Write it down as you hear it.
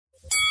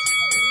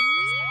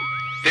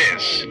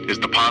This is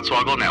the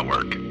Podswoggle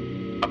Network,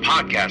 a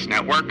podcast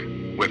network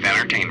with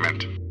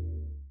entertainment.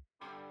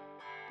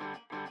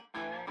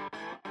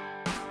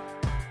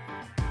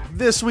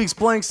 This week's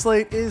Blank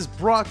Slate is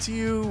brought to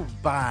you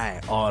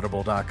by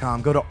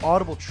Audible.com. Go to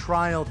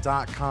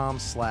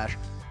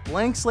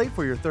audibletrial.com/Blank Slate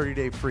for your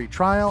 30-day free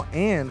trial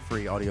and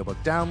free audiobook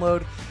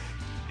download.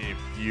 If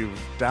you've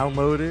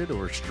downloaded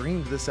or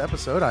streamed this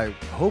episode, I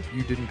hope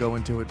you didn't go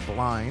into it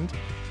blind,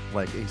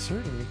 like a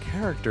certain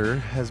character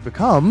has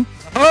become.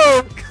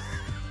 Oh!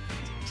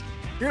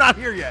 You're not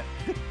here yet.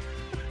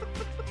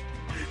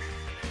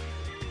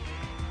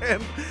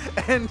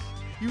 and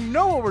you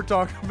know what we're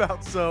talking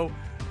about, so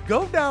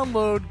go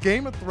download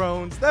Game of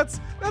Thrones. That's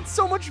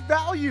so much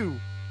value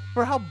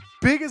for how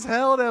big as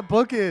hell that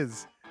book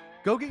is.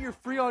 Go get your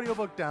free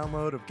audiobook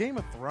download of Game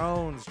of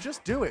Thrones.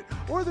 Just do it.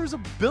 Or there's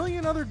a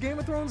billion other Game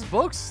of Thrones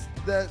books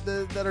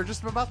that are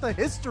just about the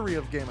history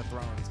of Game of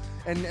Thrones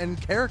and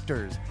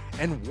characters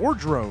and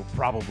wardrobe,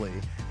 probably.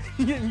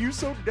 And you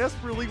so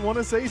desperately want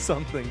to say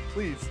something,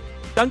 please.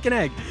 Dunk an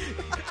egg.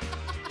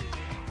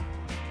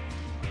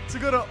 So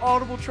go to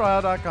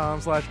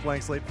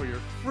audibletrial.com/Blank Slate for your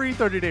free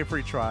 30-day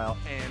free trial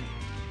and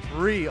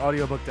free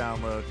audiobook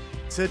download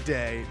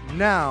today.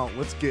 Now,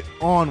 let's get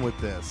on with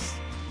this.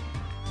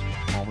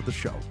 On with the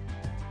show.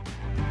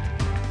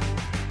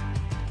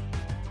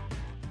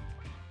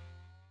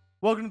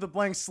 Welcome to the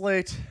Blank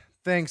Slate.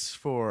 Thanks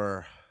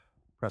for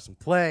pressing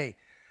play.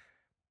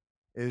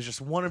 It is just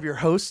one of your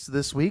hosts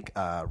this week,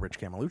 Rich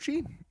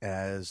Camelucci,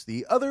 as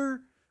the other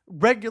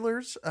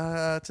regulars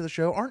to the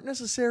show aren't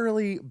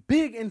necessarily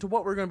big into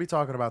what we're going to be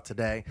talking about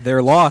today.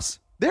 Their loss.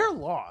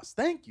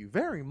 Thank you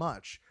very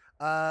much.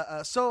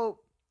 So,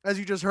 as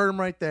you just heard him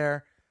right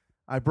there,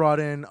 I brought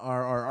in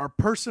our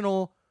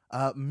personal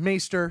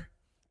Maester,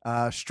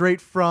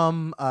 straight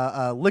from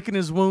licking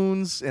his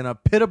wounds in a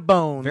pit of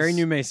bones. Very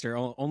new Maester.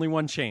 Only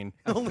one chain.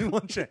 Only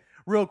one chain.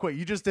 Real quick,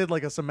 you just did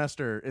like a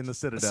semester in the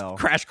Citadel.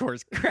 Crash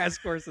course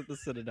at the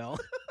Citadel.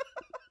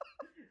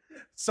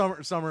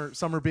 Summer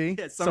B.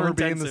 Yeah, summer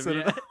B in the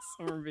Citadel. Yeah,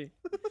 summer B.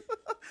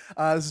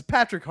 This is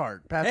Patrick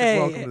Hart. Patrick,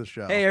 welcome to the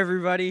show. Hey,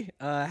 everybody.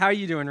 How are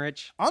you doing,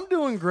 Rich? I'm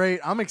doing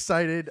great. I'm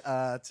excited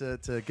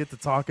to get to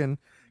talking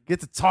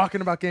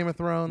about Game of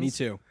Thrones. Me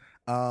too.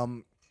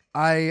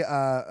 I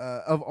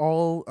of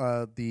all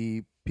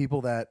the people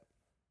that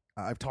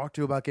I've talked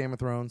to about Game of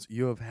Thrones,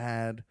 you have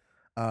had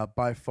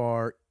by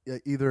far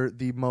either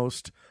the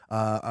most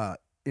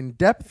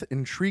in-depth,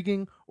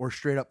 intriguing, or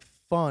straight up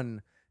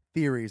fun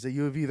theories that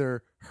you have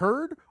either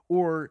heard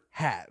or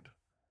had.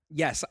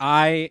 Yes,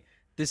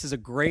 this is a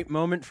great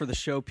moment for the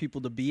show people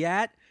to be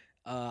at.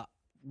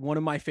 One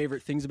of my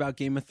favorite things about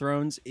Game of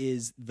Thrones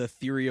is the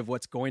theory of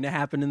what's going to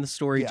happen in the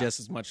story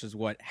just as much as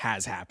what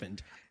has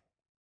happened.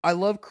 I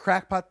love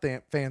crackpot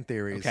fan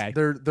theories. Okay.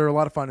 They're a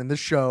lot of fun, and this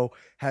show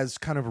has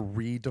kind of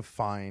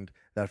redefined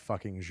that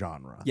fucking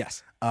genre.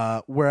 Yes.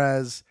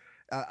 Whereas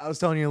I was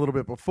telling you a little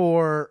bit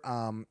before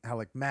how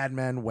like Mad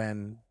Men,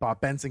 when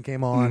Bob Benson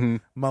came on,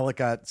 Mullet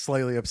got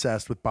slightly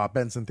obsessed with Bob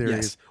Benson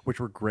theories,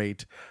 which were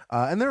great.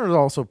 And there was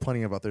also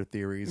plenty of other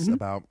theories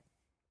about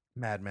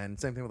Mad Men.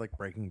 Same thing with like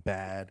Breaking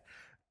Bad.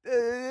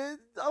 I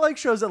like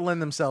shows that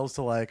lend themselves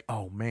to like,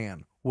 oh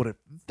man, what if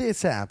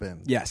this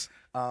happened? Yes.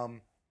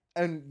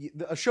 And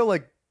a show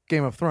like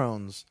Game of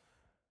Thrones,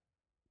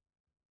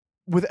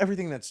 with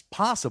everything that's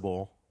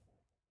possible,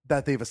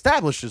 that they've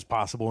established as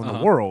possible in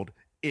the world,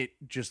 it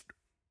just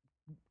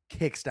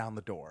kicks down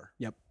the door.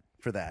 Yep.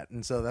 For that.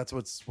 And so that's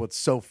what's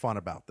so fun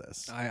about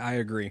this. I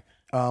agree.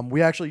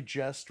 We actually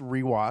just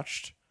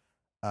rewatched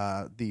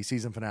the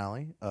season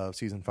finale of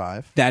season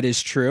 5. That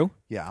is true.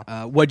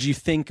 Yeah. What'd you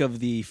think of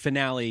the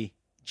finale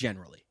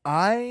generally?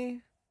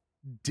 I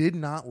did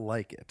not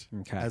like it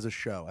as a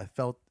show. I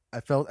felt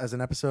as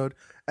an episode,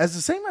 as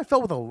the same I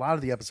felt with a lot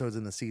of the episodes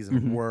in the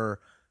season, were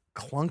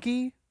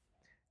clunky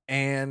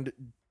and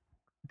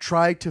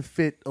tried to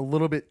fit a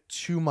little bit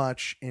too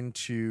much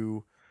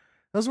into.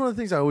 That was one of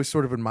the things I always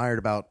sort of admired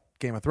about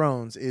Game of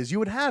Thrones is you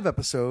would have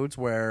episodes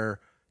where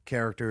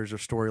characters or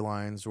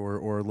storylines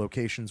or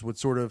locations would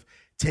sort of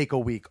take a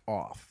week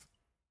off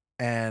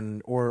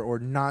and or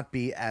not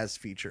be as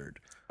featured.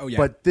 Oh yeah.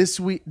 But this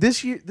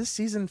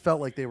season felt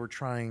like they were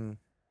trying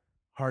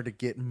hard to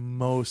get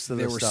most of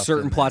the stuff. There were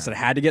certain plots that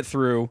had to get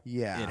through.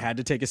 Yeah. It had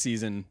to take a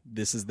season.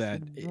 This is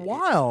that.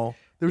 While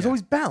there was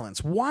always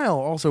balance. While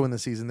also in the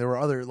season there were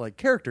other like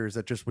characters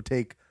that just would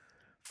take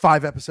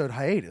 5-episode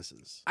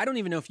hiatuses. I don't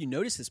even know if you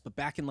noticed this, but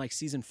back in like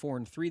season 4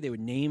 and 3, they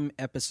would name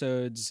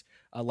episodes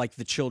like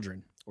The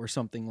Children or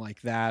something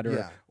like that,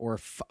 or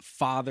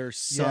father,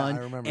 son, I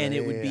remember and that.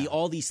 it would be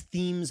all these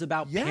themes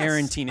about Yes,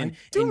 parenting I and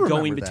do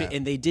going remember between, that.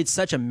 and they did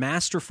such a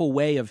masterful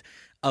way of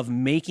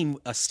making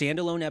a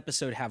standalone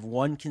episode have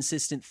one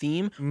consistent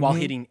theme while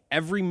hitting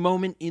every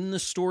moment in the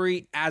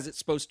story as it's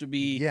supposed to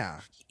be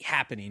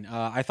happening.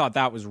 I thought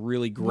that was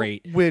really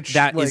great. Which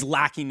that is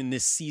lacking in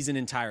this season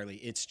entirely.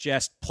 It's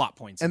just plot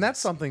points. And that's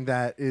something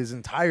that is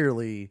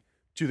entirely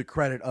to the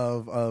credit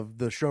of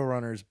the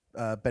showrunners,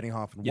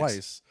 Benioff and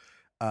Weiss.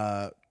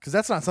 because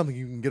that's not something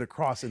you can get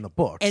across in the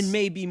books. And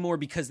maybe more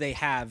because they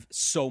have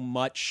so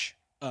much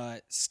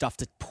stuff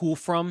to pull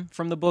from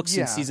the books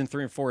in season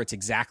 3 and 4. It's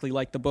exactly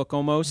like the book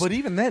almost. But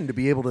even then, to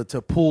be able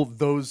to pull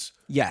those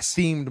yes.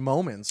 themed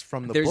moments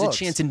from the There's books, a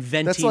chance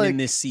inventing in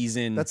this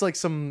season. That's like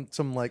some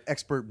like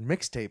expert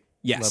mixtape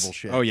level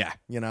shit. Oh yeah.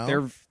 You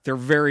know? They're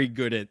very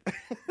good at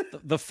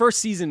the first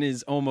season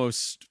is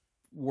almost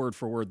word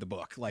for word the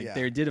book. Like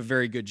they did a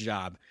very good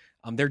job.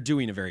 They're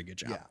doing a very good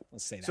job. Yeah.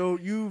 Let's say that. So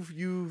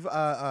you've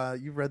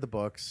read the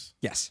books.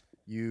 Yes.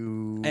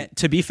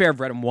 To be fair, I've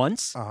read them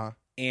once.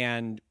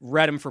 And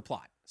read them for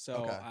plot.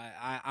 So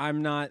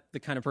I'm not the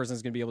kind of person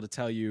that's going to be able to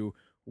tell you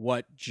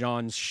what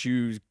Jon's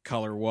shoe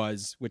color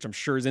was, which I'm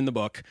sure is in the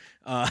book,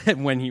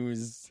 when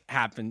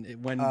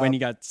he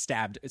got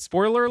stabbed.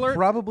 Spoiler alert.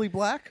 Probably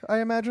black, I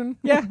imagine.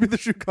 Yeah, would be the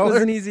shoe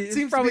color. It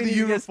seems to be the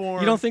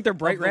uniform. You don't think they're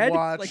bright red?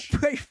 Like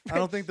bright red. I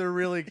don't think they're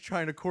really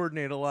trying to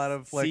coordinate a lot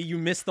of like. See, you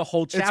missed the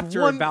whole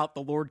chapter about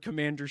the Lord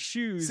Commander's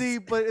shoes. See,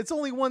 but it's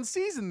only one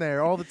season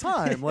there all the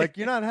time. Like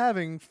you're not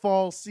having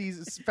fall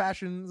season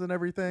fashions and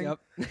everything. Yep.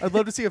 I'd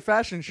love to see a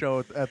fashion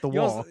show at the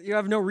wall. You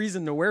have no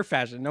reason to wear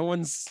fashion.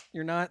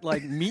 You're not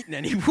like meeting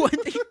anyone.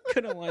 You're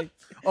gonna like.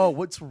 Oh,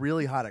 what's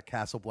really hot at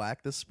Castle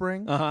Black this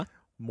spring?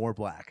 More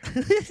black.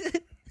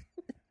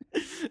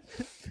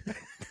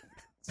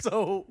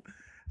 So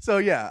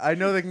yeah, I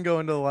know they can go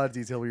into a lot of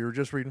detail. We were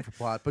just reading for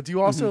plot, but do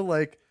you also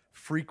like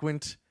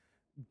frequent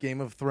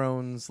Game of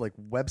Thrones like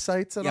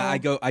websites at all?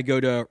 Yeah, I go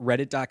to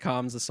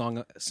reddit.com's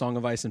The Song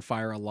of Ice and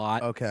Fire a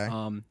lot. Okay.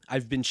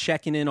 I've been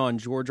checking in on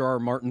George R. R.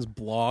 Martin's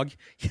blog.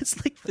 It's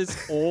like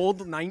this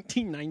old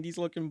 1990s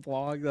looking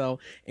blog that'll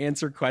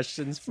answer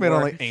questions for made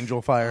on like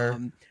Angel Fire.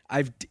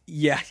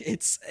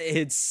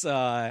 It's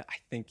I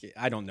think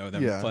I don't know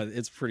them, but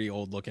it's pretty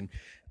old looking.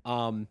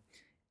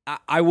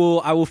 I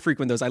will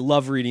frequent those. I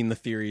love reading the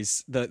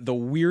theories. The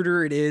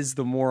weirder it is,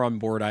 the more on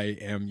board I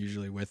am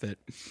usually with it.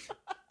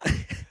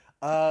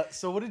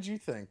 So what did you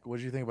think? What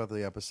did you think about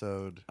the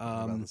episode,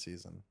 about the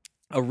season?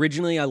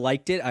 Originally, I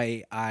liked it.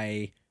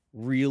 I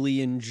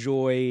really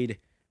enjoyed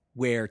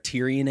where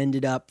Tyrion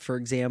ended up, for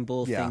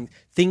example. Yeah.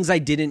 Things I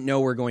didn't know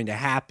were going to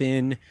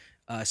happen.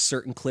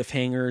 Certain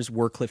cliffhangers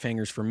were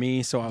cliffhangers for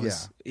me, so I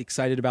was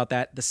excited about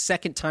that. The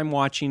second time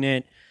watching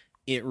it,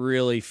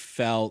 I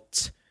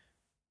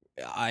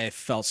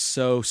felt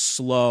so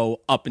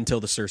slow up until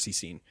the Cersei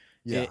scene.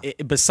 Yeah.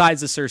 Besides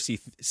the Cersei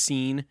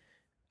scene,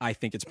 I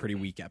think it's a pretty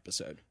weak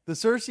episode. The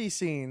Cersei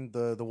scene,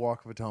 the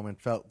Walk of Atonement,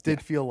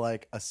 did feel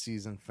like a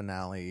season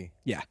finale.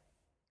 Yeah.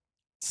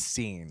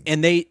 Scene.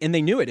 And they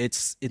knew it.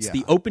 It's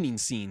the opening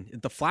scene,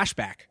 the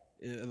flashback.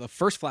 The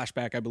first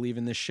flashback, I believe,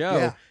 in this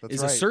show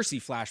is a Cersei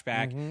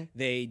flashback. Mm-hmm.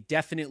 They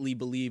definitely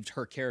believed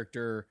her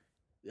character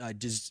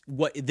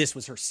this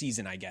was her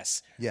season, I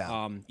guess.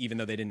 Yeah. Even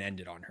though they didn't end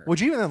it on her.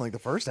 Which even then, like the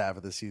first half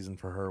of the season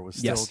for her was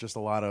still just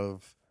a lot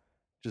of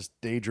just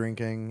day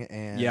drinking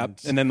and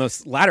and then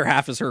the latter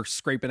half is her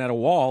scraping at a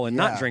wall and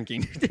not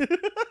drinking.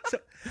 So,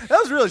 that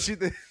was really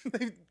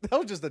that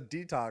was just a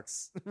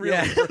detox.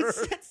 Really,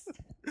 Cersei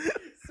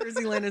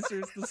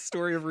Lannister's the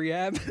story of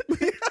rehab.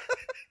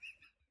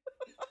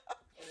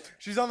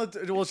 She's on the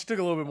she took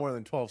a little bit more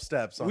than 12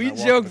 steps. We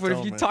joke, but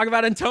if you talk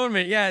about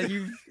atonement,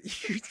 you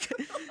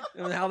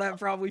how that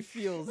probably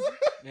feels,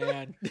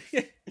 man.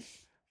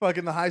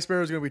 Fucking the High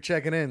Sparrow's going to be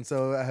checking in.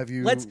 So have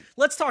you?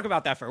 Let's talk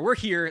about that first. We're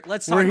here.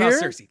 Let's talk about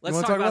Cersei. Let's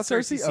talk about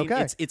Cersei.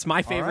 Okay, it's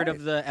my favorite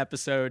of the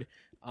episode.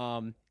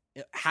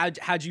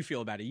 How'd you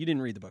feel about it? You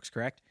didn't read the books,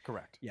 correct?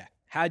 Correct. Yeah.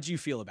 How'd you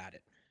feel about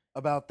it?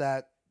 About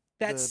that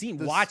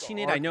scene? Watching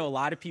it, I know a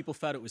lot of people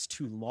felt it was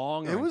too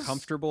long or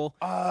uncomfortable.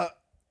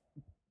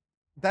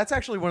 That's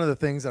actually one of the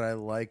things that I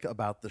like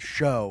about the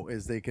show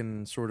is they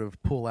can sort of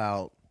pull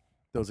out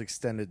those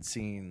extended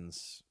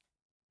scenes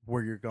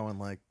where you're going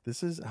like,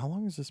 this is how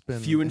long has this been?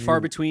 Few and far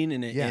between,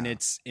 and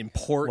it's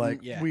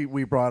important. Like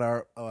we brought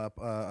up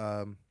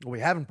we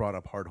haven't brought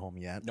up Hardhome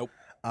yet. Nope.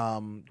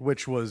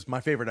 Which was my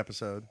favorite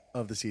episode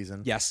of the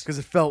season. Yes, because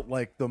it felt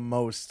like the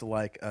most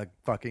like a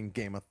fucking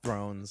Game of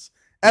Thrones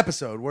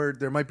episode where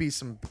there might be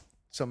some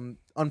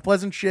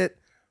unpleasant shit,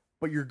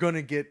 but you're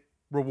gonna get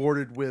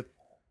rewarded with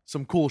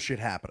some cool shit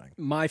happening.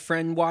 My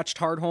friend watched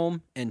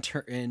Hardhome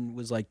and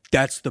was like,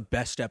 "That's the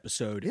best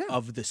episode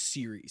of the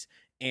series."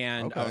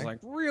 And I was like,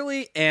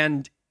 "Really?"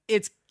 And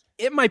it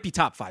might be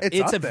top 5.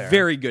 It's a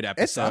very good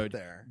episode. It's up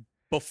there.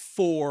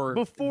 Before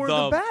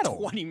the battle,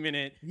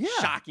 20-minute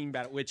shocking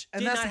battle, which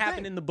did not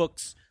happen in the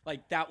books.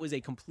 Like that was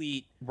a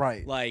complete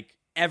like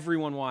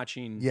everyone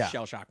watching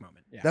shell shock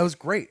moment. Yeah, that was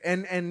great.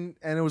 And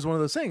it was one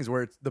of those things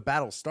where the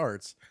battle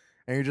starts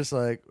and you're just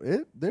like,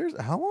 there's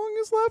how long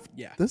is left?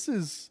 Yeah,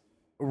 this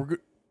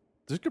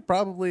could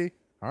probably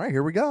all right.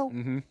 Here we go.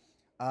 Mm-hmm.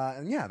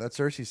 And that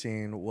Cersei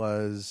scene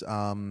was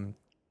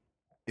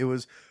it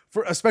was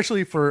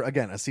especially for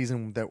again a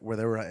season where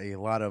there were a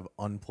lot of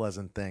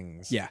unpleasant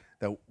things. Yeah,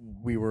 that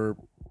we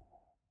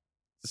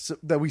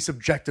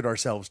subjected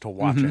ourselves to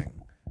watching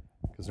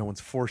because no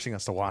one's forcing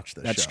us to watch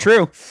this. That's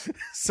show. true.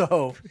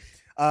 So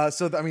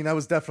I mean, that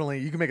was definitely,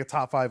 you can make a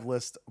top 5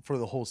 list for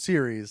the whole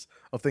series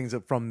of things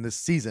from this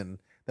season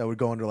that would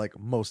go under like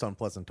most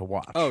unpleasant to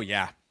watch. Oh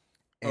yeah.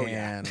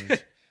 And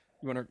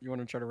you want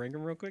to try to rank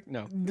them real quick?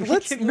 No.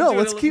 Let's keep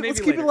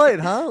it light,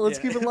 huh? Let's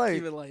keep it light.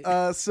 Keep it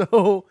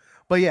light.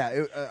 But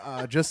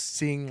yeah, just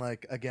seeing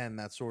like again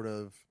that sort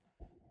of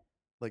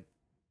like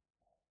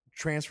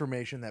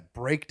transformation, that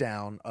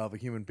breakdown of a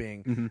human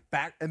being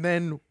back, and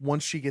then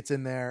once she gets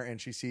in there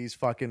and she sees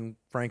fucking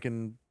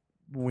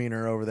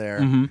Frankenwiener over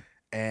there,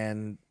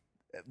 and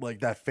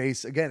like that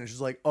face again, it's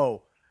just like,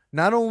 oh,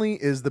 not only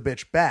is the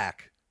bitch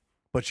back,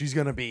 but she's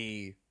gonna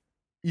be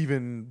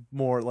even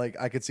more like,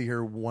 I could see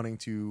her wanting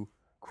to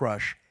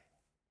crush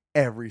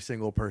every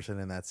single person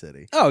in that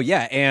city. Oh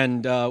yeah,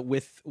 and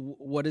with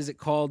what is it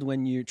called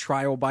when you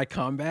trial by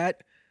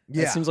combat?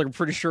 Yeah, that seems like a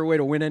pretty sure way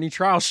to win any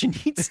trial she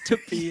needs to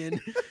be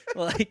in.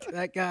 Like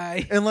that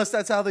guy, unless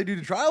that's how they do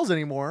the trials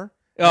anymore.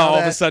 Oh, all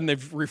of a sudden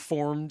they've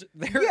reformed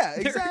their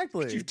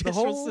exactly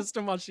judicial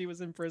system while she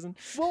was in prison.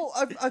 Well,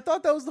 I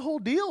thought that was the whole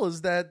deal.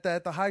 Is that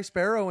the High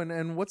Sparrow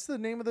and what's the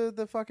name of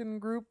the fucking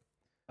group?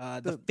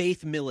 The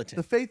Faith Militant.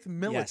 The Faith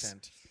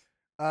Militant.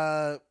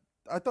 Yes.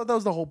 I thought that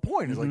was the whole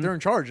point. Is like they're in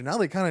charge, and now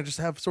they kind of just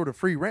have sort of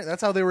free reign.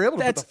 That's how they were able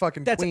to put the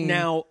fucking queen.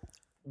 Now,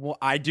 well,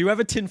 I do have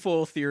a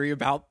tinfoil theory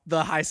about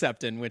the High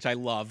Septon, which I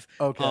love.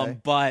 Okay,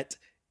 but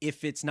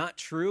if it's not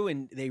true,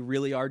 and they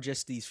really are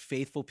just these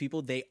faithful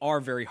people, they are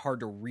very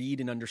hard to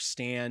read and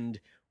understand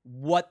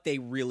what they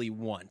really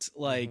want.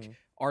 Like,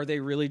 are they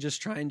really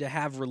just trying to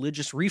have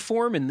religious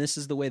reform, and this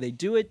is the way they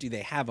do it? Do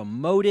they have a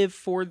motive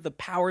for the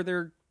power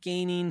they're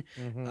gaining?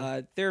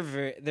 They're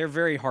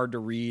very hard to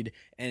read,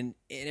 and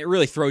it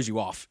really throws you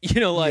off. You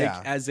know, like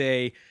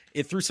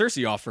it threw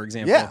Cersei off, for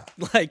example. Yeah,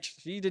 like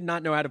she did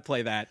not know how to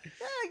play that.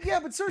 Yeah,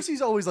 but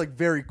Cersei's always like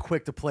very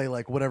quick to play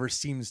like whatever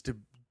seems to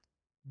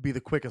be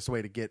the quickest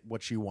way to get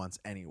what she wants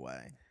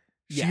anyway.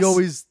 She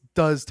always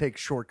does take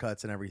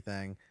shortcuts and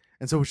everything.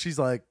 And so she's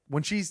like,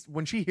 when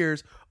she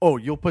hears, oh,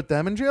 you'll put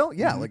them in jail?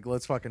 Yeah, like,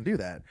 let's fucking do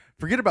that.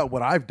 Forget about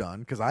what I've done,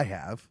 because I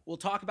have. We'll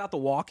talk about the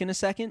walk in a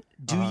second.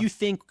 Do you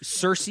think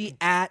Cersei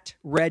at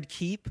Red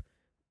Keep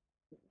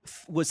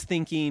was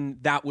thinking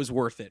that was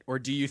worth it? Or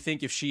do you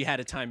think if she had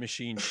a time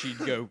machine, she'd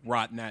go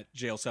rot in that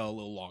jail cell a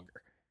little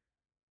longer?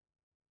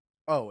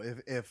 Oh,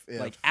 if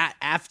like,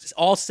 after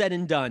all said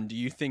and done, do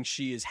you think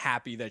she is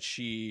happy that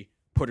she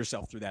put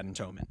herself through that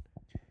atonement?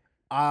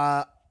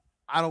 I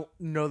don't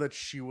know that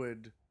she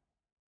would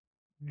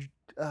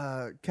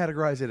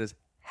categorize it as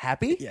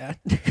happy. Yeah.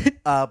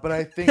 But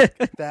I think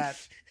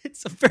that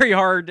it's a very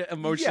hard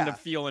emotion to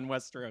feel in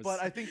Westeros.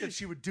 But I think that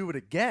she would do it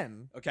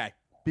again. Okay.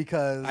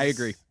 Because I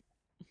agree.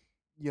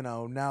 You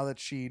know, now that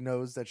she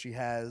knows that she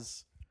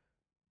has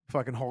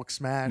fucking Hulk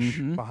smash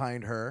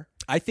behind her,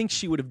 I think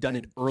she would have done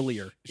it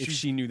earlier if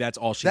she knew that's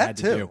all she had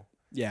to do.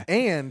 Yeah.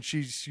 And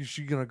she's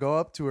gonna go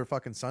up to her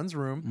fucking son's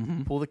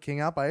room, pull the king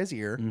out by his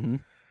ear,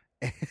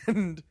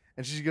 and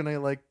she's gonna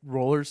like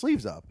roll her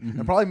sleeves up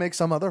and probably make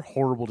some other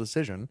horrible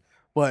decision,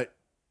 but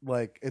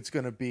like it's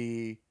gonna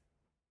be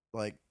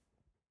like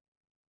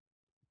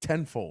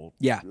tenfold.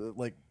 Yeah,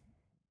 like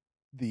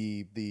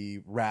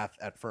the wrath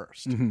at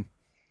first.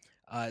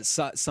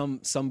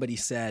 Somebody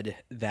said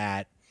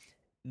that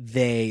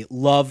they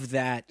love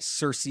that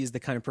Cersei is the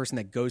kind of person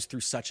that goes through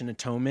such an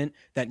atonement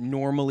that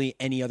normally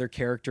any other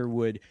character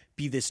would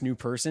be this new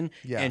person,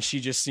 and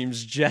she just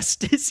seems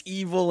just as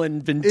evil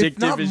and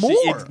vindictive as she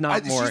is.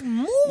 Not more. She's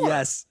more.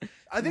 Yes.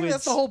 I think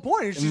that's the whole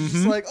point. She's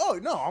just like, oh,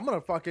 no, I'm going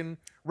to fucking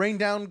rain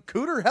down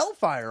cooter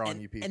hellfire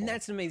on you people. And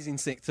that's an amazing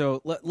thing.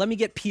 So let me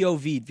get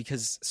POV'd,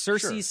 because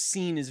Cersei's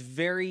scene is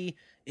very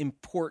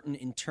important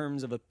in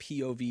terms of a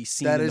POV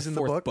scene that in is the in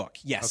fourth the book.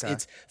 Yes,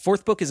 it's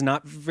fourth book is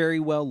not very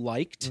well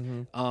liked.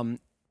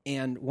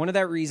 And one of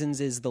that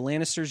reasons is the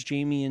Lannisters,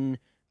 Jaime and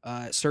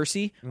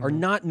Cersei, are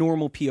not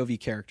normal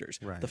POV characters.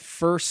 Right. The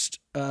first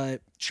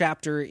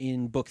chapter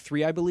in book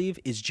 3, I believe,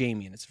 is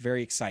Jaime, and it's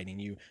very exciting.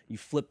 You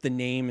flip the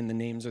name, and the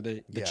names are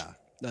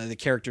the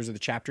characters are the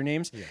chapter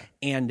names,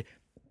 and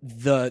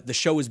the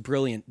show is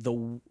brilliant.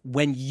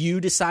 When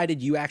you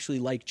decided you actually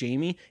like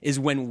Jaime is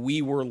when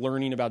we were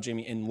learning about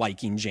Jaime and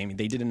liking Jaime.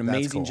 They did an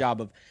amazing job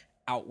of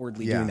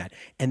outwardly doing that.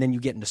 And then you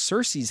get into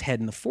Cersei's head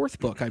in the fourth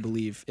book, I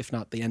believe, if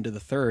not the end of the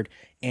third,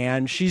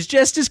 and she's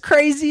just as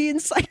crazy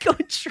and psycho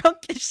and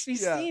drunk as she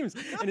seems.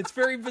 And it's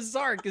very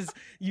bizarre because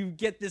you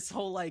get this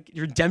whole like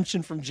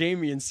redemption from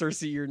Jaime, and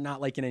Cersei you're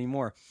not liking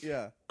anymore.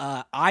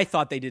 I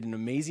thought they did an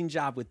amazing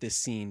job with this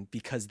scene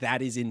because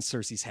that is in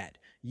Cersei's head.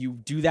 You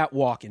do that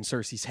walk in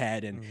Cersei's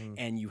head,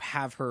 and you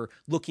have her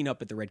looking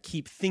up at the Red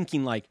Keep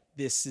thinking like,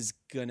 this is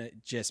gonna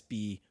just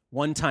be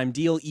one-time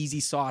deal,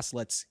 easy sauce,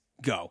 let's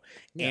go.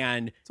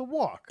 And it's a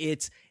walk.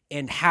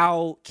 And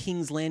how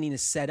King's Landing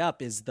is set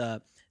up is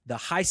the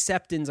High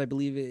Septons, I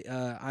believe,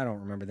 I don't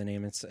remember the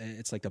name.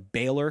 It's like the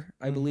Baylor,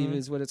 I believe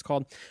is what it's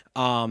called.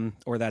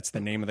 Or that's the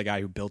name of the guy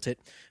who built it.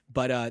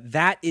 But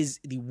that is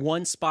the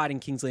one spot in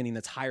King's Landing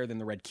that's higher than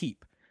the Red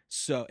Keep.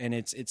 So, and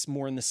it's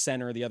more in the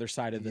center, the other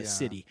side of the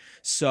city.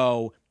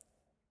 So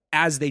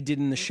as they did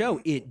in the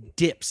show, it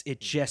dips. It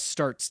just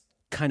starts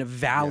kind of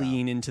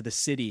valleying into the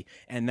city,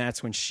 and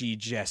that's when she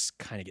just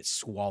kind of gets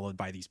swallowed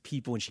by these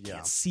people, and she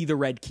can't see the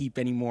Red Keep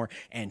anymore,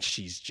 and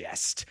she's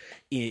just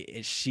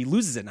she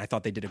loses it. And I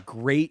thought they did a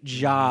great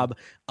job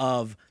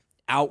of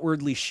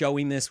outwardly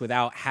showing this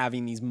without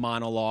having these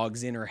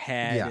monologues in her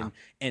head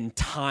and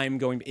time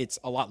going. It's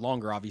a lot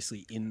longer,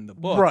 obviously, in the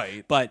book,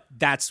 right? But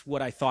that's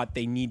what I thought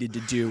they needed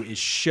to do, is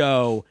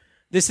show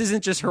this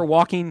isn't just her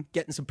walking,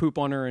 getting some poop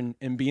on her,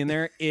 and being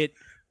there.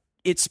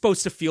 It's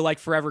supposed to feel like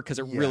forever, because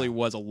it really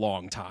was a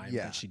long time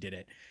that she did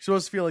it. It's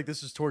supposed to feel like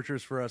this is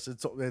torturous for us.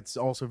 It's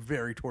also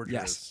very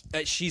torturous.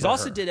 Yes. She's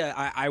also did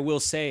I will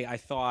say, I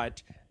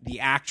thought the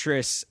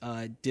actress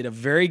did a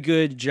very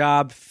good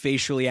job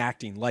facially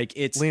acting. Like,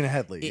 it's Lena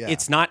Headey.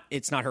 It's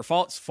not her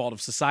fault. It's the fault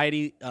of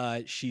society.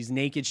 She's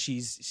naked.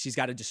 She's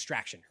got a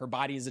distraction. Her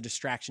body is a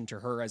distraction to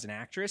her as an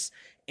actress.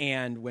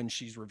 And when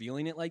she's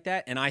revealing it like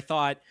that, and I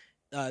thought,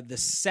 the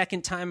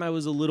second time I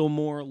was a little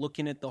more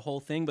looking at the whole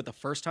thing, but the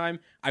first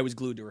time I was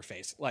glued to her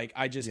face. Like,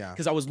 I just,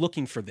 because I was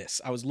looking for this.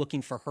 I was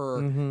looking for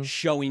her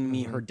showing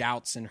me her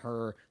doubts and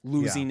her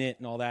losing it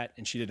and all that.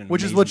 And she did an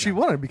which is what she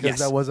wanted, because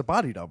that was a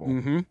body double.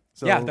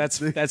 So, yeah, that's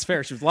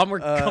fair. She was a lot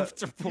more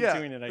comfortable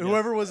doing it, I guess.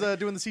 Whoever was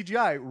doing the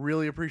CGI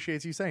really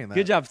appreciates you saying that.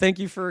 Good job. Thank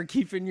you for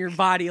keeping your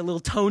body a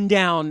little toned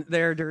down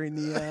there during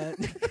the...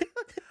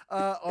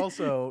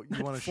 Also,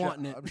 you want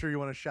to I'm sure you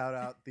want to shout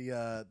out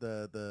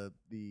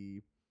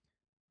the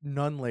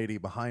nun lady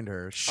behind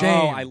her. Shame.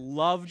 Oh, I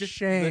loved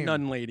the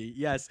nun lady.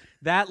 Yes.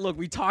 That look,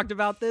 we talked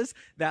about this.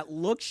 That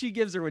look she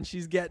gives her when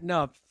she's getting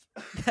up.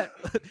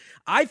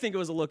 I think it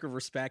was a look of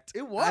respect.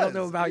 It was. I don't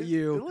know about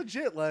you. It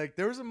legit. Like,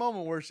 there was a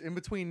moment where in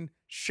between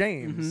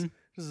shames,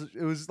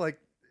 it was like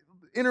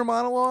inner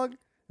monologue.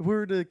 If we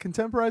were to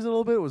contemporize it a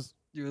little bit, it was,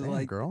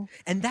 like, girl.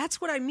 And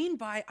that's what I mean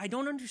by, I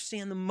don't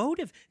understand the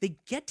motive. They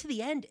get to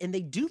the end and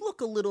they do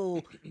look a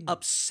little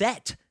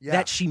upset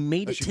that she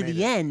made it to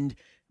the end.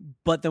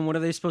 But then what are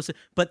they supposed to...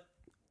 But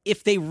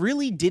if they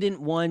really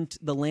didn't want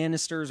the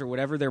Lannisters, or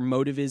whatever their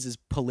motive is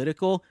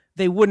political,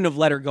 they wouldn't have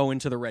let her go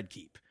into the Red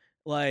Keep.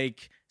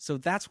 Like, so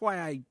that's why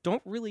I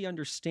don't really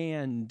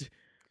understand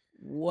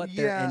what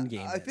their end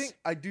game is.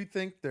 I do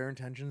think their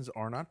intentions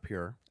are not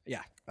pure.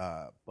 Yeah.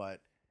 But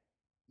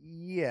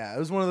yeah, it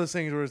was one of those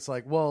things where it's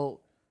like,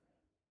 well,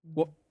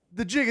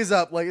 the jig is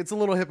up. Like, it's a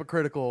little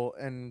hypocritical,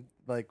 and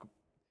like...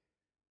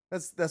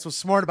 That's what's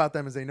smart about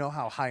them, is they know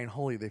how high and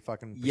holy they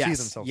fucking perceive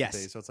themselves to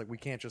be. So it's like, we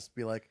can't just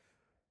be like,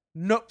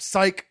 nope,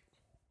 psych.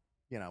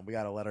 We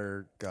got to let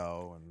her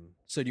go. And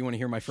so do you want to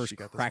hear my first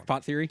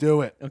crackpot theory?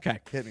 Do it. Okay.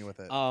 Hit me with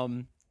it.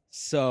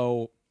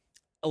 So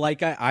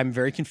like, I'm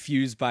very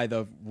confused by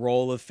the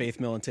role of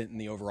Faith Militant in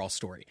the overall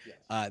story.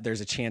 Yes.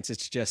 There's a chance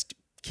it's just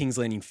King's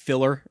Landing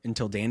filler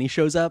until Dany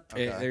shows up.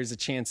 Okay. There's a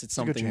chance it's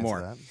something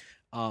more.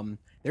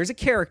 There's a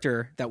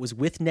character that was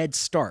with Ned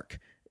Stark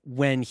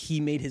when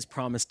he made his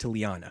promise to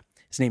Lyanna.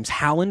 His name's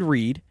Howland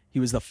Reed. He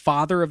was the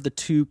father of the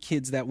two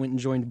kids that went and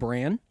joined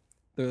Bran,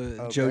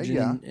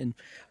 Jojen.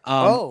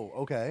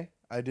 Okay.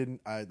 I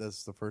didn't.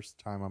 That's the first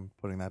time I'm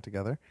putting that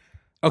together.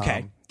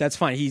 Okay, that's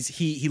fine.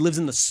 He lives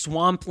in the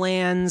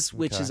swamplands,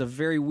 which is a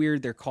very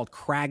weird. They're called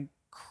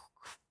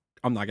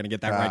I'm not going to get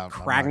that right.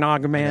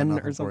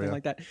 Cragnogman or something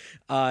like that.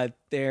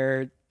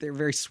 They're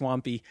very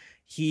swampy.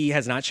 He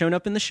has not shown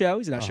up in the show.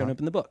 He's not shown up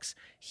in the books.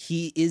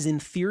 He is, in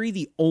theory,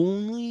 the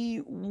only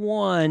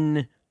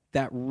one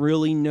that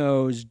really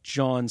knows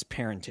Jon's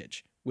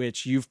parentage,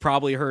 which you've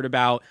probably heard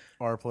about.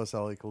 R plus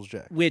L equals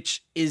J.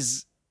 Which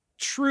is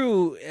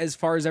true as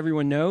far as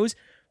everyone knows,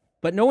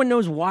 but no one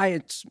knows why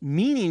it's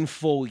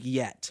meaningful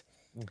yet.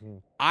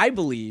 I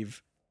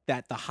believe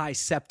that the High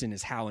Septon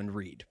is Howland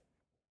Reed.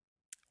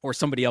 Or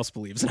somebody else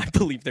believes, and I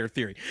believe their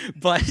theory.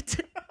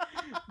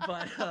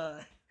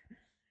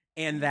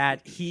 And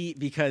that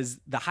because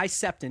the High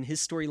Septon, his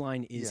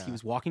storyline is he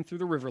was walking through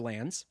the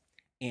Riverlands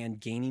and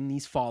gaining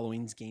these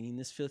followings, gaining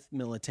this fifth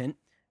militant,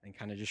 and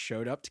kind of just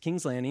showed up to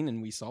King's Landing,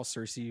 and we saw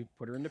Cersei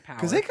put her into power.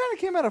 Because they kind of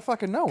came out of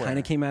fucking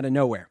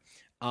nowhere.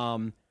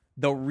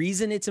 The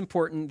reason it's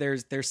important,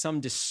 there's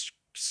some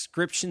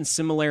description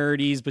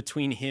similarities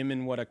between him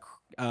and what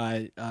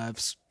a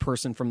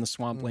person from the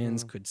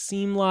swamplands could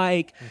seem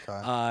like.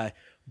 Okay.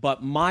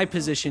 But my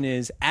position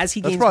is, as he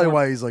gains, that's probably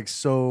why he's like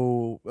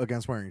so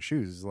against wearing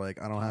shoes. He's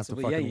like, I don't have to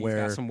fucking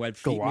wear some web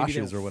feet,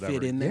 galoshes or whatever.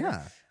 Fit in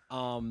there.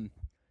 Yeah.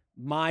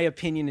 My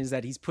opinion is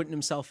that he's putting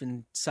himself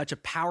in such a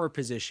power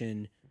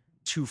position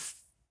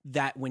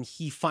that when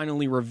he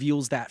finally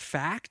reveals that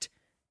fact,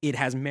 it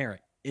has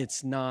merit.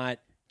 It's not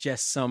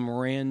just some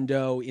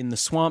rando in the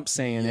swamp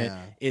saying it.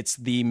 It's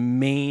the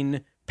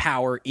main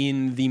power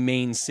in the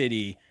main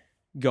city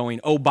going,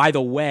 oh, by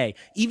the way,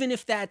 even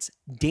if that's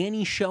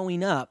Dany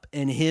showing up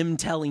and him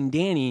telling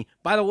Dany,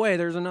 by the way,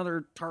 there's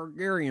another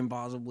Targaryen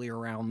possibly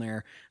around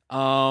there,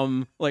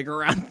 like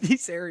around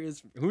these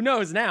areas. Who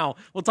knows now?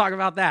 We'll talk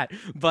about that.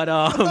 But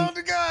oh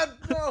my God,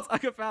 no. We'll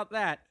talk about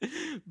that.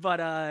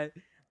 But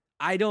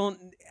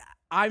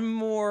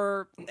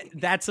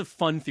that's a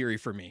fun theory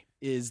for me,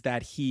 is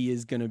that he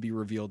is going to be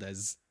revealed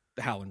as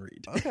Howland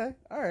Reed. Okay,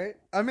 all right.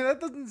 I mean,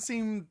 that doesn't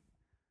seem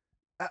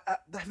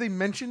Have they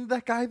mentioned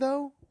that guy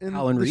though in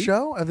Alan the Reed?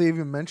 show? Have they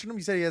even mentioned him?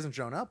 You said he hasn't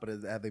shown up, but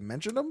have they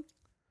mentioned him?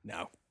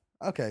 No.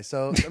 Okay,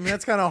 so I mean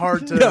that's kind of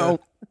hard to. No.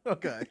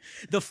 Okay.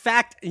 The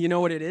fact, you know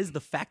what it is? The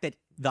fact that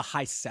the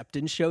High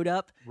Septon showed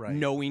up, Right.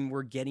 knowing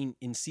we're getting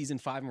in season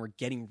 5 and we're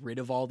getting rid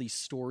of all these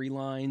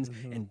storylines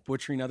and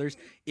butchering others,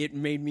 it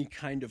made me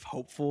kind of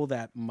hopeful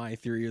that my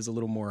theory is a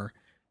little more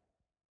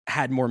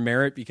had more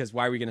merit, because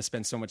why are we going to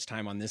spend so much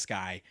time on this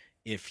guy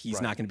if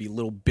he's not going to be a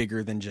little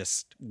bigger than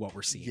just what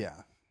we're seeing?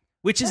 Yeah.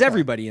 Which is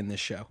everybody in this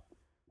show.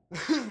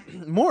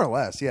 More or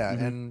less, yeah.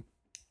 And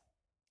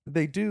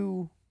they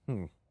do.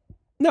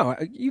 No,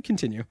 you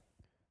continue.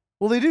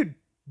 Well, they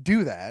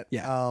do that.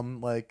 Yeah.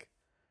 Like,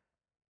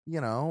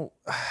 you know,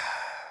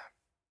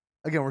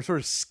 again, we're sort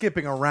of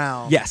skipping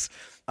around. Yes.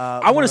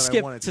 I want to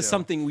skip wanted to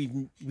something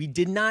we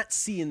did not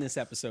see in this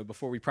episode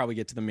before we probably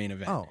get to the main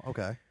event. Oh,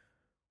 okay.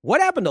 What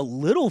happened to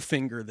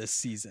Littlefinger this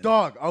season?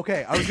 Dog.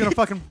 Okay. I was going to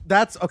fucking.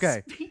 That's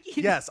okay.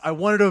 Yes. I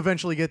wanted to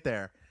eventually get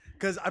there.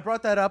 Because I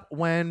brought that up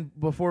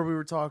before we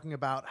were talking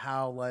about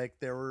how, like,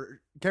 there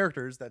were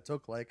characters that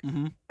took, like,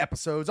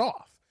 episodes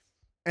off.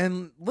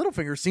 And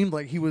Littlefinger seemed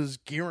like he was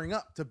gearing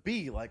up to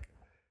be, like,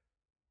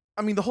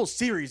 I mean, the whole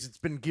series, it's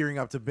been gearing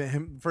up to be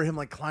for him,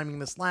 like, climbing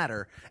this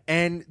ladder.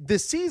 And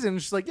this season,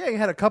 just like, yeah, he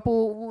had a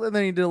couple, and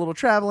then he did a little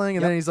traveling,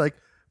 and then he's, like,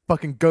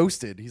 fucking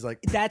ghosted. He's like,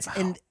 that's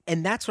wow.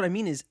 and that's what I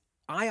mean is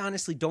I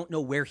honestly don't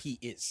know where he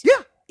is. Yeah.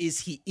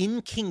 Is he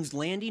in King's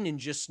Landing and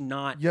just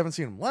not? You haven't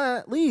seen him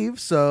leave,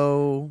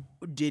 so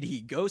Did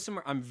he go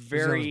somewhere? I'm on his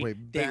very. way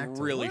They back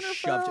to really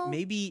shoved it. Winterfell?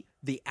 Maybe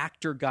the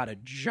actor got a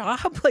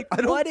job. Like, I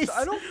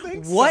don't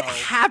think what so.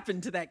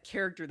 happened to that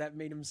character that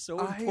made him so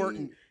I-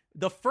 important?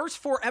 The first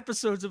 4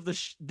 episodes of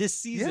this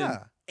season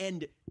Yeah.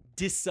 and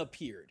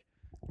disappeared.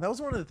 that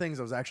was one of the things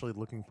I was actually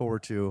looking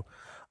forward to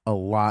a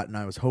lot, and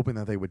I was hoping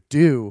that they would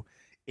do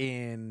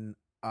in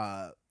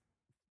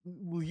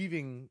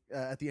leaving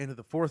at the end of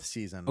the 4th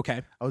season.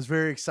 Okay. I was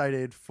very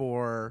excited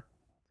for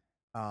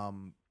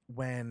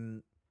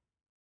when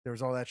there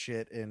was all that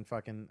shit in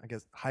fucking, I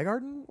guess,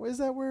 Highgarden? Is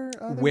that where?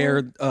 they Where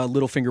were?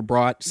 Littlefinger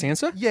brought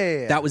Sansa?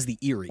 Yeah. That was the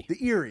Eyrie. the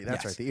Eyrie.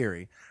 That's Yes. right, the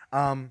Eyrie.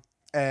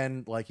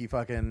 And like he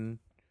fucking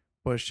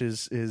pushed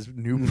his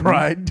new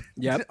bride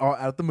Yep.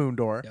 out the moon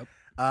door. Yep.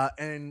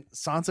 And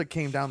Sansa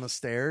came down the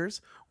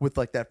stairs with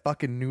like that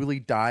fucking newly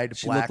dyed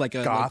She black looked like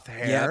a goth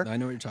hair. Yeah, I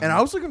know what you're talking And about.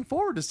 I was looking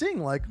forward to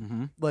seeing like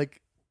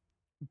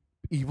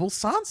evil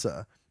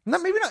Sansa.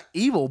 Maybe not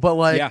evil, but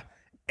like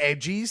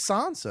edgy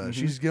Sansa.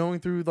 She's going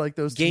through like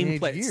those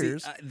teenage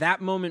years. See,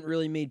 that moment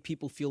really made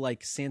people feel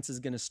like Sansa's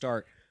going to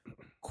start,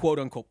 quote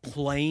unquote,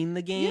 playing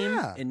the game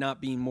and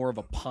not being more of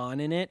a pawn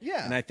in it.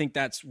 Yeah. And I think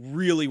that's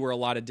really where a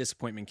lot of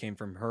disappointment came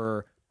from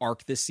her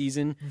arc this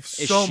season.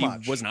 So she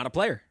much. was not a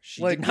player.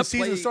 She Like did the not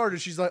season play. started,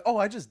 she's like, "Oh,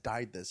 I just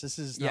dyed this. This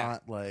is Yeah.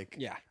 not like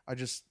Yeah.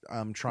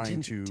 I'm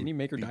trying to." Didn't he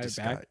make her be dye it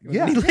disguised." back?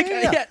 Yeah. Wasn't he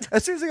like- Yeah.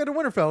 As soon as I got to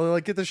Winterfell, they're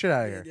like, "Get the shit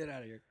out of here." Get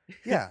out of here.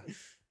 Yeah.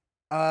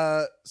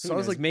 So Who I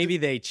was knows? like, maybe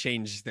they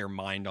changed their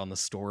mind on the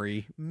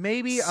story.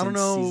 maybe I don't since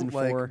know season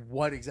like 4.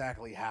 what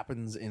exactly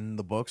happens in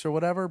the books or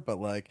whatever, but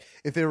like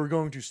if they were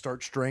going to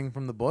start straying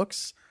from the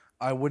books,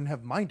 I wouldn't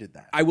have minded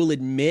that. I will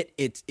admit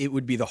it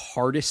would be the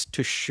hardest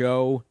to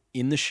show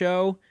in the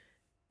show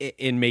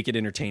and make it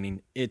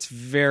entertaining. It's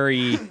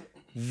very,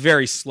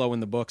 very slow in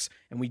the books,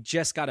 and we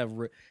just got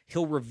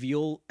he'll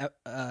reveal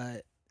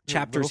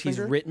chapters he's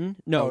Littlefinger? written.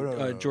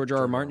 No, George R.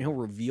 R. Martin. He'll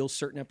reveal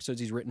certain episodes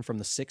he's written from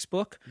the 6th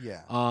book.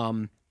 Yeah.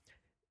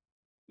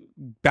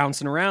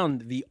 Bouncing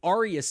around, the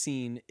Arya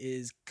scene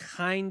is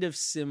kind of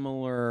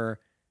similar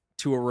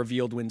to a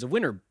revealed Winds of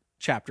Winter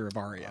chapter of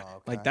Arya. Oh,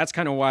 okay. Like that's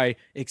kind of why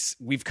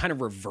we've kind of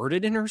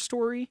reverted in her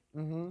story,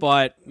 Mm-hmm.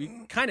 but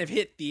we kind of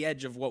hit the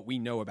edge of what we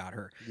know about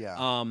her.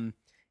 Yeah.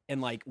 And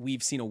like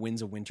we've seen a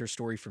Winds of Winter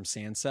story from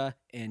Sansa,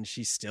 and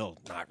she's still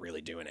not really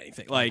doing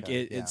anything. Like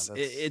Okay.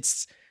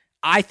 it's.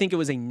 I think it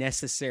was a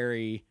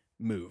necessary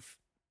move.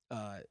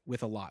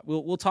 With a lot,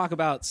 we'll talk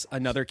about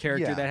another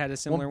character that had a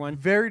similar one.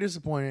 Very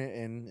disappointed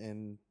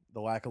in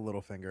the lack of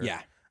Littlefinger.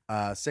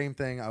 Yeah. Same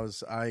thing.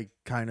 I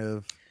kind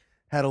of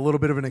had a little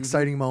bit of an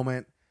exciting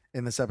moment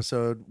in this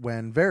episode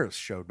when Varys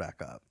showed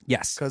back up.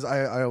 Yes, Because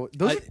I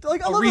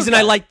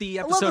liked the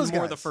episode those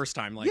more guys. the first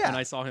time. Like Yeah. when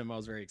I saw him, I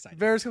was very excited.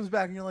 Varys comes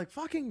back and you're like,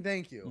 fucking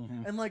thank you.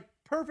 Mhm. And like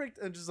perfect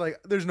and just like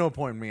there's no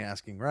point in me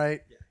asking,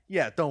 right?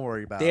 Yeah, don't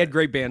worry about They it. had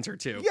great banter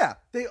too. Yeah,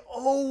 they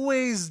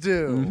always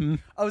do. Mhm.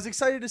 I was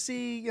excited to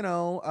see,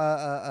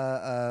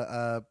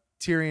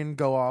 Tyrion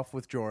go off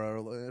with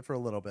Jorah for a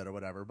little bit or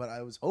whatever, but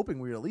I was hoping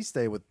we would at least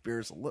stay with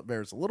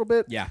Varys a little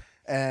bit. Yeah.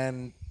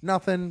 And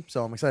nothing,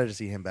 so I'm excited to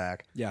see him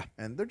back. Yeah.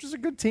 And they're just a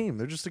good team.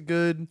 They're just a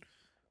good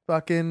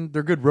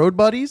they're good road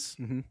buddies.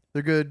 Mhm.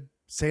 They're good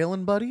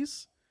sailing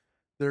buddies.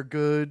 They're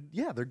good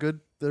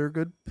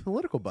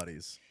political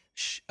buddies.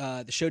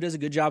 The show does a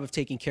good job of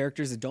taking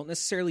characters that don't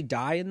necessarily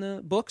die in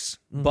the books,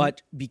 Mhm.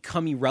 but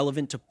become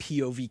irrelevant to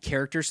POV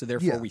characters, so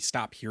therefore Yeah. we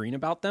stop hearing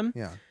about them.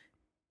 Yeah.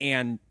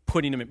 And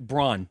putting them in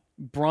Bronn.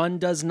 Bronn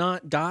does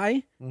not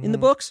die in the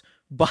Mhm. books,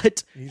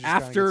 but He just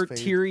after kinda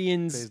gets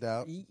Tyrion's phased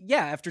out.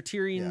 after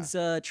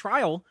Tyrion's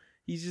trial,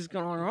 he's just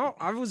going, oh,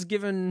 I was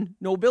given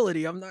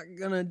nobility. I'm not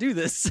going to do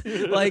this.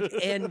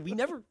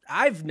 And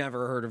I've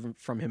never heard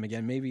from him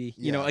again. Maybe,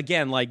 you know,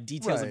 again, like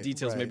details of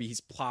details, maybe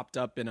he's plopped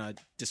up in a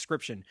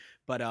description.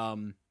 But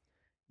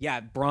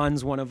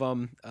Bronn's one of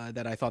them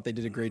that I thought they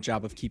did a great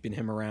job of keeping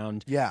him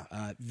around. Yeah.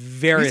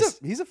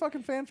 Varys. He's a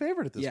fucking fan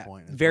favorite at this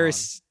point.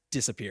 Varys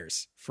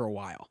disappears for a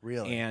while.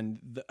 Really?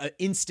 And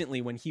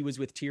instantly when he was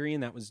with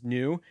Tyrion, that was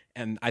new.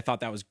 And I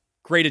thought that was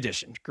great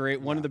addition. Great.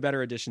 One of the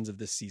better additions of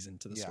this season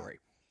to the story.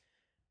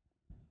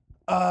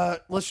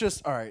 Let's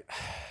just, all right.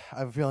 I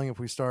have a feeling if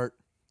we start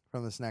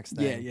from this next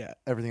thing,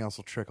 everything else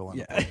will trickle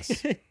into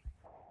place.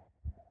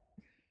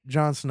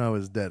 Jon Snow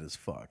is dead as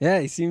fuck. Yeah,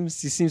 he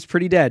seems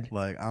pretty dead.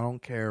 Like, I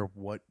don't care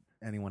what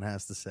anyone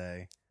has to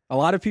say. A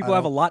lot of people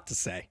have a lot to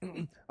say.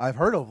 I've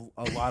heard of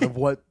a lot of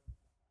what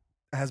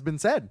has been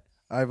said.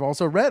 I've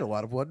also read a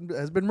lot of what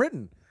has been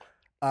written.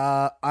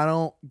 I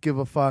don't give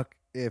a fuck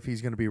if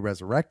he's going to be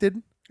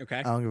resurrected. Okay.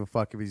 I don't give a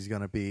fuck if he's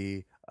going to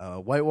be a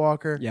White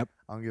Walker. Yep.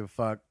 I don't give a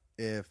fuck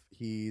if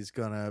he's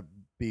going to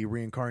be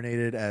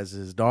reincarnated as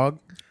his dog.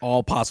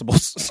 All possible.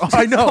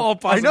 I know. All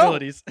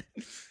possibilities.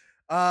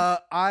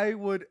 I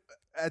would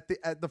at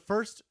the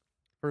first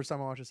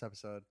time I watched this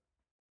episode,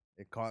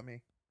 it caught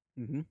me,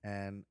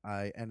 and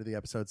I ended the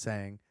episode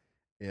saying,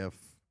 "If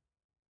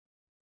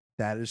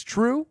that is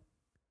true,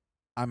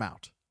 I'm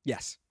out."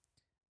 Yes,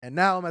 and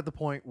now I'm at the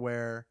point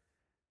where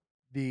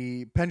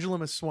the pendulum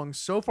has swung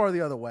so far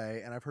the other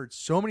way, and I've heard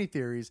so many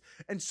theories,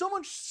 and so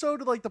much so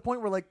to like the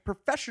point where like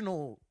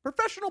professional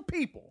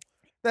people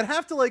that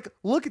have to like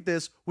look at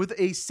this with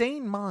a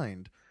sane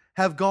mind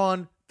have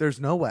gone, "There's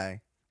no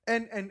way."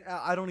 And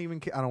I don't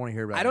want to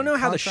hear about it. I don't know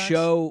how the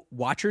show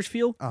watchers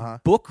feel.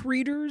 Book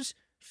readers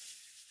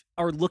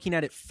are looking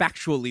at it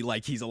factually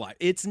like he's alive.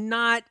 It's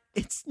not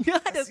a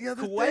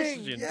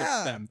question to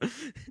them.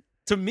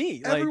 To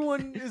me,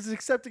 everyone is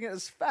accepting it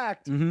as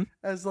fact,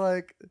 as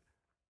like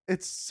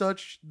it's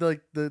such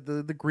like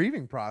the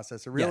grieving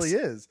process. It really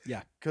is.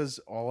 Yeah. Because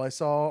all I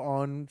saw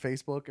on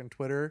Facebook and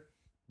Twitter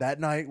that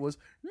night was,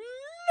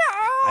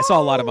 I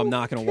saw a lot of them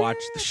not going to watch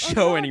the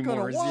show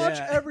anymore. I'm not gonna watch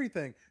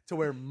everything. To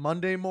where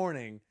Monday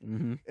morning,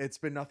 it's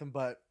been nothing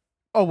but,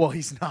 oh, well,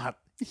 he's not.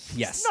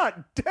 He's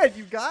not dead,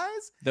 you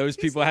guys. Those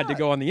people had to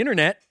go on the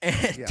internet,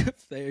 and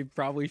they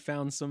probably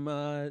found some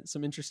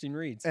interesting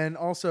reads. And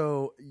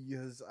also,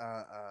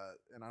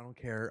 and I don't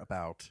care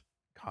about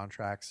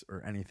contracts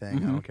or anything. I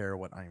don't care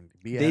what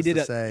IMDb has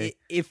to say.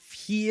 If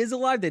he is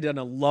alive, they did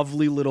a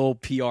lovely little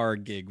PR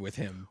gig with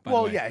him.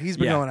 Well, yeah, he's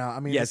been going out.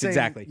 I mean,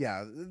 exactly.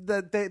 Yeah,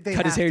 they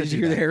cut his hair. Did you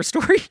hear the hair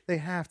story? They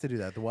have to do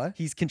that. The what?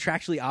 He's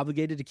contractually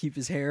obligated to keep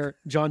his hair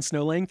Jon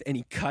Snow length, and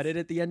he cut it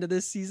at the end of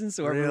this season.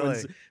 So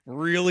everyone's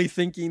really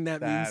thinking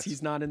that means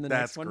he's not in the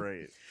next one. That's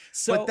great.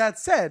 So, but that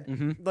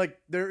said, like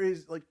there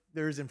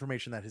is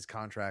information that his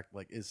contract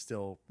like is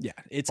still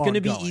it's going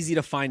to be easy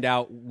to find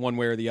out one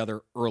way or the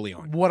other early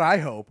on. What I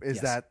hope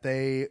is that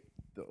they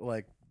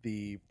like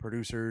the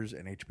producers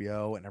and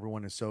HBO and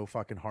everyone is so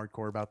fucking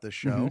hardcore about this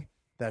show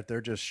that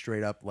they're just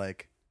straight up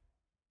like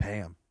pay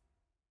him,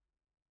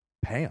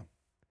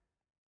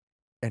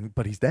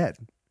 but he's dead.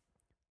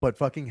 But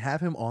fucking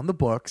have him on the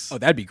books. Oh,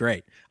 that'd be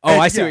great. Oh,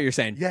 I see what you're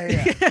saying.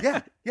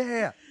 Yeah.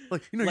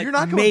 Like, you're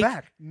not coming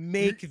back.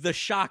 Make the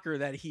shocker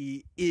that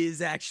he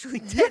is actually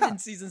dead in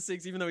season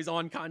 6, even though he's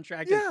on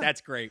contract. Yeah. That's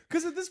great.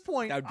 Because at this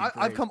point,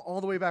 I've come all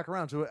the way back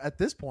around to at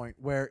this point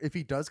where if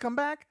he does come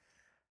back,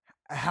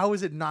 how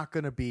is it not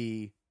going to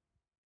be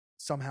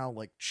somehow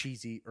like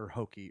cheesy or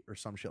hokey or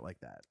some shit like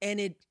that?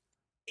 And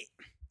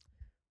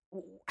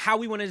how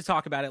we wanted to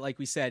talk about it, like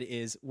we said,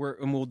 is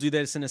and we'll do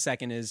this in a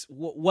second, is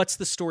what's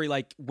the story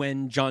like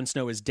when Jon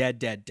Snow is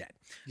dead?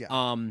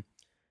 Yeah.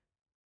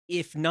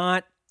 If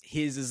not,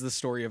 his is the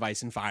story of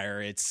Ice and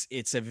Fire.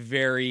 It's a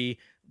very,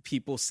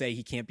 people say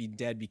he can't be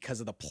dead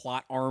because of the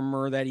plot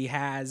armor that he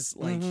has.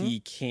 Like he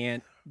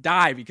can't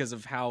die because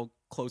of how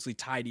closely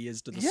tied he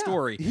is to the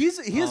story. He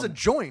has a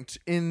joint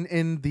in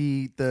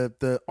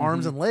the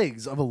arms and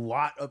legs of a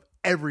lot of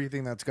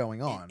everything that's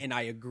going on. And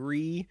I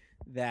agree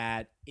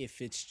that if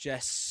it's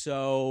just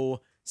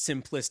so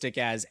simplistic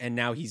as, and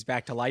now he's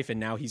back to life and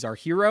now he's our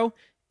hero,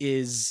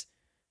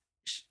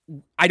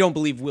 I don't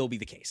believe will be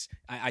the case.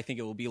 I think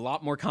it will be a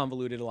lot more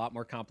convoluted, a lot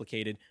more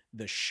complicated.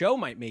 The show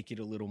might make it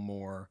a little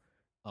more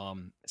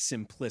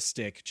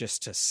simplistic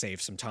just to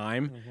save some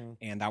time,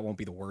 and that won't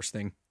be the worst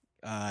thing.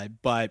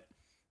 But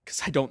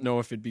because I don't know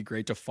if it'd be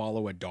great to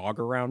follow a dog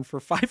around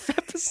for 5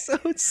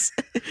 episodes.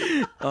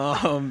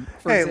 For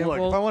example, look,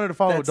 if I wanted to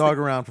follow a dog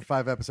around for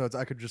 5 episodes,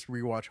 I could just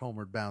rewatch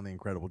Homeward Bound: The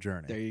Incredible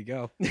Journey. There you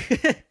go.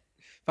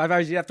 5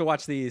 hours, you'd have to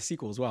watch the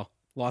sequel as well.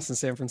 Lost in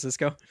San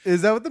Francisco.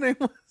 Is that what the name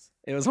was?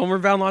 It was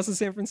Homeward Bound, Lost in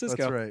San Francisco.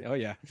 That's right. Oh,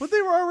 yeah. But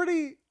they were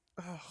already...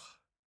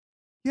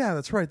 Yeah,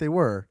 that's right. They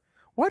were.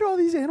 Why do all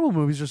these animal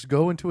movies just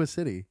go into a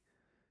city?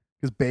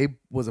 Because Babe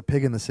was a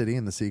pig in the city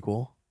in the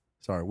sequel.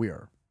 Sorry, we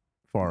are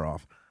far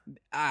off.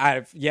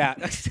 Yeah.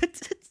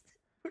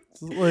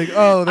 Like,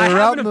 oh, they're I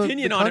out have in an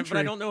opinion the on country. it, but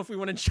I don't know if we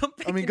want to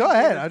jump in. I mean, go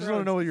ahead. I just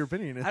want to know what your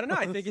opinion is. I don't know.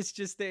 I think it's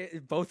just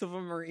both of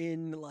them are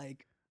in,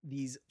 like,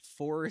 these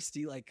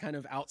foresty, like kind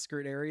of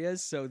outskirt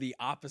areas. So the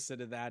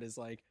opposite of that is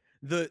like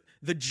the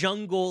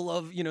jungle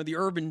of, you know, the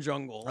urban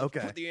jungle. Like, okay.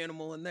 Put the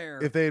animal in there.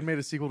 If they had made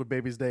a sequel to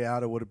Baby's Day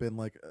Out, it would have been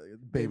like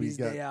Baby's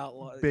Day Out,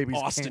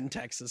 Austin,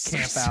 Texas.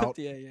 Camp Out.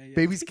 Yeah.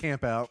 Baby's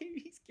Camp Out.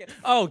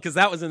 Oh, because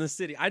that was in the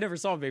city. I never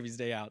saw Baby's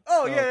Day Out.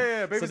 Oh,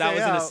 yeah. Baby's so that Day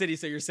was Out. in the city,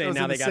 so you're saying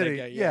now they got to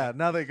go. Yeah,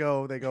 now they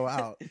go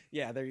out.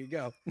 Yeah, there you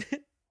go.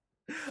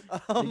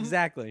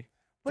 Exactly.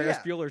 Ferris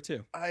Bueller,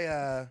 too.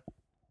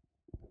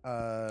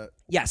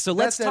 So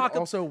let's talk.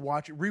 Also,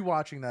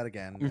 rewatching that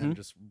again and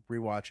just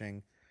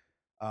rewatching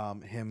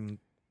him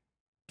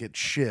get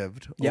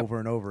shivved over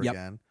and over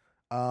again.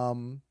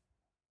 Out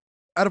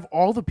of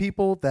all the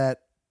people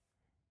that,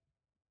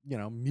 you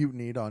know,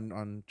 mutinied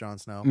on Jon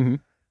Snow,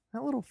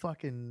 that little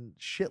fucking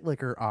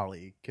shitlicker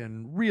Ollie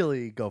can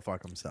really go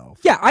fuck himself.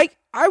 Yeah,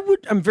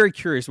 I'm very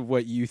curious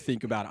what you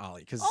think about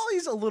Ollie, because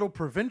Ollie's a little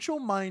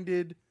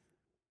provincial-minded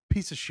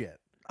piece of shit.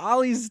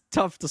 Ollie's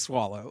tough to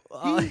swallow.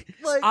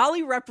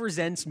 Ollie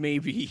represents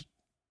maybe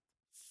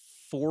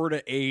 4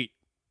 to 8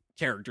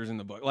 characters in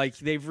the book. Like,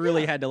 they've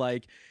really had to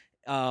like,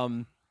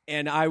 and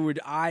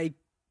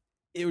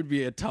it would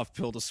be a tough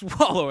pill to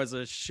swallow as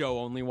a show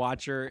only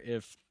watcher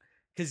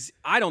because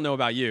I don't know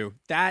about you,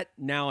 that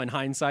now in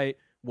hindsight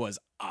was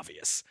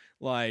obvious.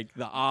 Like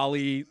the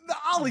Ollie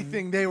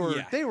thing, they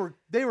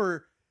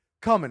were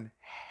coming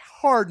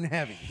hard and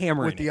heavy,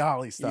 hammering with the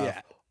Ollie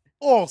stuff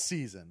all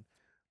season.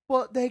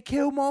 But they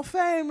killed my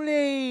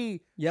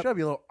family. Shut up,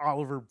 you little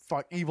Oliver,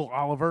 evil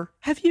Oliver.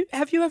 Have you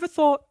ever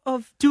thought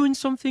of doing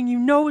something you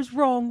know is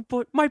wrong,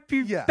 but might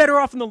be better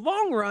off in the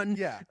long run?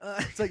 Yeah.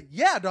 It's like,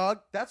 dog,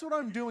 that's what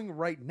I'm doing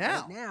right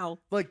now.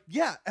 Like,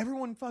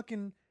 everyone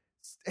fucking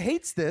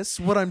hates this,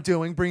 what I'm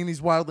doing, bringing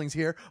these wildlings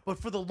here. But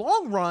for the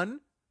long run,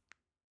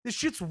 this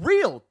shit's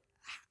real.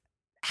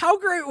 How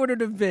great would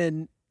it have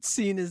been,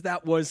 seeing as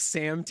that was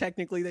Sam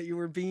technically that you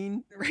were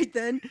being right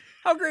then?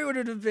 How great would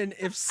it have been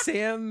if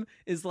Sam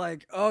is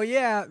like, oh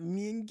yeah,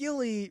 me and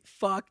Gilly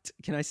fucked.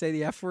 Can I say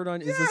the F word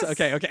on? Is this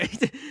okay?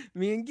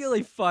 Me and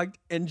Gilly fucked,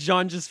 and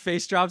Jon just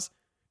face drops,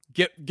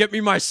 get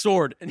me my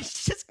sword, and he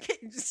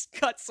just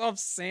cuts off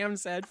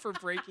Sam's head for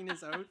breaking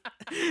his oath.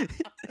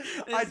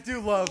 I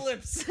do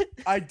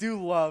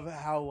love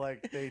how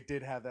like they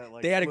did have that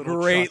like they had a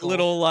great chuckle.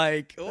 little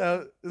like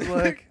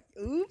like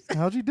oops,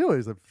 how'd you do it?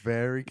 He's like,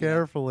 very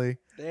carefully.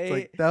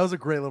 Like, that was a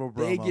great little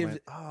bro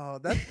moment.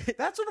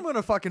 That's what I'm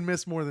gonna fucking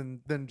miss more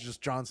than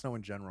just Jon Snow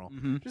in general.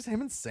 Just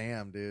him and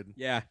Sam, dude.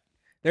 Yeah,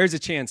 there's a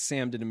chance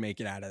Sam didn't make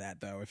it out of that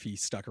though. If he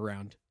stuck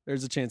around,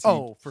 there's a chance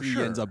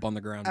he ends up on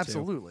the ground.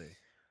 Absolutely.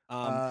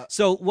 Too.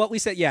 So what we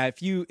said,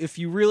 if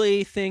you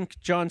really think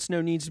Jon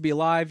Snow needs to be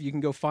alive, you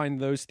can go find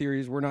those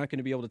theories. We're not going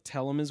to be able to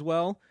tell them as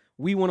well.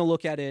 We want to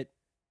look at it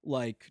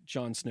like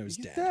Jon Snow's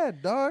He's dead.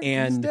 Dead, dog.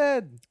 And he's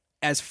dead.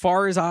 As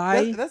far as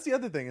that's the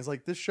other thing is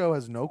like this show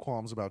has no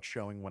qualms about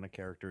showing when a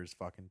character is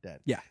fucking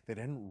dead. Yeah, they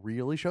didn't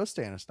really show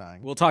Stannis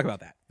dying. We'll talk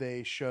about that.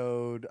 They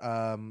showed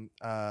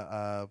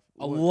a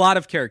lot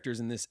of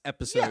characters in this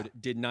episode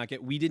did not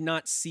get. We did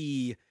not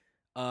see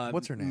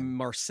what's her name,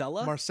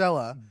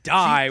 Marcella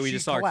die. We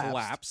just saw her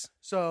collapse.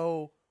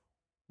 So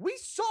we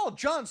saw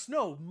Jon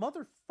Snow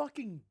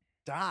motherfucking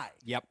die.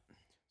 Yep.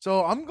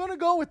 So I'm gonna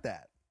go with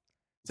that.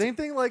 Same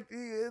thing like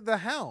the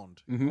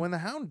Hound. When the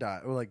Hound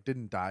died, or like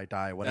didn't die,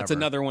 whatever. That's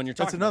another one you're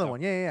talking about. That's another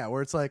one. Yeah.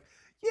 Where it's like,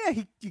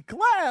 he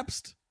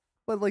collapsed,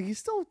 but like he's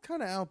still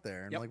kind of out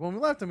there. And like when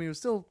we left him, he was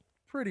still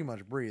pretty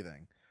much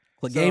breathing.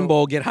 Game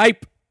Bowl, get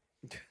hype.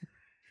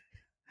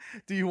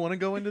 Do you want to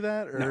go into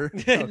that or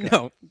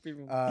no?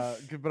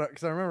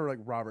 Because I remember like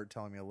Robert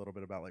telling me a little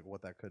bit about like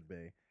what that could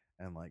be,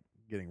 and like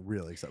getting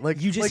really excited.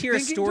 Like you just hear a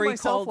story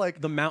called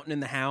like The Mountain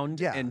and the Hound,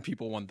 and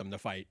people want them to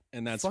fight,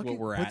 and that's what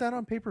we're at. Put that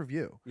on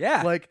pay-per-view.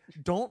 Yeah, like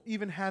don't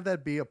even have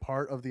that be a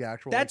part of the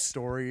actual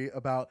story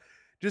about.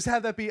 Just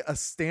have that be a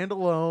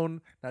standalone,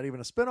 not even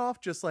a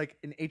spinoff, just like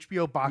an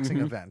HBO boxing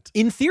event.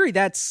 In theory,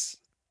 that's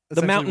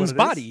the Mountain's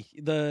body,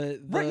 the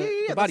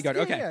bodyguard.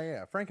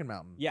 Yeah, Franken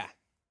Mountain. Yeah,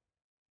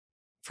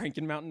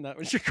 Franken Mountain. That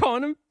what you're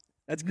calling him?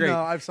 That's great. No,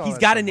 I've saw He's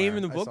that got somewhere. a name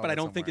in the book, but I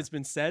don't somewhere. think it's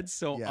been said.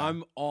 So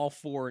I'm all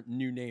for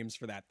new names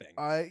for that thing.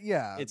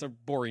 It's a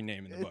boring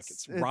name in the book.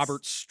 It's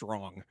Robert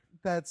Strong.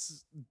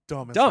 That's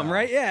dumb.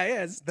 Right?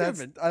 Yeah, it's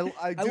stupid. I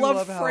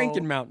love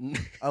Franken Mountain.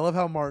 I love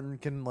how Martin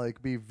can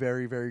like be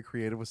very, very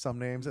creative with some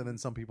names, and then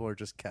some people are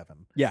just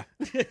Kevin. Yeah.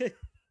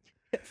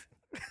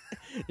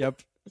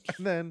 Yep.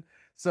 And then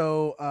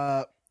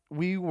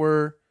we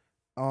were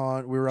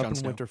up in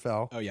Snow.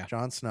 Winterfell. Oh yeah,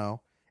 Jon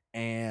Snow,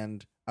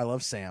 and I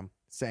love Sam.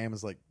 Sam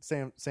is like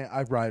Sam.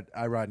 I ride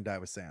and die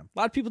with Sam. A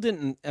lot of people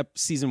didn't in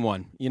season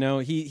 1. You know,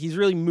 he's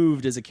really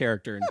moved as a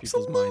character in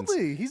people's minds.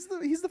 Absolutely,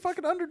 he's the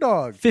fucking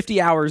underdog. 50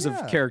 hours of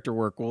character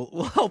work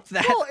will help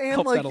that. Well, and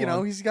help like that you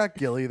know, he's got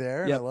Gilly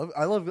there. Yep.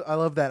 I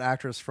love that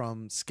actress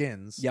from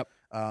Skins. Yep.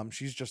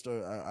 She's just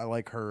I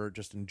like her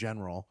just in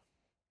general,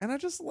 and I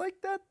just like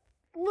that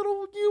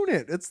little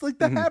unit. It's like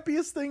the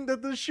happiest thing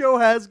that the show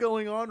has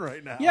going on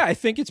right now. Yeah, I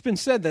think it's been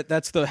said that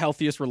that's the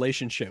healthiest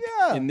relationship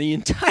in the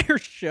entire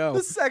show.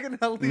 The second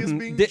healthiest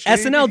being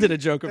SNL did a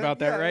joke about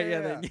that,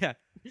 right?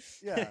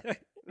 Yeah.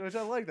 Which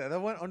I like that.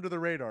 That went under the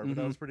radar, but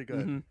that was pretty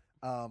good.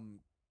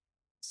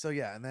 So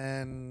yeah, and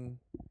then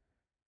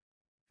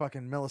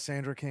fucking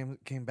Melisandre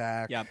came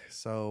back. Yep.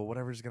 So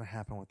whatever's gonna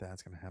happen with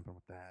that's gonna happen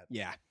with that.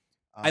 Yeah.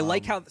 I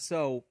like how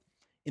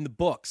in the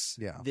books,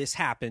 yeah. this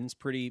happens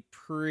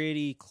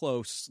pretty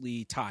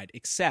closely tied,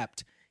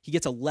 except he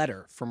gets a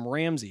letter from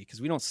Ramsay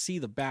because we don't see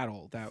the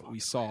battle that we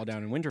saw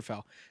down in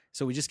Winterfell.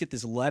 So we just get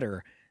this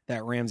letter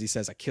that Ramsay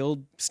says, I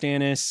killed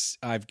Stannis.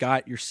 I've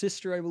got your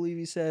sister, I believe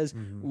he says.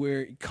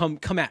 Where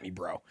come at me,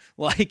 bro.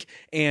 Like,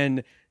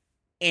 and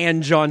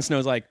Jon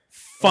Snow's like,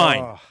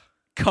 fine,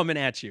 coming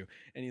at you.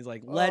 And he's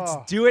like, let's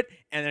do it.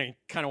 And then he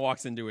kind of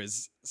walks into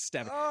his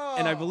step.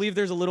 And I believe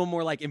there's a little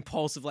more like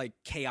impulsive, like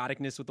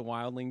chaoticness with the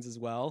wildlings as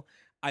well.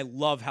 I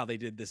love how they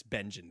did this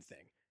Benjen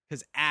thing.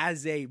 Because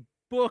as a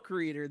book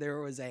reader, there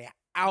was a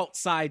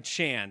outside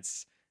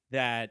chance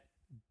that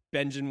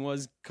Benjen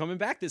was coming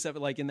back this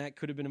episode, like, and that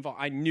could have been involved.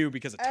 I knew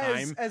because of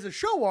time. As a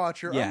show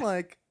watcher, I'm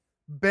like,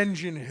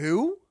 Benjen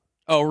who?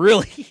 Oh,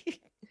 really?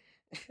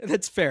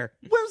 That's fair.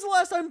 When was the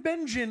last time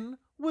Benjen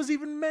was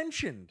even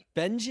mentioned?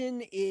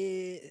 Benjen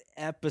is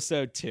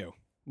episode 2,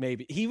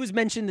 maybe. He was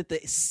mentioned at the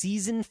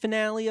season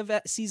finale of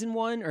season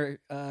 1, or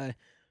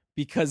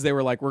because they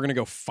were like, we're going to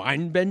go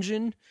find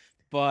Benjen,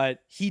 but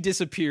he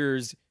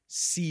disappears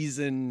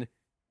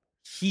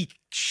he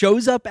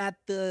shows up at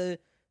the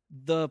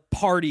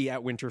party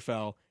at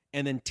Winterfell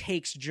and then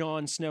takes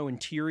Jon Snow and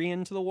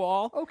Tyrion to the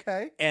wall.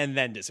 Okay. And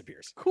then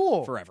disappears.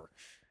 Cool. Forever.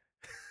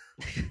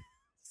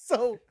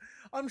 So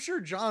I'm sure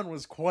Jon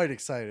was quite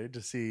excited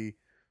to see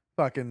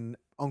fucking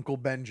Uncle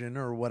Benjen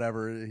or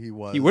whatever he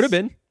was. He would have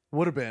been.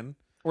 Would have been.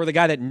 Or the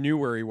guy that knew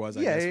where he was,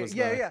 I guess.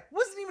 Yeah.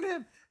 Wasn't even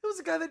him. It was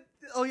the guy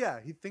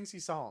that, he thinks he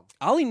saw him.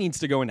 Ollie needs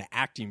to go into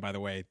acting, by the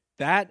way.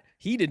 That,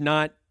 he did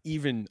not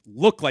even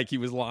look like he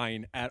was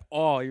lying at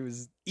all. He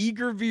was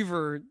eager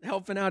beaver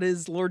helping out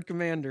his Lord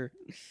Commander.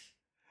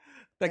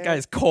 That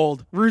guy's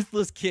cold,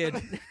 ruthless kid.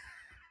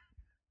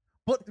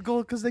 But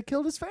because they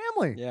killed his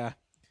family. Yeah.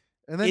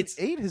 And then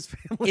ate his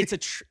family.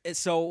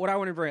 So what I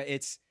want to bring,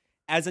 it's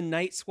as a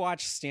Night's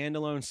Watch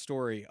standalone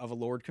story of a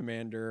Lord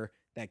Commander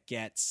that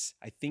gets,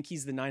 I think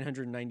he's the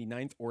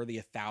 999th or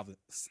the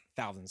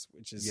 1000th,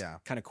 which is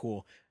kind of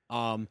cool.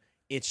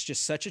 It's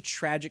just such a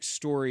tragic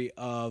story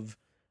of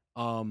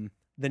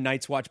the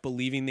Night's Watch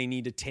believing they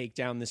need to take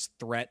down this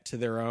threat to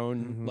their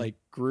own like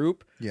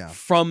group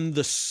from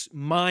the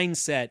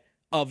mindset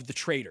of the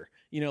traitor,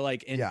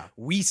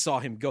 we saw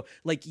him go.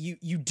 Like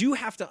you do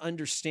have to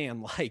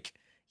understand, like,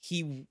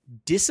 he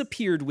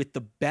disappeared with the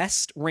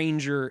best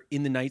ranger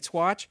in the Night's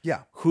Watch,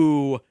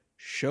 who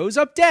shows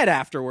up dead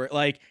afterward.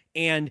 Like,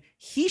 and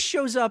he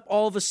shows up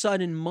all of a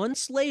sudden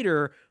months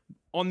later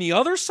on the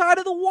other side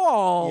of the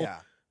wall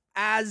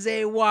as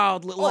a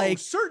wild, like,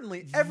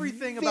 certainly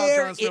everything about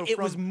Jon Snow it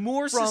was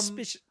more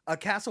suspicious. A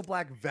Castle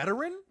Black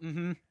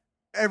veteran.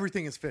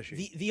 Everything is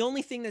fishy. The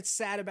only thing that's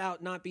sad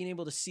about not being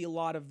able to see a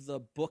lot of the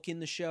book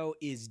in the show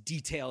is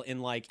detail,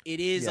 and like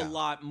it is a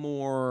lot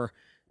more.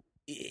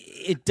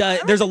 It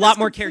does. There's a lot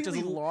more characters.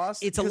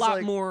 It's a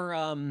lot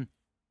more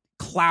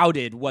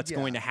clouded. What's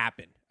going to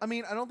happen? I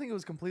mean, I don't think it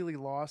was completely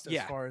lost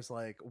as far as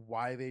like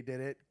why they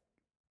did it,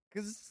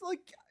 because it's like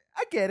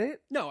I get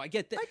it. No, I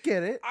get that. I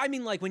get it. I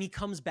mean, like when he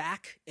comes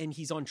back and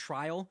he's on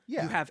trial, you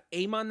have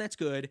Aemon that's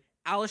good,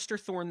 Alistair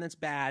Thorne that's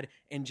bad,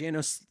 and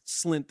Janos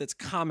Slynt that's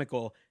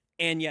comical.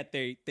 And yet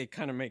they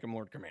kind of make him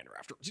Lord Commander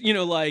afterwards.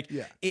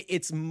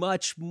 It's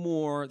much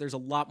more, there's a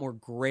lot more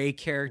gray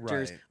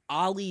characters. Right.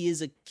 Ollie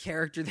is a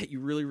character that you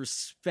really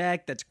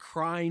respect, that's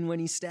crying when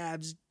he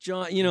stabs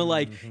Jon.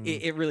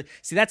 It really,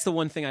 see, that's the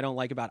one thing I don't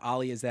like about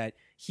Ollie, is that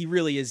he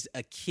really is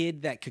a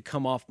kid that could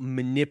come off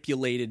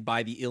manipulated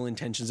by the ill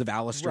intentions of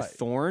Alistair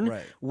Thorne.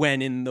 Right.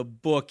 When in the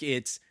book,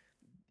 it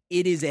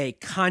is a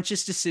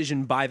conscious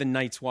decision by the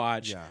Night's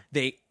Watch. Yeah.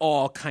 They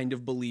all kind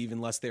of believe,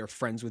 unless they're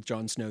friends with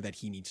Jon Snow, that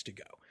he needs to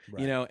go.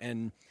 Right.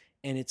 And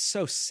it's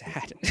so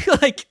sad.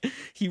 Like,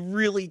 he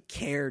really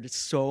cared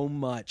so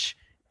much.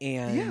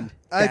 And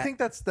I think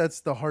that's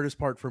the hardest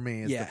part for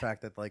me, is the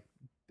fact that like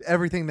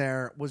everything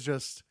there was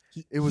just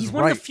he's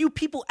one of the few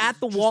people at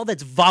the wall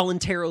that's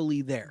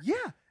voluntarily there. Yeah,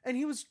 and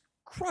he was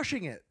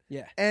crushing it.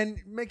 Yeah,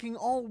 and making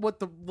all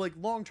what the like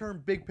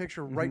long-term big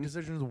picture right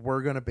decisions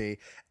were going to be.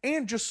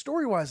 And just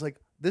story-wise, like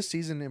this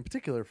season in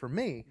particular for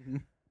me,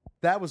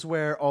 that was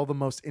where all the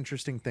most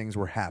interesting things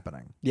were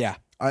happening. Yeah.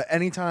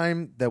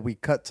 Anytime that we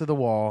cut to the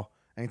wall,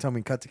 anytime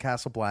we cut to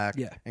Castle Black,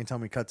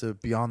 anytime we cut to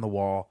Beyond the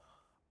Wall,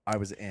 I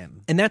was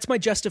in. And that's my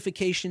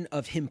justification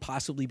of him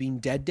possibly being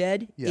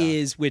dead,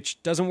 is,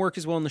 which doesn't work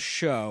as well in the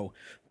show,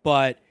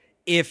 but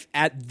if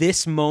at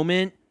this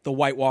moment the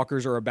White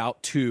Walkers are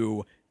about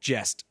to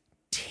just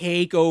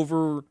take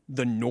over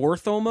the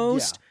North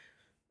almost,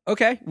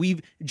 okay,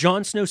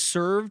 Jon Snow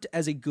served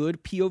as a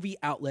good POV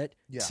outlet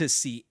to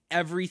see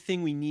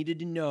everything we needed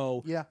to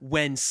know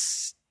when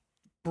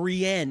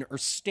Brienne or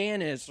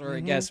Stannis, or I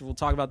guess we'll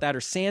talk about that, or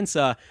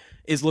Sansa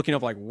is looking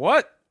up like,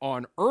 what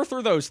on earth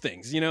are those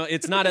things?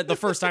 It's not at the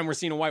first time we're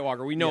seeing a White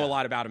Walker. We know a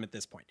lot about him at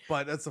this point.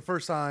 But that's the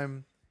first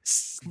time.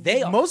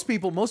 Most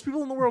people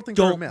in the world think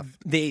they're a myth.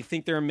 They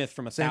think they're a myth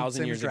from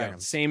 1,000 years ago.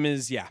 Same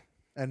as,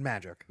 and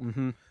magic.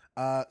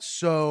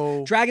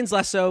 So dragons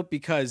less so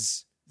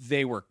because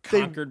they were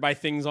conquered by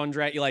things on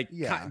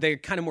they're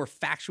kind of more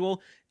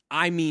factual.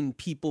 I mean,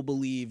 people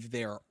believe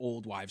they're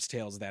old wives'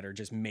 tales that are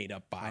just made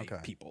up by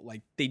people.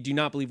 Like, they do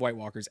not believe White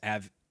Walkers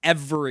have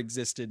ever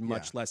existed,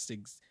 much less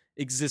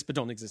exist, but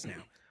don't exist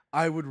now.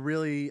 I would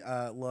really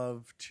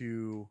love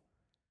to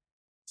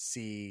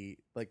see,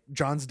 like,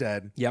 Jon's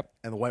dead. Yep.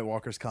 And the White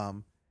Walkers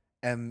come,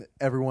 and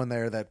everyone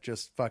there that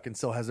just fucking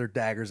still has their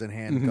daggers in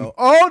hand go,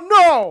 oh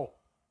no!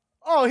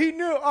 Oh, he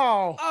knew.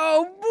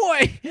 Oh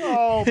boy.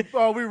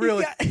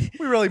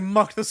 We really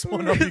mucked this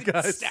one up, you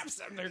guys.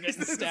 They're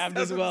getting stabbed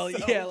as well.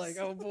 Yeah, like,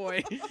 oh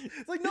boy.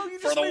 It's like, no, you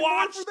just made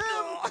more for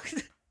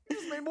them. You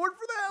just made more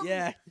for them.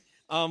 Yeah.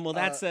 Well,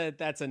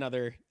 that's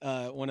another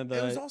one of the.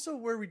 It was also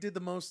where we did the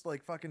most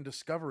like fucking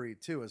discovery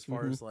too, as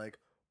far as like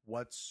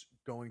what's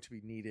going to be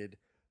needed,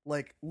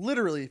 like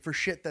literally for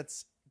shit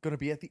that's going to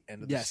be at the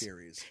end of the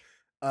series.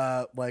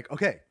 Like,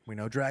 okay, we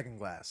know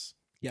Dragonglass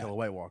kill a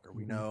White Walker.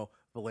 We know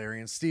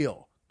Valyrian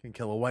steel can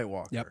kill a White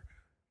Walker. Yep.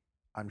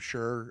 I'm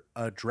sure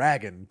a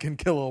dragon can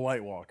kill a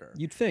White Walker.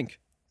 You'd think.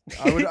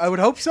 I would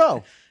hope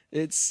so.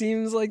 It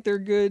seems like they're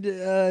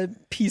good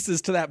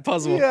pieces to that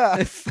puzzle.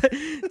 Yeah.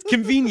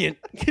 Convenient.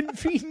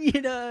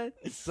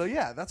 So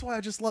yeah, that's why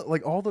I just love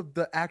like all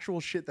the actual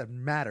shit that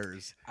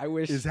matters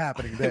is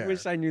happening there. I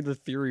wish I knew the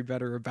theory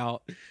better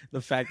about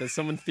the fact that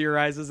someone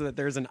theorizes that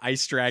there's an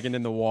ice dragon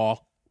in the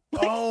wall.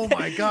 Oh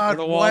my God.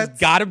 The wall's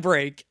gotta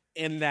break.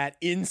 And that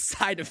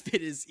inside of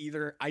it is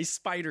either ice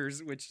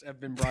spiders, which have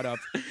been brought up,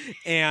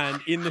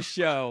 and in the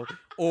show,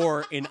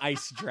 or an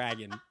ice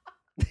dragon,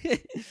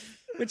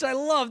 which I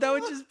love. That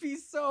would just be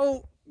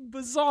so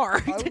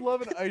bizarre. I would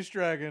love an ice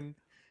dragon,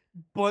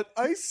 but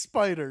ice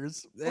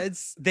spiders.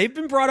 They've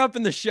been brought up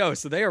in the show,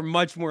 so they are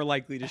much more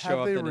likely to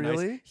show up than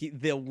really? an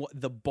ice.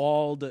 The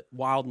bald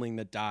wildling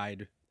that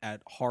died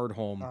at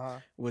Hardhome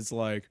was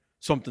like,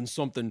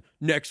 something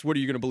next, what are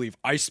you going to believe?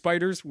 Ice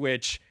spiders,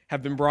 which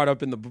have been brought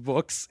up in the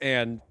books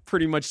and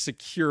pretty much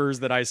secures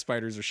that ice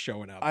spiders are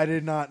showing up. I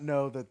did not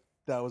know that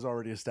was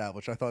already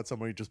established. I thought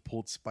somebody just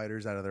pulled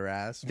spiders out of their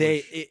ass.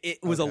 It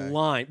was a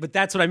line, but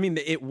that's what I mean.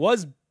 It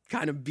was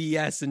kind of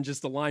BS and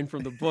just a line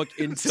from the book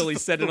until he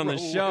said it on the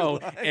show,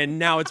 and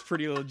now it's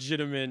pretty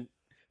legitimate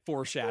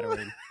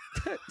foreshadowing.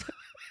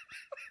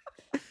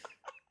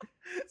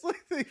 It's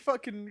like they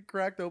fucking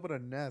cracked open a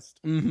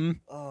nest. Mm-hmm.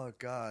 Oh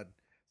God.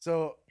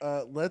 So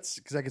let's,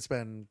 because I could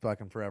spend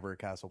fucking forever at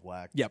Castle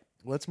Black. Yep.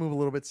 Let's move a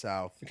little bit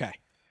south. Okay.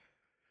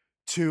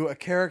 To a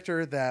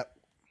character that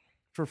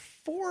for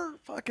 4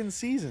 fucking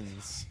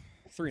seasons,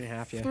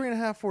 3.5, yeah.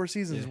 3.5, 4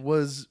 seasons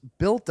was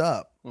built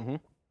up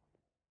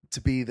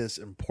to be this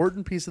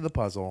important piece of the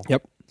puzzle.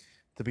 Yep.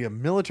 To be a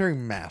military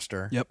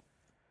master. Yep.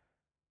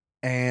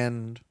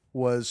 And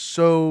was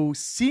so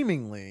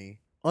seemingly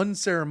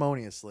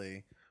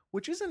unceremoniously,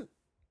 which isn't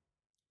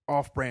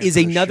off-brand, is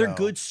another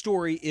good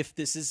story if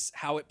this is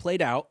how it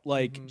played out.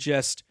 Like,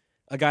 just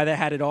a guy that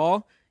had it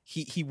all.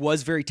 He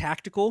was very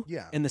tactical.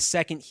 Yeah. And the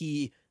second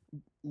he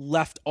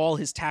left all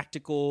his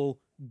tactical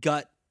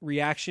gut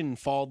reaction and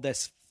followed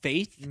this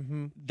faith,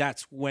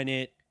 that's when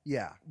it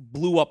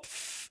blew up,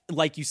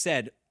 like you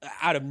said,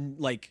 out of,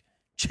 like,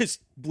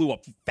 just blew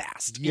up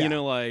fast. You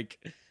know, like...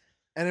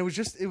 And it was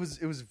just, it was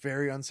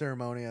very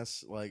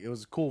unceremonious. Like, it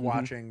was cool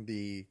watching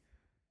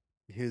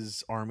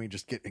his army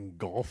just get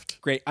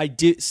engulfed. Great. I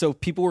did. So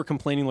people were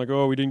complaining like,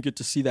 oh, we didn't get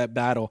to see that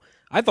battle.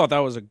 I thought that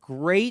was a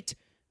great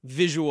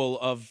visual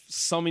of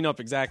summing up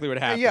exactly what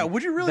happened. Yeah.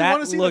 Would you really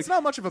want to see? It's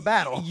not much of a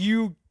battle.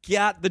 You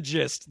got the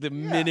gist the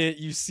minute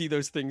you see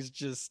those things.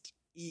 Just,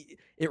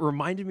 it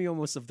reminded me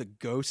almost of the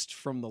ghost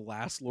from the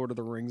last Lord of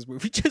the Rings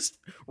movie, just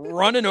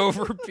running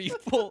over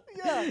people.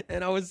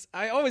 And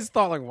I always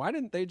thought, like, why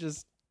didn't they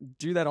just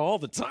do that all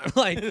the time?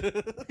 Like,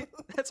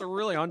 that's a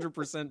really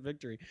 100%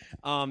 victory.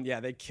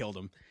 They killed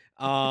him.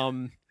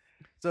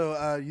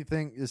 So you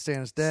think is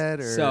Stannis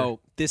dead? Or? So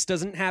this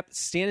doesn't happen.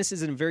 Stannis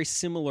is in a very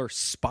similar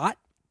spot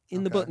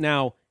in the book.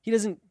 Now,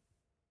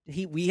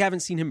 we haven't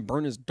seen him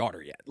burn his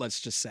daughter yet,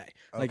 let's just say,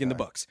 like in the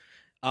books.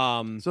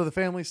 So the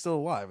family's still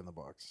alive in the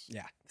books.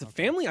 Yeah. The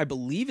family, I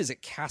believe, is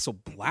at Castle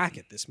Black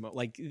at this moment.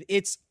 Like,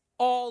 it's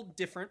all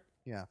different.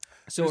 Yeah.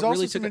 So there's it also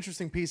really some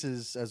interesting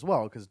pieces as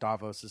well, because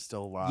Davos is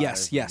still alive.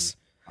 Yes.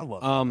 I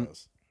love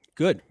Davos.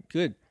 Good.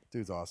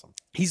 Dude's awesome.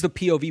 He's the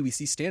POV we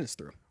see Stannis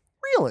through.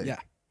 Really? Yeah.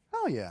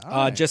 Oh yeah.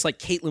 Right. Just like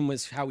Caitlyn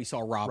was how we saw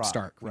Robb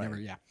Stark. Whenever,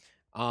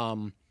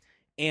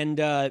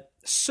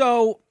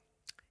 so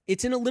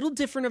it's in a little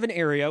different of an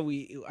area.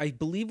 I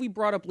believe we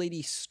brought up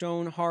Lady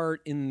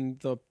Stoneheart in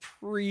the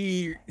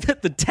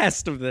the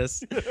test of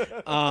this.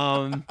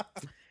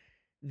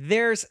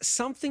 There's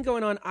something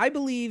going on. I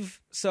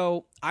believe,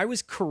 so I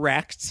was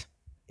correct,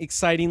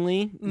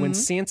 excitingly, when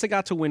Sansa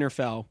got to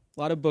Winterfell, a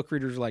lot of book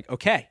readers were like,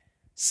 okay,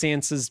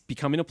 Sansa's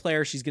becoming a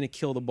player. She's going to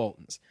kill the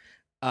Boltons.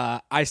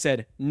 I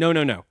said,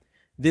 no.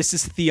 This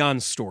is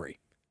Theon's story.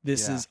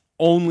 This is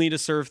only to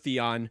serve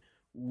Theon.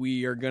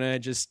 We are going to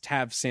just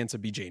have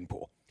Sansa be Jane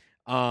Poole,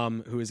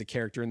 who is a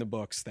character in the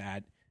books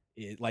that,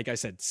 like I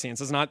said,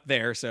 Sansa's not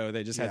there, so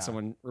they just had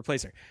someone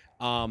replace her.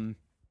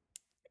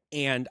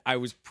 And I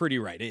was pretty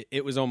right.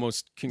 It was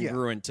almost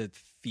congruent to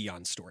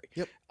Theon's story,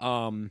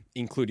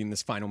 including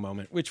this final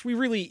moment, which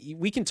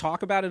we can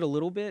talk about it a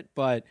little bit,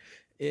 but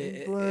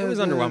it was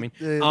underwhelming.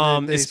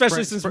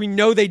 Especially since we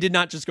know they did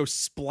not just go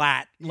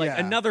splat like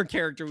another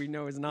character we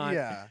know is not.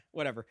 Yeah,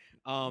 whatever.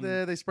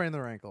 They sprained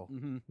their ankle.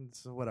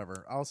 So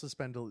whatever. I'll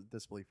suspend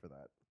disbelief for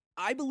that.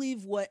 I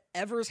believe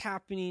whatever's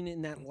happening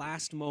in that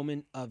last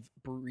moment of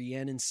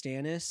Brienne and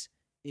Stannis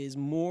is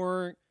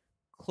more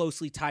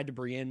closely tied to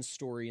Brienne's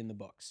story in the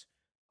books.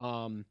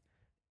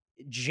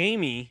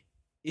 Jaime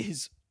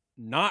is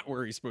not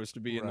where he's supposed to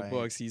be in the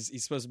books. He's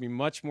supposed to be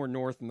much more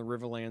north in the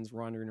Riverlands,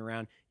 wandering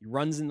around. He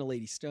runs into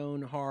Lady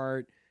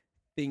Stoneheart.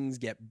 Things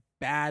get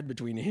bad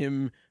between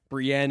him,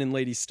 Brienne, and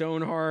Lady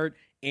Stoneheart,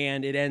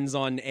 and it ends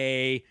on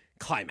a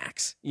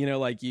climax.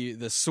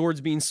 The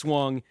sword's being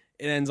swung.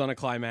 It ends on a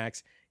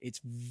climax. It's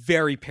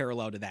very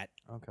parallel to that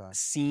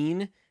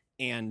scene,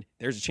 and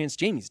there's a chance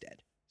Jaime's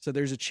dead. So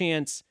there's a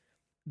chance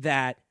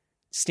that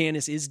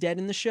Stannis is dead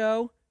in the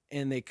show,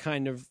 and they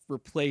kind of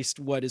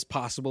replaced what is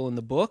possible in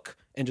the book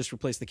and just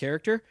replaced the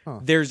character.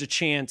 There's a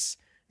chance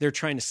they're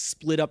trying to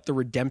split up the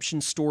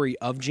redemption story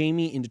of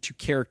Jaime into two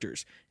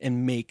characters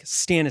and make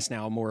Stannis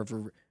now more of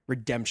a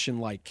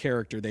redemption-like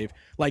character. They've,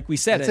 like we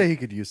said, I'd say he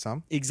could use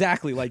some.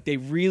 Exactly. Like they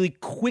really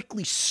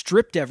quickly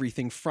stripped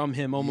everything from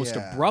him almost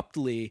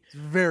abruptly. It's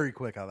very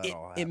quick how that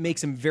all happened. It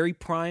makes him very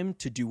primed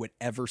to do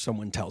whatever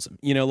someone tells him,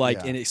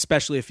 and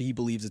especially if he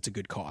believes it's a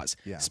good cause,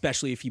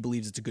 especially if he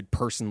believes it's a good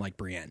person like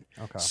Brienne.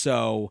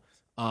 So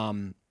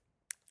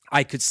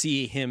I could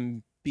see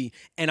him be,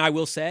 and I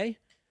will say,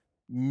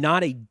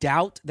 not a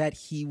doubt that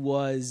he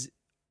was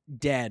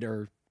dead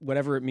or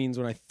whatever it means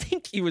when I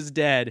think he was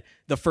dead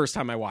the first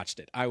time I watched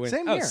it. I went,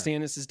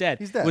 Stannis is dead.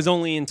 He's dead. It was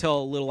only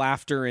until a little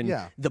after,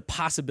 and the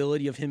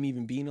possibility of him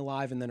even being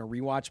alive and then a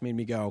rewatch made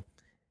me go,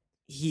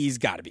 he's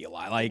got to be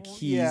alive. Like,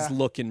 he's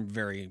looking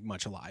very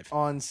much alive.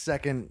 On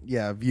second,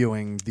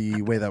 viewing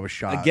the way that was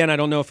shot. Again, I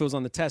don't know if it was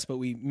on the test, but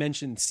we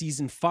mentioned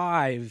season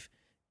 5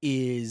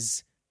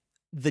 is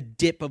the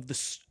dip of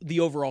the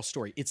overall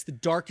story. It's the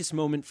darkest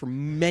moment for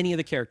many of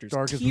the characters.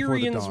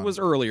 Tyrion's was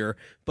earlier,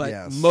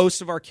 but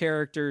most of our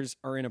characters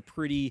are in a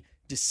pretty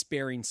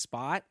despairing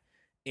spot,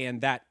 and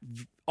that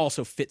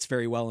also fits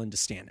very well into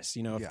Stannis.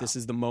 If this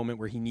is the moment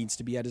where he needs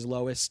to be at his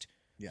lowest,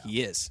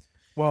 he is.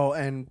 Well,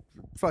 and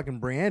fucking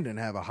Brienne didn't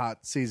have a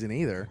hot season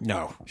either.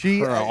 No.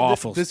 She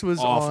awful. This was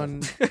awful.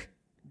 on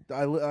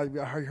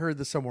I heard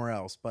this somewhere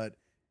else, but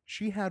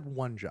she had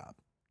one job.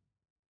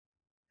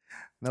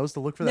 And that was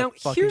to look for that fucking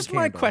candle. Now, here's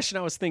my question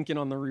I was thinking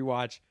on the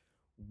rewatch.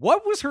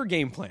 What was her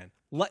game plan?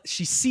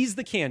 She sees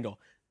the candle.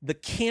 The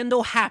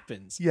candle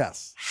happens.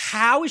 Yes.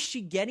 How is she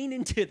getting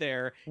into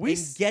there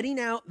and getting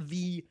out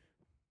the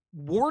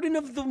Warden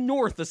of the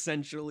North,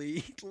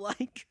 essentially?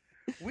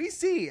 We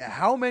see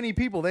how many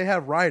people they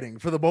have riding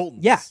for the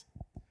Boltons. Yeah.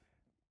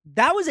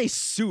 That was a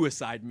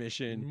suicide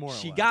mission. More or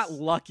she less. Got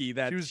lucky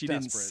that she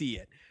didn't desperate. see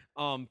it.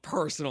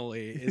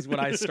 Personally, is what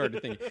I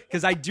started thinking.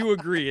 Because I do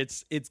agree,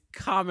 it's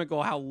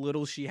comical how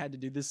little she had to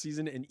do this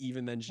season, and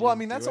even then she. Well, I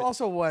mean, that's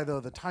also why though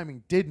the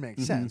timing did make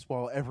sense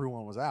while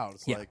everyone was out.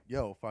 It's like,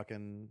 yo,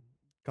 fucking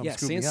come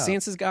scoop me up.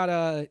 Sansa's got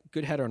a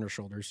good head on her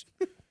shoulders.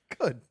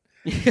 Good.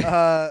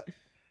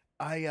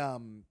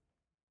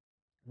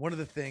 One of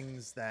the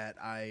things that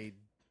I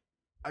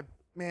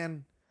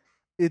man,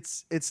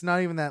 it's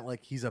not even that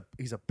like he's a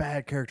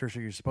bad character, so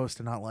you're supposed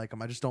to not like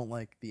him. I just don't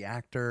like the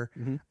actor.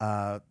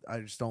 I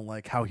just don't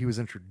like how he was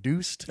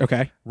introduced.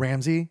 Okay,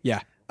 Ramsay. Yeah.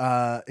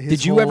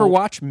 Did you ever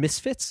watch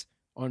Misfits?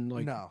 On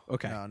no.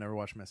 Okay. No, I never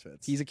watched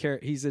Misfits.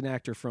 He's an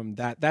actor from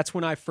that. That's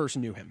when I first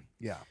knew him.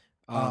 Yeah.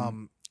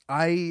 When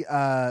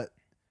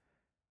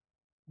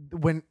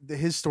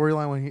his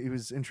storyline when he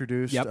was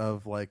introduced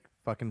of like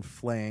fucking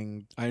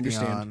flaying. I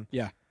understand. Theon,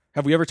 yeah.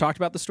 Have we ever talked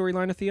about the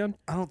storyline of Theon?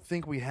 I don't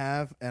think we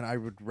have, and I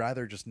would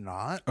rather just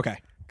not. Okay.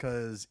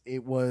 Because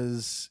it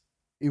was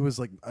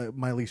like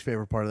my least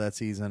favorite part of that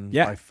season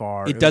by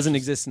far. It doesn't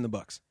exist in the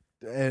books.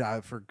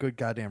 And for good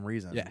goddamn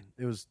reason. Yeah.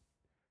 It was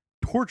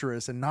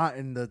torturous and not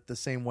in the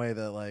same way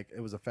that like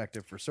it was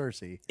effective for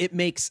Cersei. It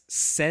makes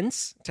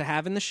sense to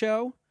have in the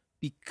show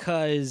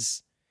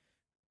because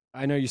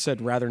I know you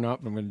said rather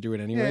not, but I'm going to do it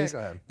anyways. Yeah,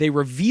 go ahead. They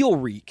reveal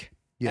Reek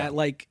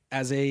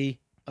as a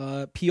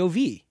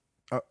POV.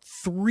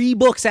 3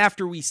 books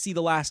after we see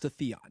the last of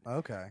Theon.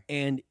 Okay.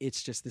 And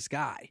it's just this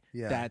guy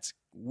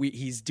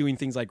he's doing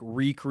things like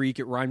Reek,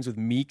 it rhymes with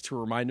Meek to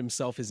remind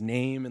himself his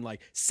name and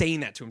like saying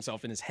that to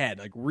himself in his head.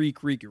 Like Reek,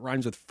 it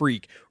rhymes with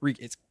freak. Reek,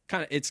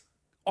 it's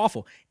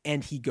awful.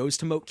 And he goes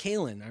to Moat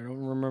Cailin. I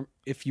don't remember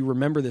if you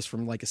remember this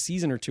from like a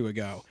season or 2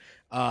 ago.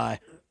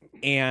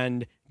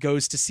 And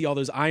goes to see all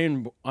those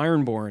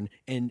Ironborn,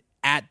 and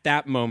at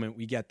that moment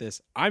we get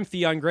this, I'm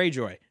Theon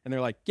Greyjoy. And they're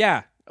like,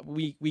 yeah,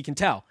 we can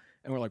tell.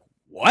 And we're like,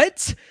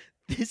 what?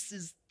 This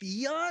is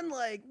Theon?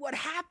 Like, what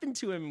happened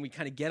to him? And we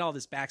kind of get all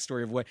this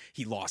backstory of what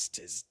he lost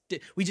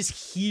we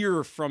just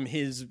hear from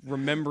his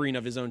remembering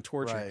of his own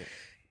torture. Right.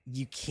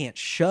 You can't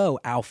show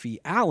Alfie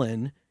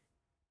Allen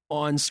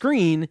on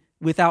screen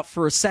without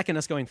for a second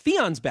us going,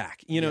 Theon's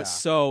back,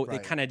 so they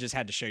kind of just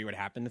had to show you what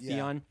happened to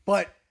Theon.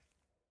 But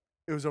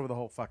it was over the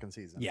whole fucking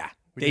season. Yeah.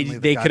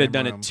 They could have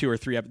done it 2 or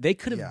 3 episodes. They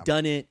could have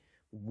done it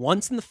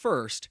once in the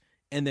first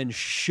and then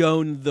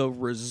shown the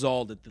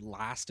result at the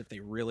last if they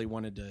really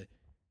wanted to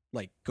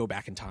like go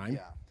back in time.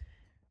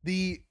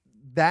 Yeah.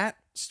 That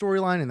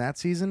storyline in that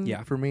season,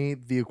 for me,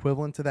 the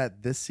equivalent to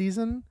that this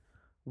season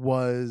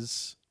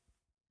was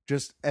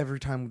just every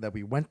time that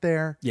we went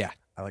there. Yeah.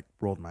 I like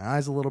rolled my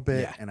eyes a little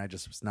bit and I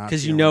just was not,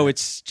 because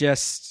it's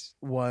just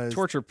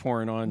torture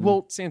porn on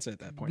Sansa at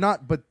that point.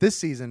 But this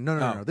season,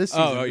 no. This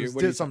season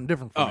did something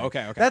different for me.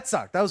 Okay. That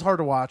sucked. That was hard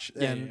to watch,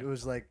 and it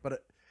was like,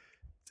 but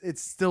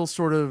it's still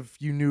sort of,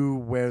 you knew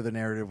where the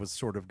narrative was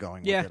sort of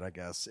going with it, I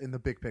guess, in the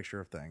big picture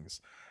of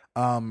things.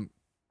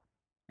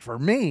 For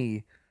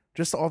me,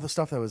 just all the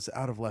stuff that was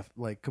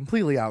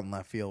completely out in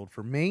left field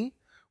for me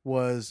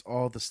was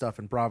all the stuff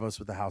in Bravos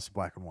with the House of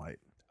Black and White.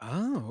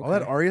 Oh, okay. All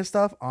that Arya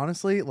stuff,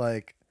 honestly,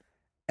 like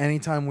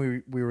anytime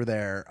we were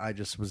there, I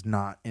just was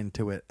not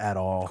into it at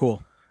all.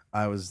 Cool.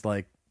 I was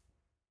like,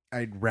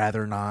 I'd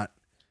rather not.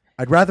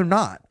 I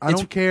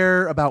don't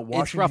care about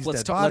washing these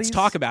dead bodies. Let's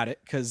talk about it,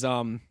 because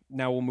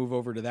now we'll move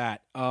over to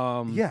that.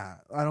 I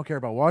don't care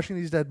about washing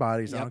these dead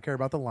bodies. Yep. I don't care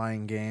about the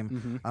lying game.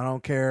 Mm-hmm. I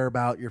don't care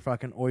about your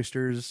fucking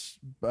oysters,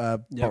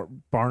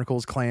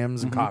 barnacles,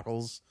 clams, and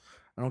cockles.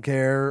 I don't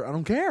care. I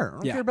don't care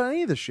about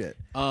any of this shit.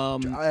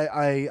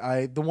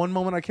 The one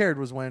moment I cared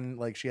was when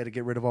like she had to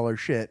get rid of all her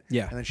shit.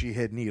 Yeah. And then she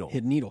hid Needle.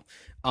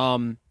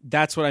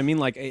 That's what I mean.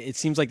 Like, it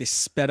seems like they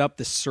sped up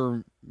the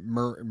Sir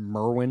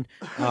Mirren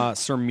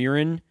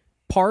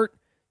part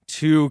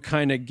to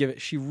kind of give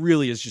it. She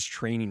really is just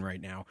training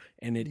right now,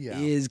 and it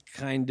is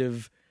kind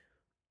of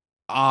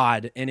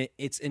odd, and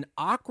it's an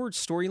awkward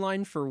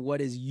storyline for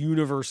what is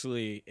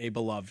universally a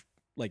beloved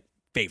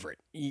favorite,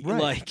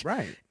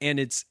 right. And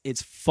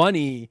it's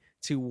funny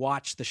to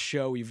watch the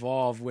show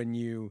evolve when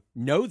you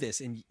know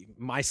this. And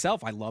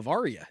myself, I love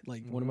Arya,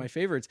 one of my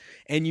favorites.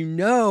 And in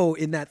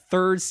that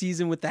 3rd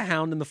season with the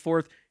Hound and the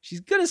 4th, she's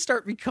gonna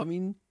start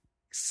becoming,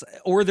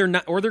 or they're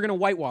gonna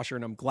whitewash her.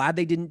 And I'm glad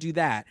they didn't do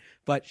that.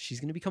 But she's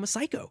gonna become a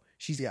psycho.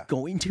 She's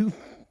going to.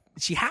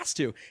 She has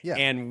to. Yeah.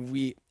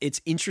 And it's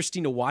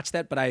interesting to watch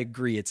that. But I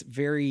agree, it's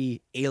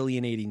very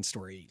alienating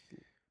storytelling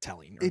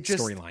or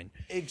storyline.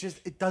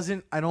 It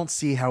doesn't. I don't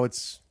see how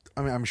it's.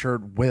 I mean, I'm sure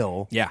it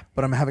will. Yeah.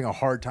 But I'm having a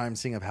hard time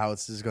seeing of how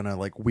this is going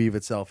to weave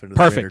itself into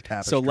the greater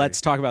tapestry. So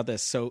let's talk about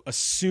this. So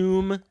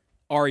assume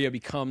Arya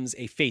becomes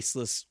a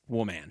faceless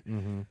woman.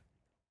 Mm-hmm.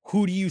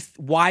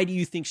 Why do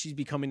you think she's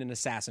becoming an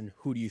assassin?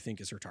 Who do you think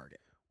is her target?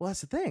 Well,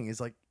 that's the thing.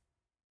 Is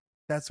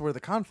that's where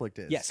the conflict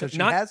is. Yes. Yeah,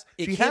 so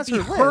she has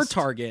her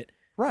target.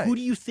 Right. Who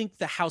do you think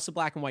the House of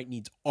Black and White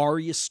needs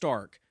Arya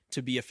Stark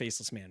to be a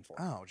faceless man for?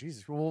 Oh,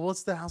 Jesus. Well,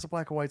 what's the House of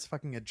Black and White's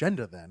fucking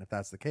agenda then, if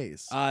that's the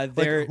case?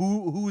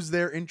 Who's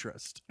their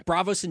interest?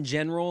 Bravos in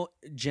general,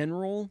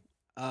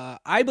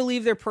 I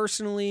believe they're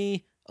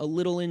personally a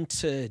little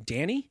into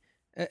Dany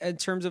in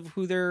terms of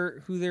who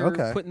they're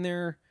putting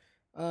their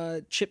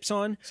chips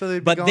on. So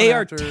they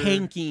are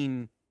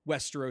tanking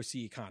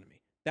Westerosi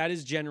economy. That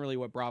is generally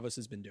what Bravos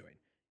has been doing.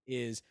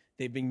 Is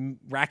they've been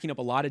racking up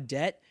a lot of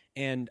debt,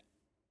 and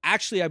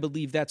actually, I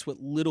believe that's what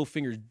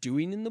Littlefinger's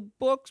doing in the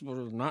books, but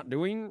not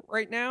doing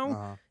right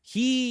now.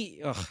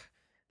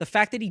 The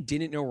fact that he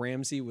didn't know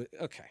Ramsay was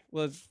okay.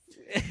 Well,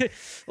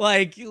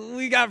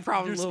 we got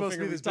problems.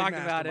 Littlefinger was talking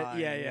about it.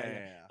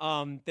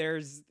 Yeah.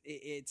 There's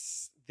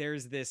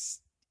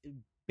this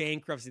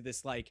bankruptcy.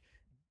 This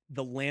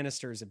the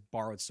Lannisters have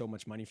borrowed so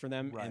much money from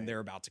them, and they're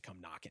about to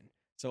come knocking.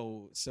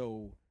 So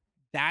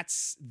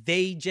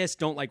they just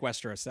don't like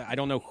Westeros. I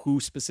don't know who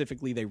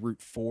specifically they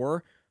root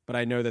for, but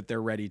I know that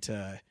they're ready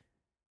to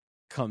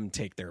come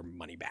take their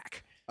money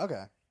back.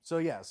 Okay. So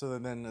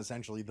then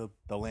essentially the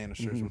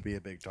Lannisters would be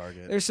a big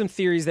target. There's some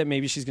theories that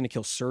maybe she's going to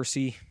kill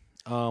Cersei.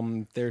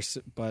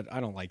 But I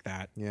don't like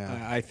that.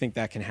 Yeah. I think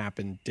that can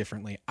happen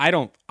differently. I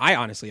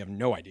honestly have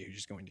no idea who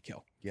she's going to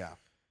kill. Yeah.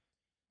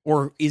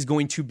 Or is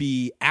going to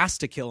be asked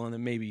to kill, and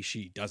then maybe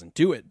she doesn't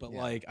do it. But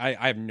I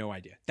have no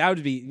idea. That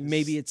would be,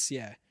 maybe it's,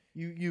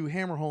 You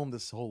hammer home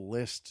this whole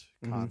list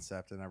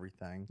concept and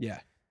everything. Yeah.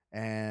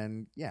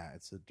 And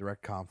it's a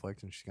direct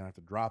conflict, and she's gonna have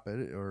to drop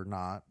it or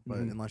not. But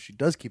unless she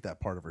does keep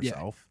that part of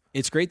herself,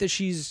 it's great that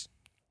she's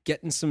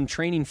getting some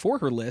training for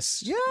her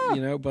list.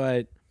 Yeah,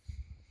 but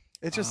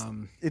it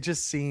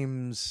just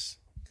seems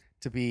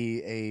to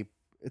be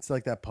it's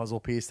like that puzzle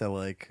piece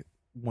that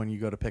when you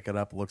go to pick it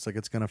up, it looks like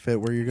it's gonna fit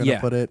where you're gonna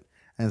put it,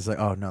 and it's like,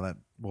 oh no,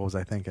 what was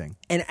I thinking?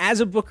 And as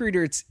a book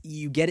reader,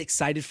 you get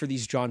excited for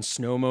these Jon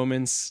Snow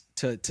moments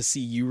to see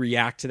you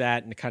react to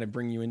that and to kind of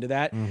bring you into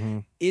that.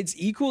 Mm-hmm. It's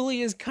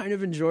equally as kind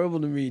of enjoyable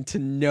to me to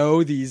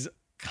know these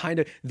kind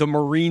of the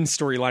Marine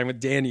storyline with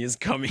Dany is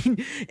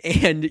coming,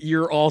 and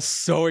you're all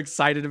so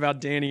excited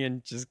about Dany,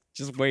 and just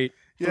wait.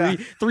 Yeah.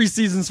 Three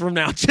seasons from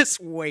now, just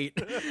wait.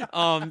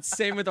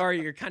 Same with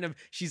Arya.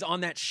 She's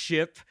on that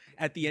ship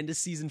at the end of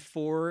season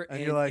 4, and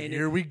you're like,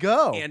 here we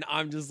go. And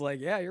I'm just like,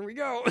 yeah, here we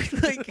go.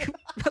 Like,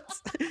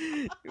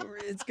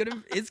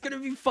 it's gonna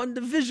be fun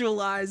to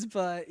visualize,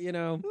 but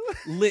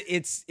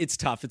it's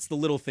tough. It's the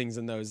little things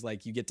in those,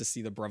 like you get to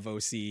see the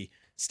Braavosi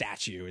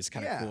statue is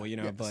kind of cool,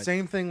 But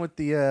same thing with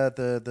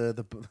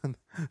the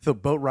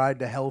boat ride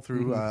to hell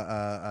through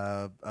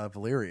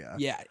Valyria.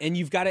 Yeah, and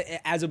you've got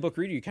to, as a book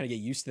reader, you kind of get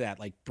used to that.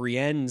 Like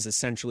Brienne's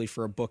essentially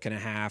for a book and a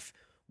half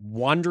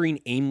wandering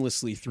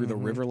aimlessly through the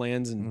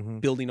Riverlands and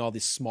building all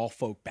this small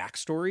folk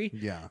backstory.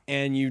 Yeah,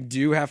 and you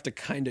do have to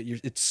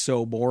it's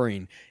so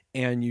boring.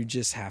 And you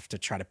just have to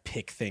try to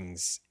pick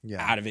things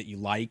out of it you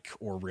like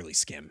or really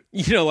skim.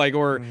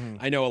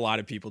 I know a lot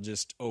of people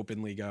just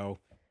openly go,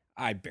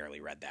 I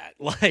barely read that.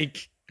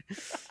 Like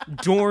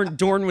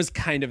Dorne was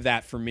kind of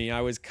that for me.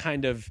 I was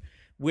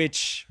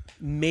which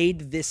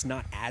made this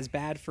not as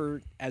bad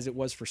as it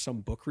was for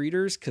some book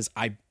readers, because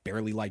I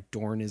barely like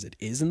Dorne as it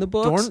is in the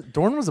books.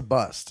 Dorne was a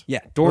bust. Yeah,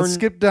 Dorne. Let's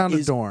skip down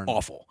to Dorne.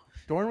 Awful.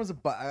 Dorne was a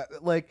bust.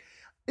 Like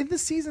in the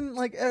season,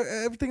 like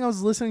everything I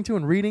was listening to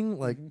and reading,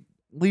 like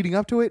leading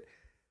up to it,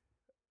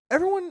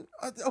 everyone.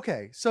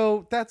 Okay,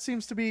 so that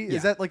seems to be.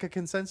 Is that like a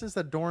consensus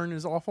that Dorne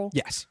is awful?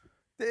 Yes.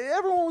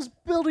 Everyone was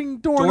building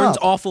Dorne Dorne's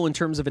up. awful in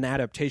terms of an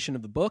adaptation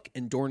of the book,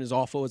 and Dorne is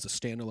awful as a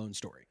standalone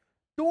story.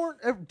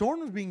 Dorne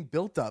was being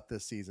built up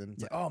this season.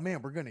 It's like, oh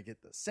man, we're gonna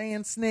get the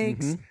sand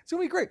snakes. It's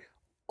gonna be great.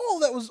 Oh,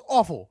 that was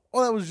awful.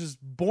 Oh, that was just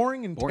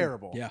boring and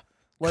terrible. Yeah,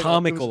 like,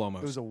 comical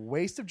almost. It was a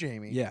waste of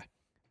Jaime. Yeah,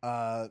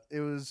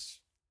 it was.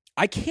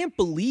 I can't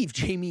believe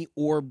Jaime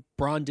or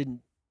Bronn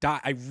didn't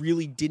die. I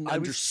really didn't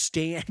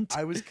understand.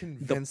 I was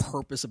convinced the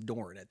purpose of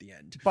Dorne at the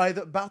end. By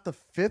about the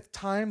 5th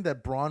time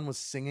that Bronn was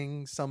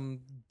singing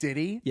some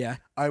ditty,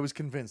 I was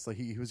convinced like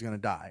he was gonna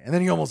die, and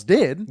then he almost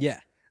did. Yeah.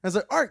 I was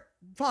like, all right,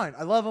 fine.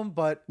 I love him,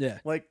 but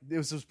like it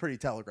was pretty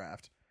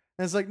telegraphed.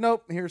 And it's like,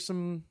 nope, here's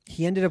some...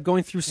 He ended up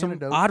going through some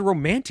odd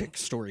romantic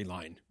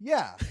storyline.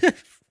 Yeah.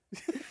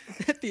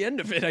 At the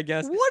end of it, I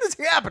guess. What is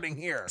happening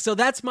here? So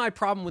that's my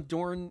problem with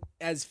Dorne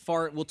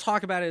we'll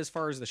talk about it as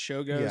far as the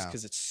show goes,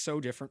 because it's so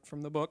different from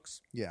the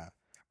books. Yeah.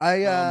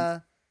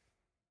 And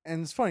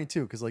it's funny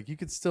too, because like you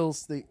could still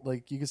see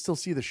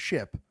the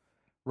ship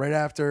right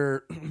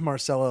after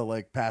Marcella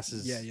like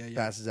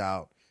passes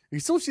out. You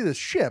still see the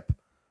ship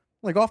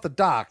like off the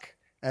dock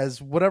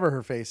as whatever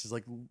her face is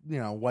like,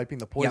 wiping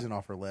the poison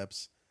off her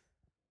lips.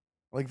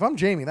 Like if I'm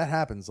Jaime, that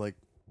happens. Like,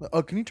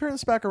 oh, can you turn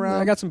this back around?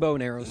 I got some bow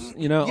and arrows.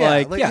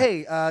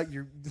 Hey,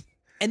 you're.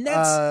 And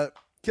that's.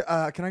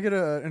 Can I get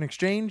an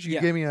exchange? You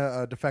gave me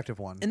a defective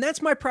one. And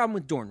that's my problem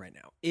with Dorne right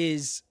now.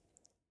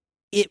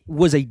 They're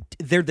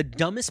the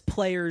dumbest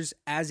players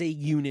as a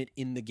unit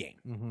in the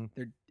game.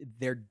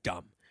 They're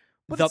dumb.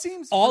 But it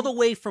seems all the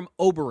way from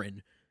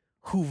Oberyn,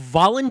 who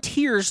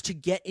volunteers to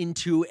get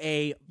into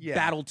a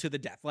battle to the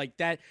death like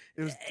that.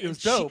 It was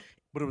dope,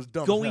 but it was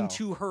dumb. Going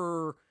to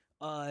her,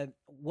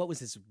 what was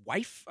his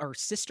wife or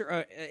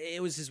sister?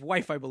 It was his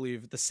wife, I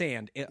believe. The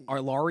Sand,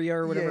 Arlaria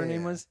or whatever her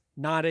name was.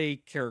 Not a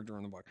character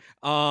in the book.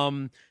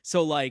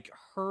 So like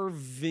her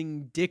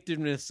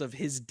vindictiveness of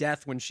his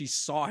death when she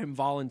saw him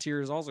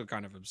volunteer is also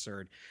kind of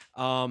absurd.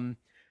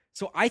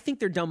 So I think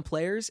they're dumb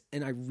players,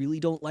 and I really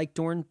don't like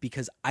Dorne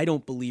because I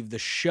don't believe the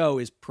show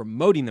is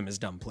promoting them as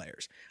dumb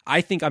players.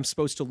 I think I'm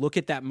supposed to look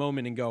at that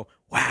moment and go,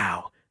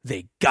 wow,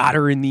 they got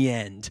her in the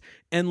end.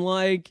 And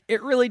like,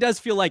 it really does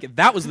feel like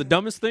that was the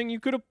dumbest thing you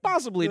could have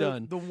possibly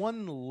done. The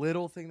one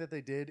little thing that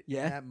they did in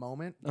that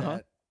moment,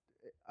 that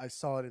I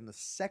saw it in the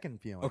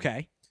second viewing.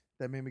 Okay.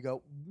 That made me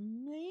go,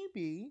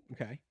 maybe.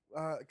 Okay.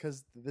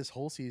 Because this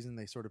whole season,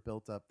 they sort of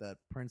built up that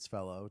Prince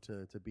fellow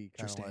to be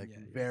kind of like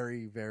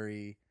very,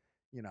 very...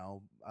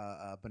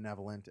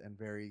 benevolent and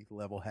very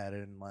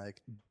level-headed, and like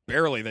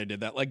barely they did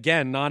that.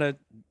 Again,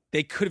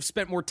 they could have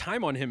spent more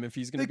time on him if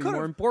he's going to be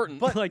more important.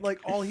 But like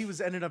all he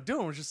ended up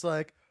doing was just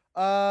like,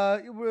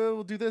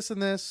 we'll do this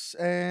and this,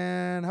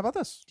 and how about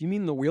this? Do you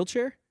mean the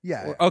wheelchair?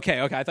 Yeah.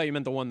 Okay. I thought you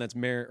meant the one that's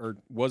married or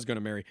was going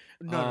to marry.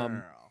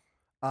 No.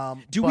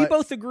 We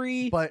both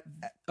agree? But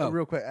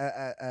real quick,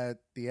 at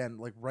the end,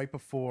 like right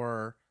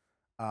before,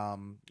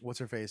 what's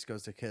her face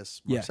goes to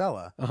kiss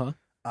Marcella.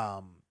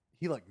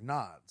 He like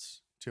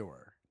nods to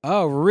her.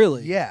 Oh,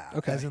 really? Yeah.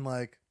 Okay. As in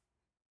like,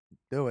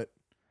 do it.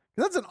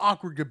 That's an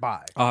awkward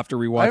goodbye. I'll have to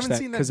rewatch that. I haven't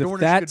seen that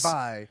Dornish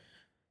goodbye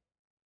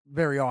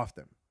very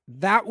often.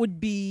 That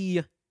would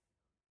be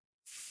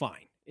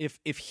fine. If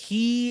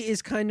he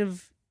is kind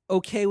of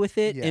okay with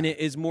it, and it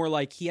is more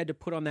like he had to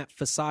put on that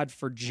facade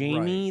for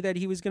Jaime that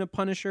he was going to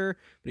punish her,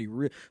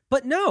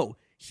 but no,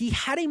 he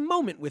had a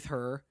moment with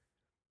her.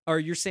 Or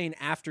you're saying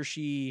after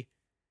she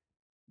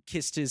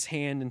kissed his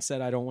hand and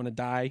said, I don't want to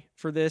die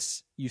for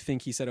this, you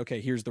think he said, okay,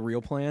 here's the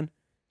real plan?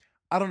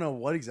 I don't know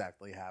what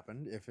exactly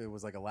happened. If it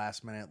was like a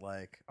last minute,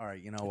 like, all right,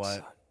 you know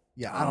what?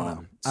 Yeah, I don't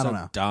know. I don't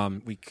know.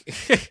 Dumb.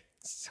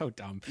 So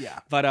dumb. Yeah.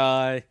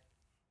 But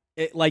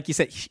like you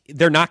said,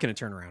 they're not going to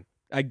turn around.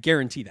 I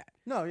guarantee that.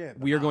 No, yeah.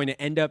 We are going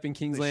to end up in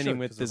King's Landing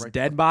with this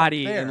dead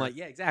body and like,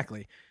 yeah,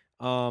 exactly.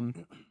 The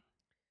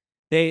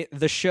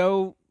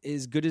show,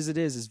 as good as it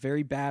is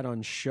very bad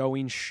on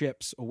showing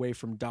ships away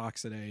from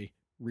docks at a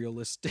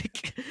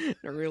realistic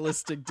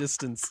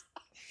distance.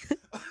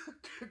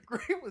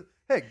 Great.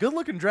 Hey,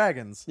 good-looking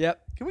dragons.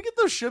 Yep. Can we get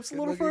those ships a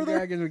little further?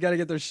 Dragons, we got to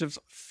get those ships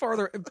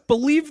farther.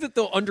 Believe that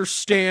they'll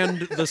understand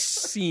the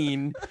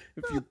scene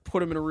if you put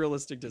them in a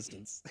realistic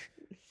distance.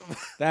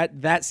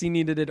 That scene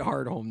needed it.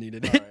 Hardhome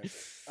needed it.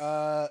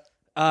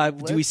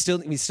 Do we still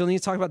need to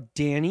talk about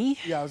Dany?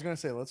 Yeah, I was gonna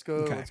say let's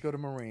go to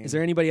Marine. Is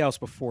there anybody else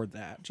before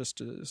that?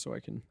 Just so I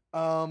can.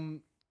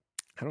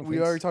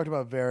 We already talked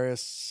about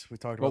Varys. We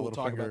talked about we'll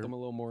talk about them a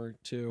little more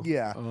too.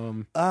 Yeah.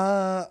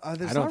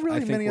 There's not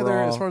really many other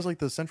as far as like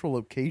the central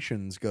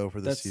locations go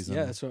for this season.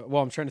 Yeah.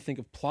 I'm trying to think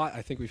of plot.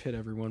 I think we've hit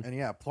everyone. And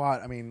yeah,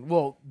 plot. I mean,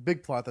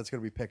 big plot that's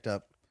going to be picked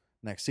up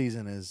next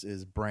season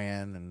is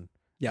Bran and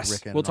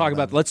Rickon. We'll talk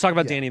about. Let's talk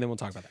about Dany, then we'll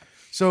talk about that.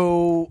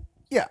 So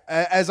yeah,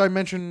 as I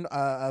mentioned,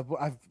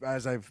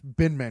 as I've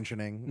been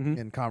mentioning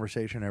in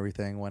conversation and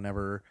everything,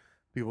 whenever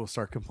people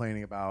start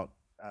complaining about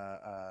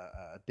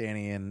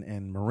Dany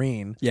and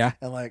Marine, yeah,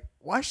 and like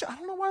I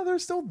don't know why they're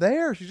still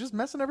there. She's just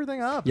messing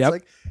everything up. Yep. It's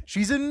like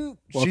she's in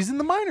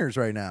the minors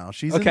right now.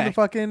 She's in the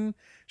fucking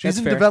she's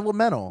in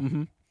developmental.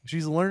 Mm-hmm.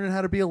 She's learning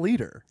how to be a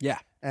leader. Yeah,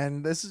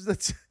 and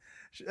that's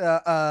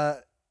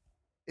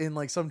in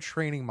like some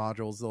training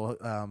modules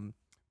they'll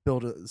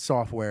build a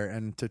software,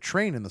 and to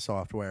train in the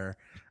software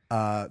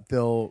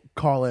they'll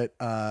call it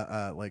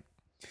like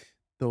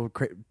they'll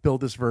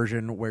build this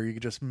version where you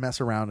can just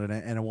mess around in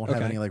it and it won't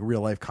have any like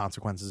real life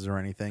consequences or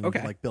anything. You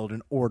can like build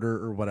an order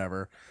or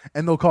whatever,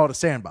 and they'll call it a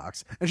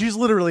sandbox. And she's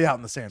literally out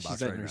in the sandbox.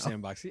 She's right in her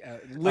sandbox.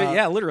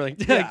 Yeah, literally.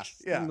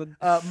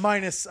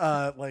 Minus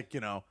like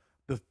the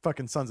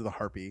fucking Sons of the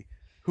Harpy,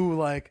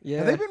 who have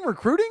they been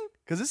recruiting?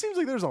 Because it seems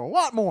like there's a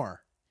lot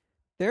more.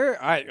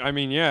 I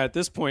mean, at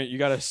this point you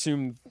got to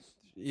assume.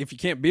 If you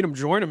can't beat them,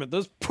 join them at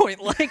this point.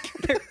 Like,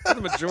 they're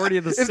the majority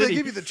of the city. If they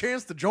give you the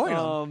chance to join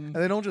them, and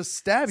they don't just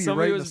stab you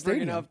right in the stadium. Somebody was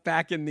bringing up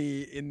back in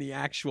the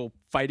actual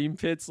fighting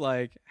pits,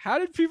 like, how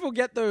did people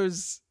get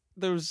those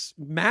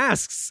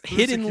masks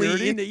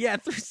hiddenly into? Yeah,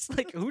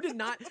 like,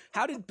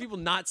 how did people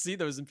not see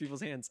those in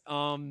people's hands?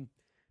 And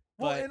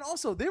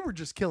also they were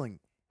just killing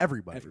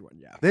everybody. Everyone,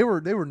 yeah. They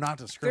were not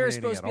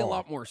discriminating. They're supposed to be a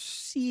lot more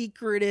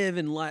secretive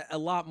and a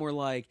lot more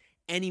like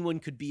anyone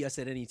could be us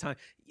at any time.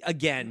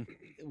 Again,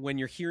 when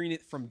you're hearing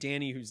it from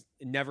Dany, who's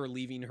never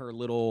leaving her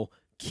little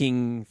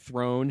king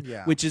throne,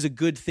 which is a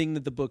good thing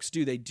that the books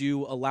do. They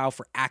do allow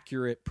for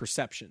accurate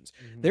perceptions.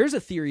 Mm-hmm. There's a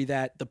theory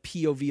that the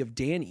POV of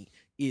Dany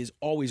is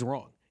always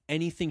wrong.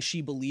 Anything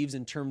she believes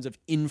in terms of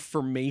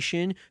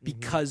information,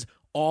 because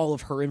all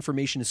of her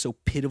information is so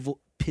pivotal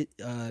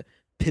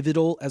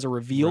as a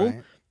reveal,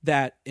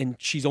 and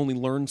she's only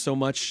learned so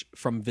much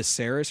from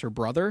Viserys, her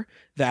brother,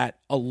 that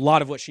a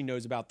lot of what she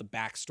knows about the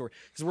backstory,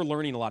 because we're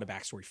learning a lot of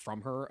backstory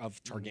from her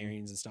of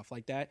Targaryens and stuff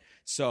like that.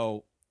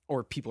 So,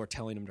 or people are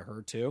telling them to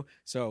her too.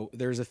 So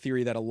there's a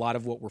theory that a lot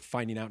of what we're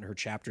finding out in her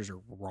chapters are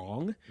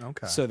wrong.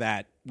 Okay. So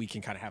that we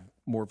can kind of have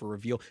more of a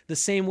reveal. The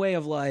same way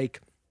of like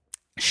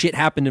shit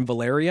happened in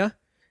Valyria,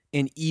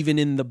 and even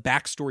in the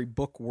backstory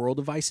book World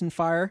of Ice and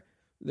Fire,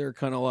 they're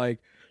kind of like,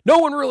 no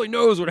one really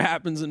knows what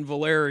happens in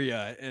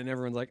Valyria, and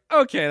everyone's like,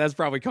 okay, that's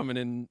probably coming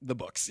in the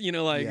books. You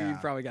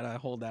probably got to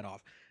hold that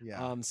off.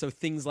 Yeah. So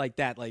things like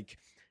that, like,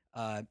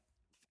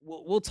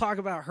 we'll talk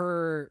about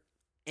her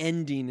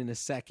ending in a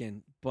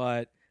second,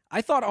 but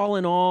I thought all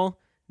in all,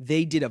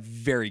 they did a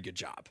very good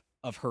job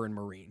of her and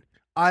Marine.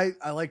 I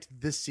liked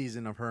this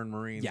season of her and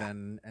Marine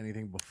than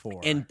anything before.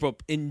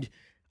 And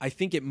I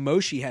think at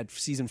most she had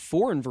season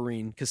 4 in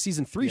Varine, because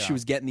season 3 she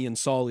was getting the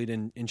Unsullied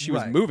and she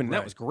was moving. And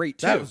that was great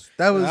too.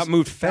 That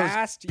moved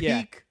fast.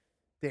 Peak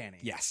Dany.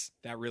 Yes,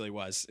 that really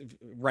was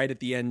right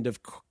at the end of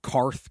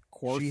Karth.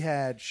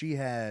 She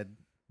had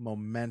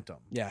momentum.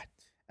 Yeah,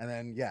 and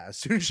then as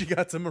soon as she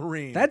got to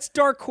Marine, that's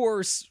Dark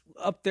Horse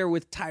up there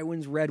with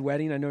Tywin's Red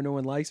Wedding. I know no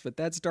one likes, but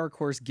that's Dark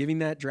Horse giving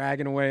that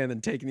dragon away and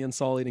then taking the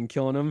Unsullied and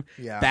killing him.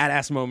 Yeah,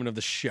 badass moment of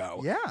the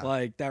show. Yeah,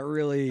 like that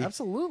really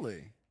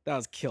absolutely. That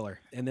was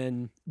killer. And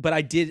then, but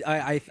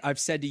I've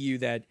said to you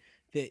that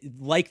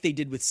like they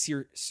did with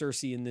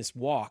Cersei in this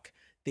walk,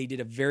 they did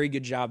a very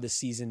good job this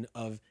season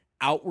of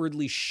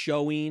outwardly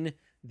showing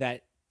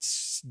that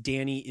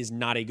Dany is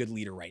not a good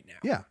leader right now.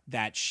 Yeah.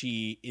 That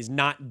she is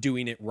not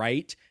doing it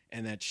right,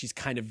 and that she's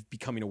kind of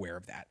becoming aware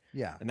of that.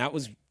 Yeah. And that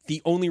was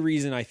the only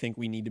reason I think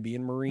we need to be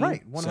in Marine.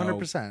 Right,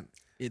 100%. So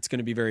it's going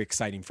to be very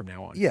exciting from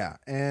now on. Yeah,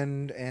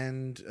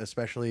 and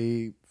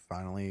especially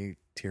finally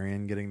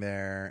Tyrion getting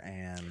there.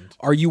 And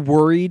are you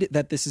worried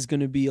that this is going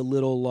to be a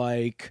little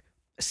like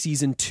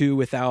season 2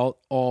 without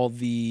all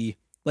the,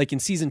 like in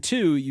season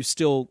 2 you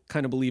still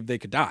kind of believe they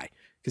could die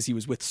because he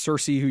was with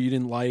Cersei, who you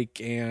didn't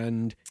like,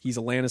 and he's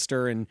a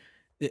Lannister, and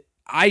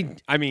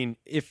I mean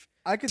if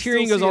I could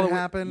Tyrion still goes see all it the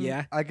happen,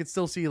 way, I could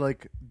still see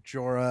like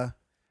Jorah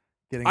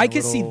getting I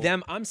could see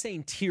them. I'm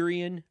saying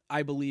Tyrion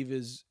I believe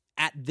is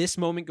at this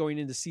moment going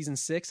into season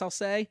 6, I'll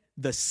say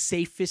the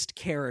safest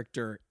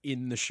character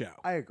in the show.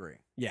 I agree.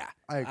 Yeah.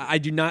 I agree. I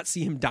do not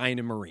see him dying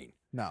in Marine.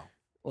 No.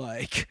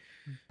 Like,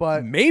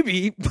 but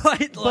maybe,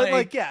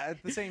 but yeah,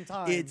 at the same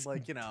time, it's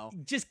like,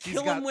 just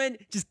kill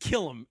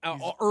him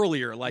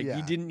earlier. Like,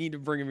 you didn't need to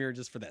bring him here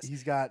just for this.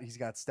 He's got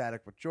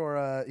static with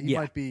Jorah. He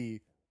might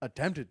be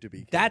attempted to be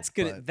killed. That's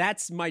good. But...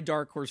 That's my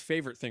Dark Horse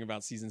favorite thing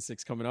about season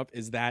 6 coming up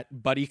is that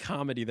buddy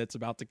comedy that's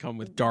about to come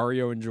with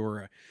Dario and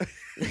Jorah.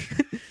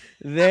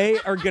 They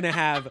are going to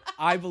have,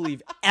 I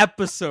believe,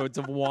 episodes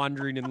of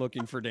wandering and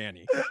looking for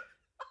Dany.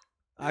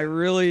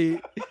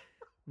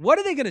 What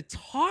are they going to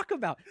talk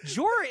about?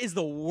 Jorah is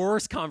the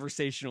worst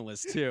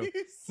conversationalist, too.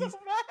 He's so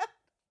mad.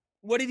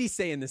 What did he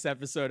say in this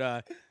episode?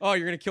 Oh,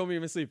 you're going to kill me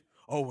in my sleep.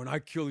 Oh, when I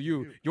kill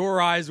you,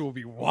 your eyes will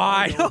be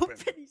wide open.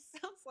 He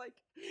sounds like...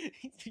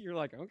 You're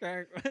like,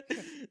 okay.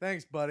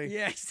 Thanks, buddy.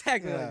 Yeah,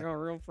 exactly. Yeah. Like,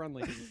 real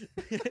friendly.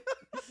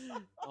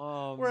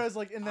 Whereas,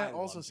 like, in that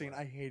scene,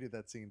 I hated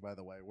that scene, by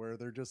the way, where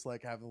they're just,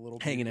 like, having a little...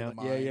 hanging out.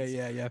 Yeah.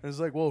 And it's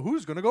like, well,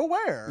 who's going to go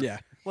where? Yeah.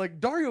 Like,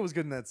 Dario was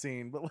good in that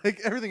scene, but, like,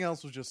 everything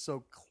else was just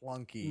so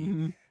clunky.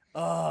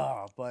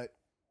 Mm-hmm. But,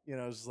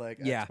 it's like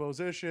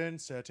exposition,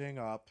 setting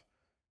up,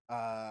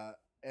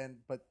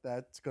 but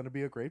that's going to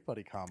be a great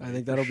buddy comedy. I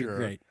think that'll be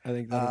great. I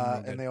think that'll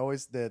be good. And they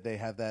always they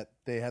have the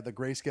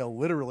grayscale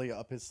literally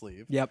up his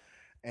sleeve. Yep.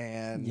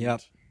 And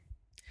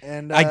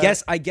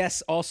I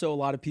guess also a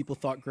lot of people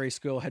thought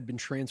grayscale had been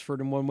transferred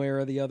in one way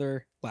or the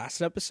other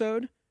last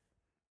episode.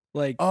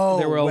 Like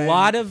there were a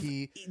lot of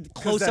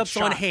close-ups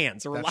on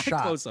hands. There were a lot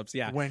of close-ups.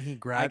 Yeah. When he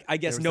grabbed, I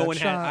guess no one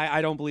had.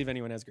 I don't believe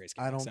anyone has grayscale.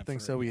 I don't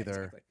think so either.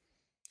 Exactly.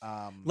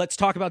 Let's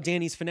talk about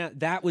Dany's finale.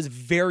 That was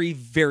very,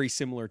 very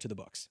similar to the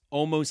books.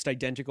 Almost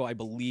identical. I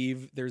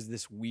believe there's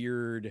this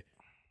weird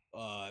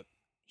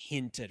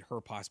hint at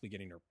her possibly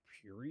getting her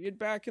period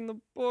back in the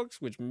books,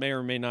 which may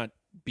or may not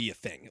be a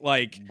thing.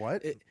 Like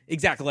what?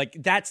 Exactly. Like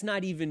that's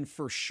not even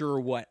for sure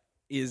what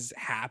is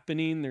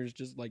happening. There's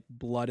just like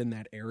blood in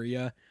that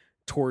area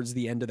towards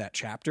the end of that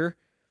chapter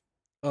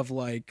of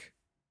like,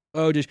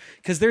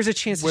 because there's a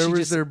chance. Where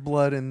was there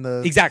blood in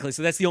the... Exactly.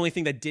 So that's the only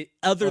thing that did,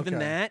 other than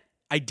that,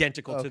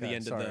 identical to the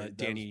end of the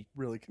Dany.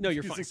 Really? No,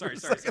 you're fine. Sorry.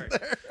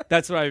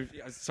 That's what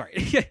sorry.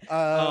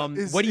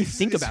 What do you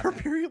think about her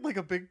that? Period like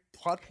a big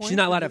plot point? She's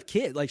not allowed to have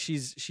kids. Like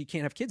she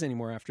can't have kids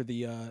anymore after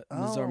the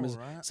Mizar.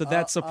 Right. So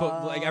that's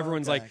supposed like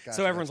everyone's like. Gotcha,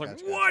 so everyone's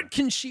like, what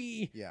can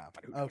she? Yeah.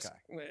 Okay.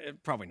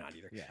 Probably not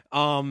either. Yeah.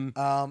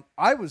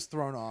 I was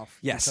thrown off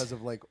yes. because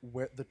of like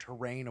where the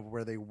terrain of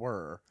where they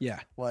were. Yeah.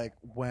 Like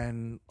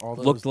when all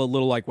those looked a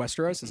little like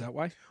Westeros. Is that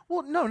why?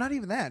 Well, no, not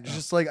even that. It's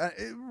just like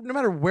no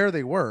matter where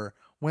they were.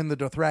 When the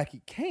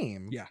Dothraki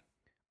came,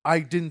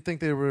 I didn't think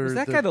they were... Was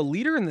that guy the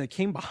leader and they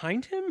came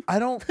behind him? I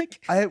don't...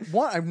 I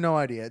have no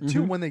idea. Mm-hmm.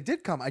 Two, when they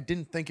did come, I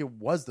didn't think it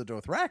was the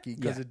Dothraki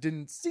because it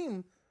didn't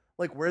seem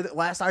like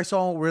last I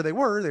saw where they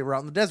were out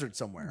in the desert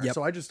somewhere. Yep.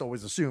 So I just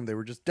always assumed they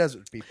were just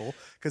desert people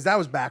because that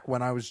was back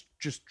when I was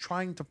just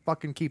trying to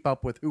fucking keep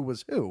up with who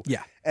was who.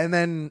 Yeah. And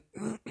then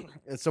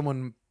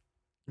someone...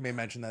 may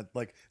mention that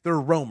like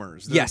they're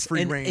roamers. They're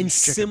free range and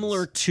chickens.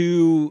 Similar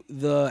to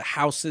the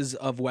houses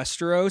of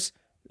Westeros,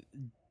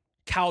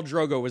 Khal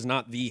Drogo was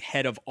not the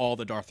head of all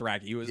the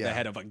Dothraki. He was the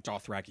head of a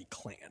Dothraki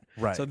clan.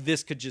 Right. So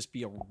this could just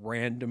be a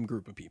random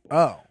group of people.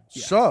 Oh,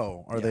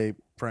 so are they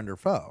friend or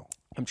foe?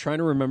 I'm trying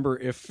to remember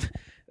if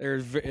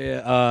there's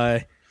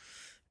a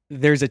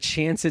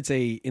chance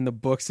in the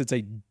books it's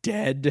a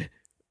dead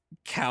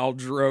Khal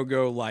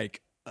Drogo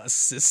like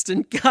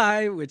assistant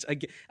guy, which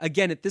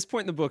again at this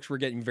point in the books we're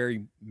getting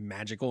very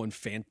magical and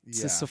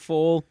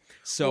fanciful.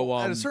 So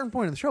at a certain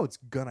point in the show it's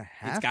gonna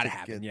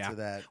happen to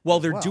that. Well,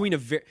 they're doing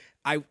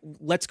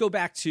let's go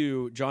back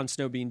to Jon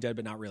Snow being dead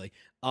but not really.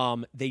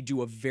 They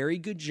do a very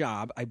good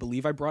job. I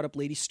believe I brought up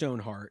Lady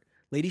Stoneheart.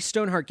 Lady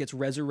Stoneheart gets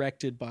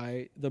resurrected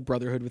by the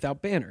Brotherhood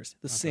Without Banners,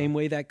 the same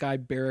way that guy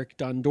Beric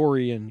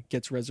Dondarrion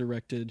gets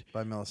resurrected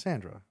by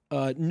Melisandre.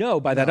 No,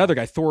 by that other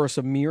guy, Thoros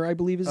of Myr, I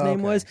believe his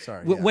name was.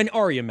 Sorry, when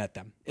Arya met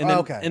them, and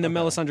then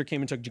Melisandre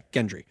came and took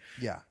Gendry.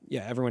 Yeah,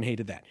 everyone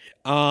hated that.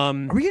 Are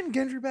we getting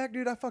Gendry back,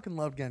 dude? I fucking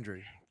love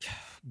Gendry.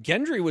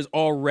 Gendry was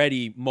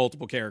already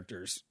multiple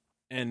characters,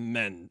 and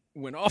then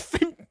went off.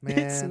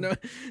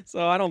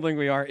 So I don't think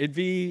we are. It'd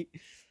be.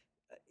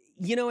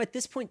 At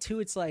this point too,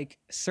 it's like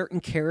certain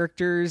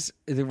characters,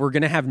 we're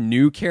going to have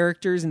new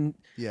characters and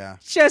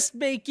just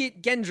make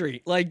it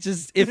Gendry. Like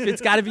just, if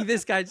it's got to be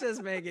this guy,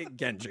 just make it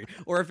Gendry.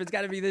 Or if it's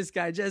got to be this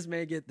guy, just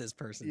make it this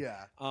person.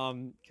 Yeah.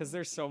 Cause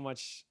there's so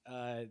much,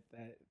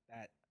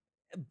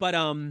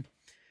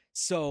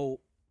 so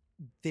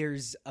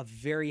there's a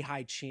very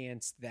high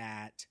chance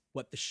that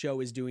what the show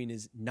is doing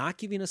is not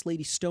giving us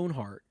Lady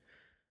Stoneheart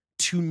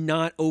to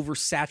not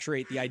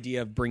oversaturate the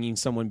idea of bringing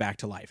someone back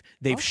to life.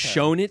 They've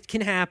shown it can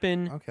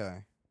happen. Okay.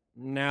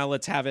 Now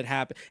let's have it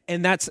happen.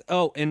 And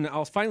and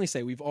I'll finally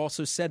say, we've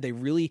also said they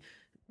really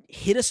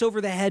hit us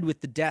over the head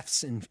with the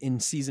deaths in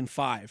season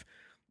 5.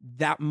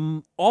 That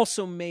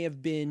also may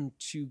have been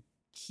to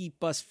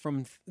keep us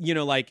from,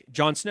 like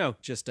Jon Snow,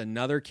 just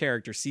another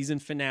character, season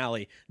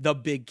finale, the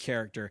big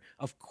character.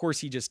 Of course,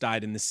 he just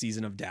died in this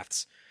season of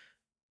deaths.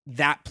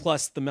 That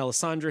plus the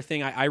Melisandre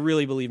thing, I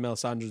really believe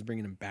Melisandre's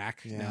bringing him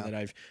back now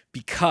that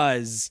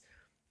because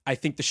I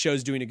think the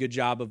show's doing a good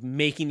job of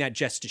making that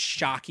just as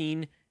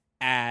shocking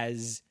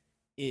as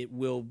it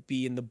will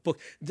be in the book.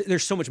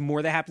 There's so much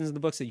more that happens in the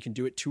books that you can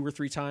do it 2 or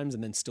 3 times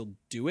and then still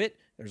do it.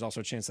 There's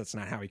also a chance that's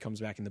not how he comes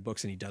back in the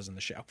books and he does in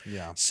the show.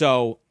 Yeah.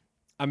 So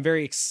I'm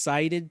very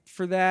excited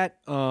for that.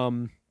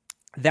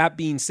 That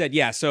being said,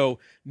 so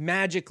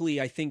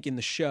magically, I think in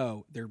the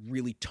show, they're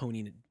really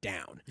toning it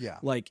down. Yeah.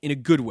 Like in a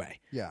good way.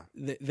 Yeah.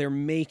 They're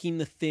making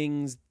the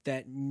things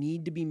that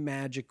need to be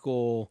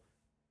magical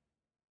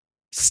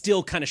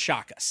still kind of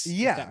shock us.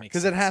 Yeah,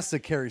 because it has to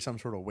carry some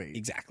sort of weight.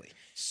 Exactly.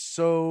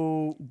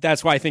 So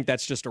that's why I think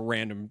that's just a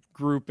random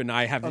group. And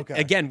I have,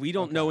 again, we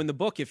don't know in the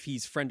book if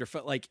he's friend or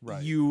foe. Like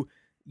you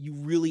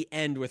really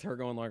end with her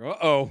going like,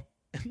 uh-oh.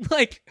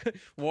 Like,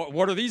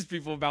 what are these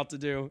people about to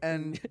do?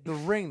 And the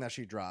ring that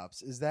she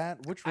drops, is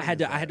that which ring?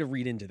 I had to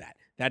read into that.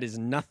 That is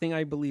nothing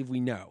I believe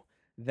we know.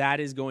 That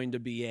is going to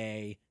be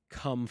a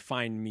come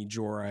find me,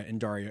 Jorah and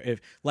Dario.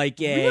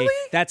 Really?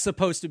 That's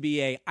supposed to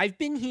be a I've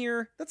been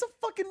here. That's a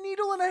fucking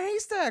needle in a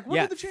haystack. What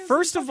are the chances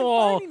first of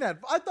all, finding that?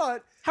 I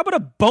thought, how about a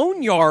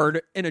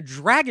boneyard and a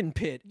dragon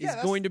pit is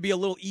going to be a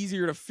little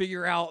easier to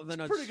figure out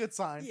than a pretty good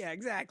sign. Yeah,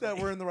 exactly. That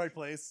we're in the right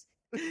place.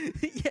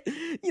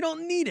 You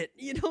don't need it.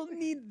 You don't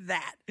need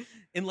that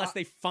unless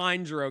they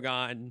find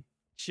Drogon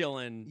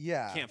chilling.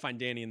 Yeah, can't find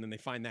Dany, and then they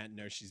find that and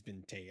know she's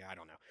been taken. I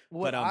don't know.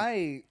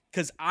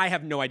 Because I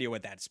have no idea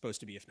what that's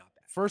supposed to be. If not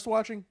that, first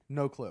watching,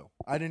 no clue.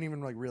 I didn't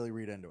even really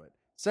read into it.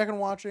 Second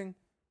watching,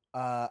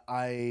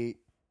 I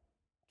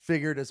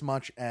figured as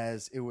much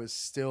as it was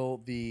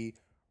still the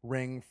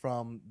ring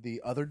from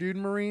the other dude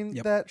Marine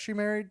that she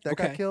married that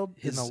got killed.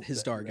 His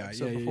star guy.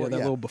 That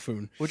little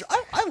buffoon. Which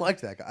I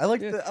liked that guy. I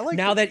liked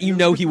now that you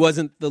know he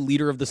wasn't the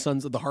leader of the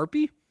Sons of the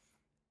Harpy.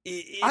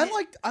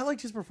 I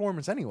liked his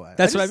performance anyway.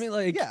 That's what I mean.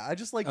 Like, I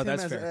just liked him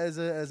as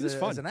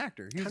an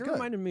actor. He was kind of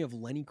reminded me of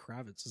Lenny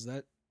Kravitz. Is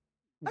that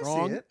I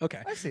wrong? see it.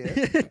 Okay, I see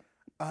it.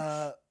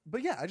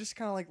 But yeah, I just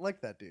kind of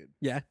like that dude.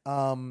 Yeah.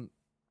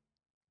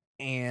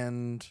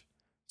 And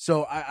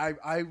so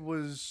I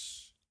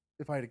was,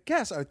 if I had to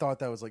guess, I thought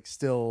that was like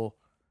still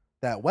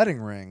that wedding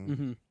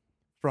ring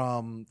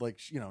from like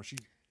she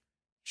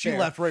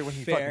left right when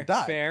he fucking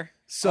died. Fair.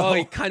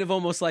 So kind of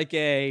almost like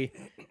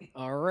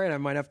all right, I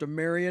might have to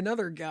marry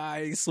another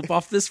guy, slip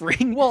off this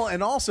ring. Well,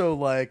 and also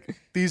like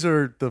these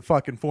are the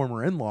fucking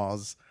former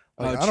in-laws.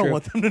 Like, I don't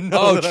want them to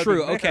know. That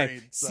true. I've been married,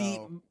 Okay. So. See,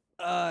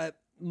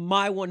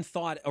 my one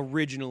thought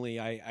originally,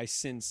 I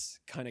since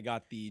kind of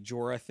got the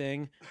Jorah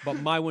thing,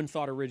 but my one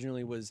thought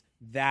originally was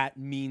that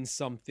means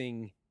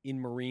something in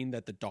Marine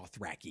that the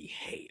Dothraki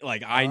hate.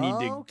 Like I need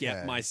to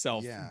get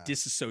myself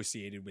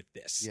disassociated with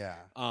this.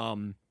 Yeah.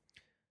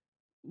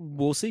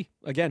 We'll see.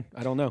 Again,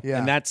 I don't know. Yeah.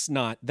 And that's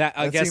not that.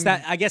 I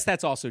guess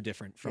that's also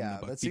different from the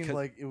book. That seemed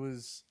like it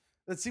was.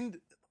 That seemed.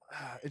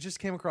 It just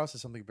came across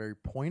as something very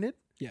pointed.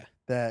 Yeah.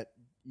 That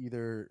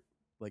either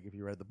like if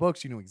you read the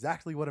books, you knew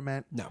exactly what it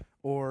meant. No.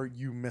 Or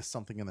you missed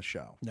something in the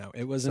show. No,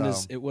 it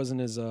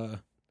wasn't as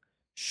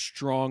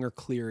strong or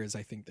clear as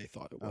I think they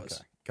thought it was.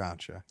 Okay.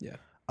 Gotcha. Yeah.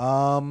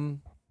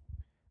 And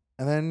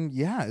then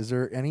is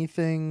there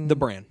anything? The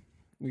Bran.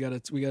 We got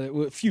it.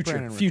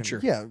 Future.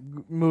 Yeah,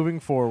 moving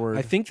forward.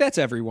 I think that's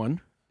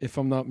everyone, if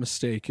I'm not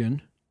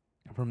mistaken.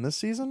 From this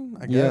season,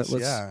 I guess.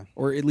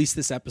 Or at least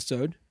this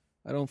episode.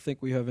 I don't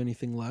think we have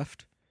anything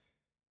left.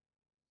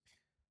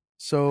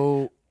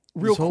 So,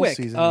 real quick,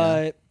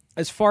 season,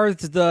 as far as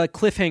the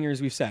cliffhangers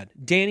we've said,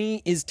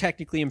 Dany is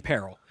technically in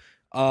peril.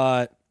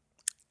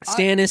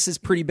 Stannis is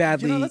pretty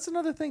badly. That's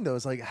another thing, though.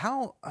 It's like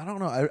how I don't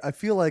know. I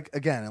feel like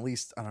again, at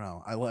least I don't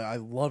know. I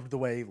loved the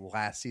way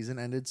last season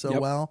ended so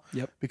well.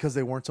 Yep. Because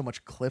they weren't so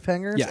much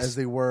cliffhangers as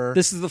they were.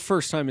 This is the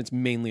first time it's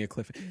mainly a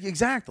cliffhanger.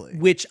 Exactly.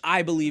 Which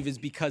I believe is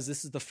because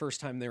this is the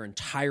first time their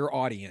entire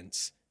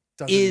audience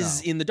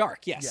is in the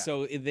dark. Yes. Yeah.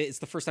 So it's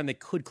the first time they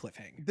could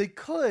cliffhang. They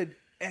could,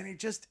 and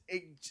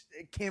it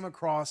came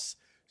across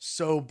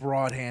so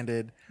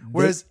broad-handed.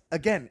 Whereas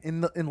again,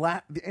 in the end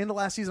of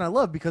last season, I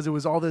loved because it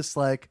was all this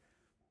like.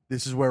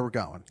 This is where we're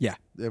going. Yeah.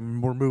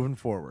 And we're moving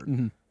forward.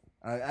 Mm-hmm.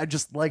 I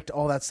just liked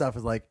all that stuff.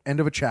 Is like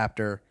end of a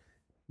chapter,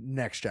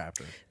 next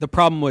chapter. The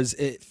problem was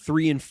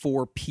 3 and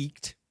 4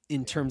 peaked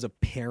in terms of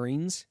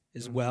pairings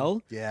as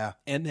well. Yeah.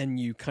 And then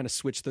you kind of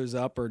switch those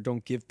up or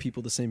don't give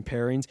people the same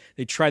pairings.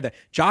 They tried that.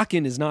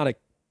 Jaqen is not a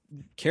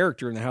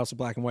character in the House of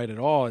Black and White at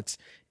all.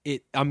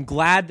 I'm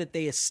glad that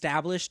they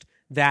established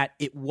that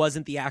it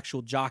wasn't the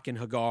actual Jaqen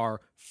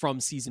Hagar from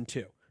season 2.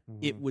 Mm-hmm.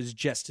 It was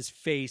just his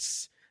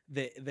face.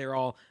 They're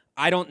all...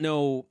 I don't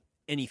know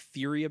any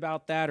theory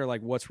about that or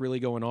like what's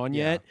really going on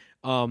yet.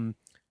 I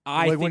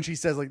think when she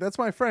says like that's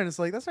my friend, it's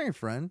like that's not your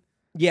friend.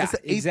 Yeah,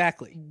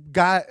 exactly.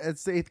 Guy,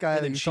 it's the 8th guy and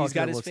that then she's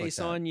got his face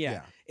on.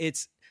 Yeah.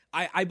 It's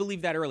I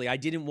believe that early. I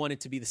didn't want it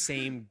to be the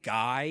same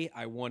guy.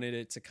 I wanted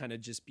it to kind of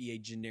just be a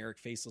generic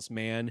faceless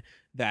man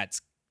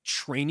that's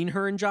training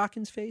her in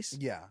Jaqen's face.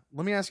 Yeah.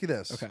 Let me ask you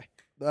this.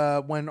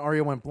 Okay. When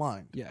Arya went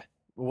blind. Yeah.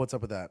 What's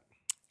up with that?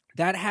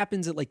 That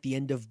happens at like the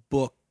end of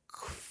book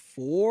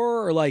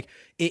 4, or like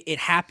it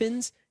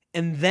happens,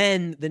 and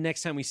then the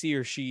next time we see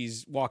her,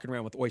 she's walking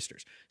around with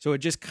oysters. So it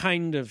just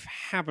kind of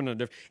happened,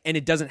 and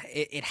it doesn't.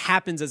 It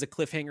happens as a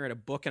cliffhanger at a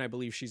book, and I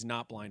believe she's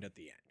not blind at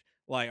the end,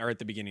 like or at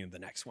the beginning of the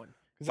next one.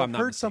 Because I've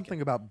heard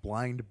something about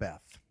Blind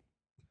Beth.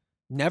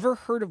 Never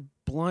heard of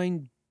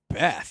Blind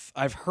Beth.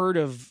 I've heard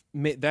of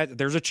that.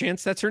 There's a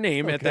chance that's her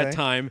name at that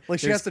time. Like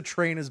she has to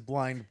train as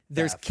Blind Beth.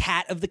 There's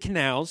Cat of the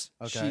Canals.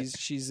 Okay.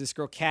 She's this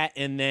girl Cat,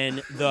 and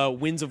then the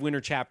Winds of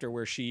Winter chapter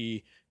where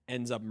she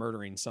ends up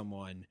murdering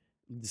someone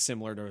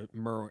similar to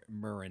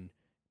Murren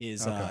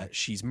is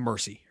she's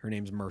Mercy. Her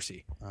name's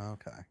Mercy.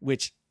 Okay.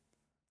 Which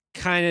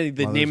kind of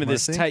the Mother's name of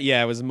this Mercy?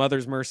 it was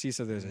Mother's Mercy,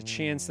 so there's a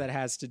chance that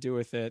has to do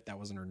with it. That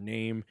wasn't her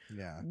name.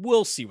 Yeah.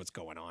 We'll see what's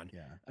going on.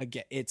 Yeah.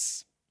 Again,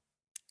 it's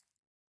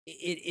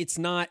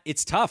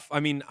tough. I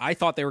mean, I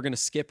thought they were going to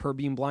skip her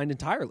being blind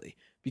entirely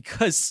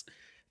because,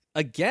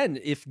 again,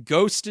 if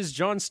Ghost is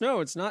Jon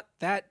Snow, it's not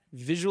that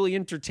visually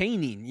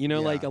entertaining. You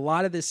know, like a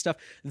lot of this stuff.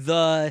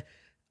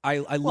 I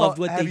loved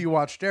what have you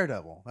watched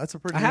Daredevil? That's a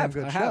pretty damn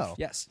good show.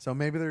 Yes. So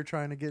maybe they're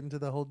trying to get into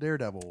the whole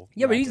Daredevil.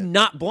 Yeah, but he's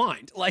not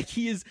blind. Like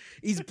he's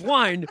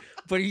blind,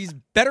 but he's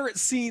better at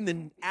seeing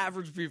than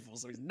average people.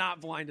 So he's not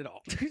blind at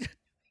all.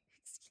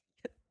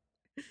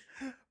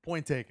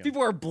 Point taken.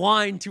 People are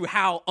blind to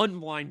how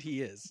unblind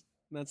he is.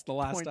 That's the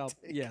last album.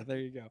 Yeah, there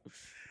you go.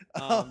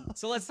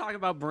 So let's talk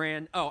about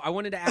Bran. Oh, I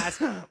wanted to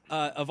ask,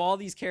 of all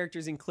these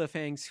characters in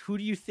cliffhangs, who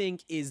do you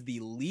think is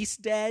the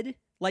least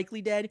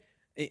likely dead,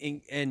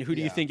 and who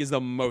do you think is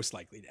the most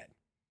likely dead?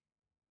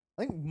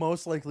 I think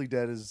most likely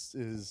dead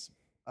is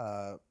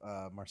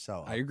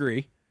Marcella. I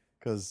agree.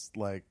 Because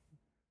like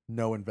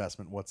no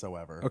investment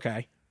whatsoever.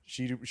 Okay.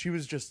 She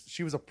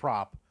was a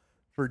prop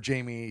for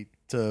Jaime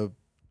to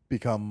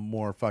become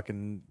more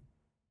fucking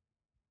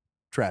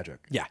tragic.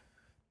 Yeah.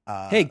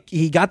 Hey,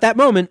 he got that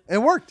moment. It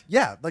worked.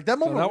 Yeah, like that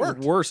moment worked.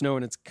 Was worse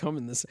knowing it's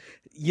coming.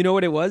 You know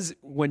what it was?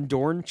 When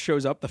Dorne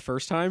shows up the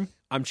first time,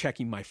 I'm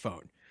checking my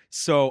phone.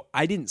 So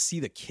I didn't see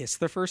the kiss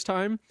the first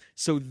time.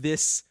 So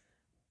this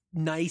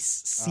nice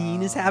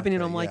scene is happening.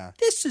 Okay, I'm like,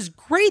 this is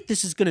great.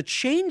 This is going to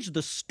change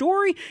the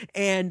story.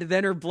 And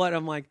then her blood,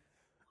 I'm like,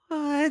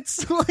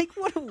 what? Like,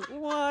 what?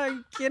 Why? Are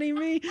you kidding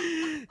me?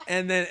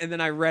 And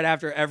then I read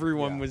after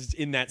everyone was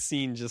in that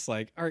scene, just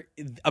like,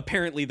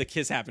 apparently the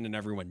kiss happened and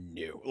everyone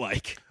knew.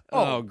 Like,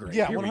 oh great.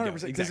 Yeah,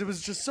 100%. Because it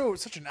was just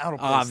such an out of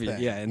place obvious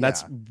thing. Yeah, and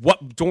that's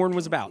what Dorne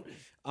was about.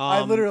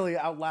 I literally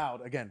out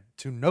loud, again,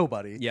 to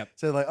nobody,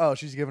 said like, oh,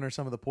 she's giving her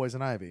some of the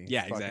poison ivy.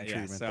 Yeah, exactly.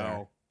 Yeah.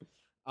 So,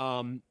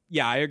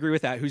 I agree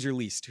with that. Who's your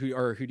least? Who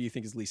do you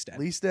think is least dead?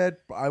 Least dead,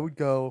 I would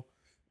go,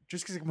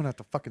 just because I'm going to have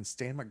to fucking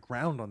stand my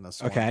ground on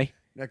this one. Okay.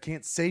 I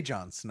can't say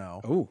Jon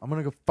Snow. Oh. I'm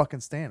going to go fucking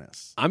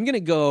Stannis. I'm going to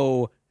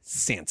go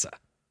Sansa.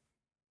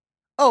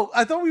 Oh,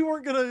 I thought we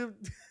weren't going to...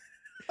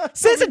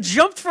 Sansa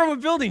jumped from a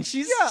building.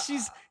 She's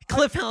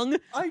cliff hung.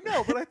 I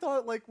know, but I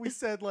thought like we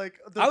said like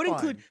I would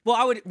include.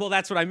 Well,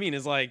 that's what I mean.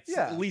 Is like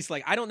at least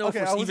like I don't know if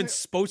we're even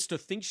supposed to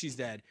think she's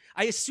dead.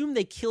 I assume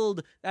they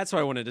killed. That's what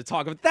I wanted to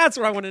talk about. That's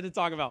what I wanted to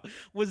talk about.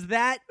 Was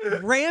that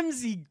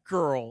Ramsay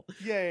girl?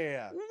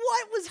 Yeah.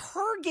 What was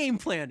her game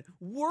plan?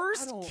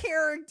 Worst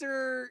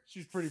character.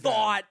 She's pretty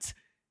thought. bad.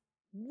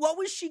 What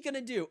was she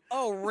gonna do?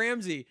 Oh,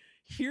 Ramsay,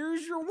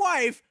 here's your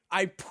wife.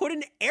 I put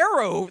an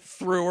arrow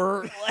through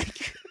her.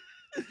 Like.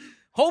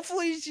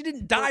 Hopefully she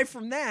didn't die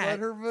from that. But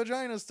her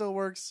vagina still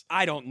works.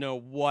 I don't know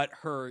what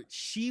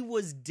she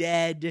was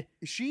dead.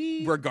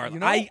 Regardless. You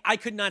know, I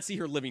could not see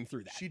her living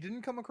through that. She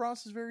didn't come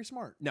across as very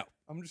smart. No.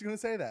 I'm just going to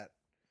say that.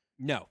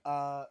 No.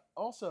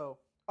 Also,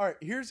 all right,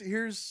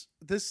 here's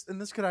this,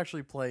 and this could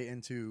actually play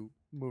into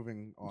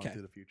moving on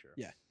to the future.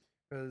 Yeah.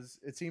 Because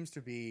it seems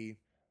to be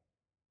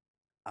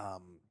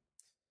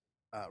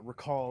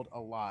recalled a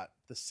lot,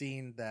 the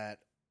scene that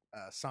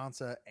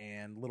Sansa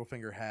and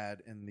Littlefinger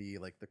had in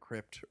the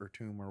crypt or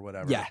tomb or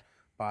whatever. Yeah.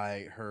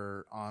 By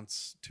her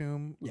aunt's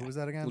tomb. Yeah. Who was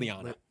that again?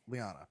 Lyanna.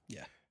 Lyanna.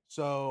 Yeah.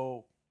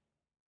 So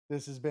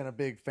this has been a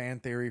big fan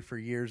theory for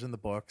years in the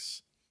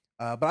books.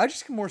 But I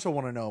just more so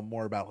want to know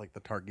more about like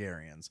the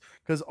Targaryens.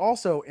 Because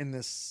also in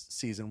this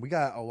season, we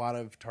got a lot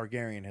of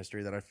Targaryen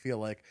history that I feel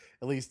like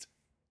at least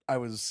I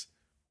was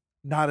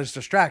not as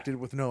distracted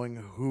with knowing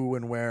who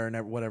and where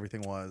and what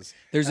everything was.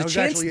 There's a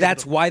chance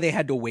that's why they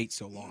had to wait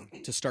so long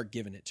to start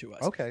giving it to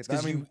us. Okay.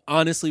 Because you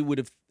honestly would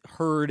have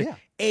heard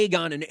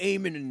Aegon and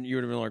Aemon and you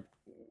would have been like,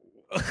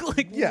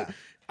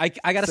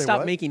 I got to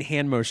stop making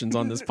hand motions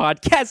on this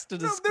podcast to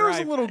describe. There was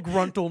a little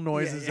gruntle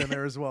noises in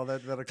there as well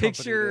that accompanied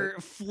Picture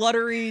it.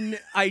 Fluttering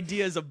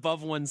ideas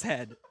above one's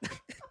head.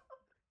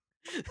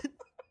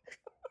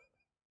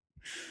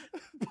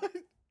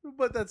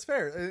 But that's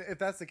fair. If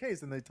that's the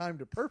case, then they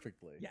timed it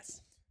perfectly.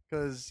 Yes.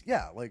 Because,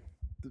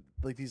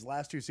 like these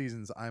last two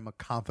seasons, I'm a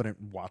confident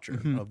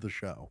watcher of the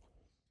show.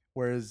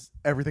 Whereas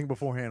everything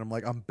beforehand,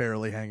 I'm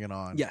barely hanging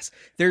on. Yes.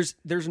 There's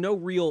no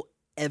real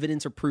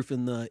evidence or proof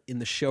in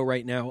the show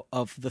right now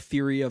of the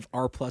theory of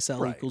R plus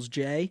L equals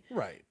J.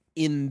 Right.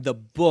 In the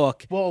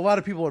book, well, a lot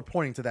of people are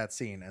pointing to that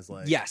scene as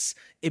like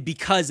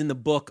because in the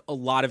book a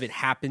lot of it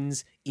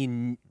happens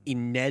in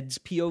Ned's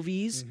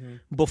POVs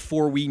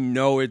before we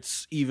know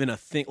it's even a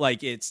thing.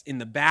 Like it's in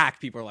the back,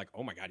 people are like,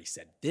 "Oh my god, he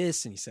said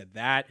this and he said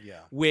that."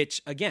 Yeah.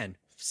 Which again,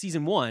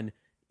 season 1,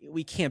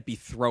 we can't be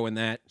throwing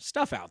that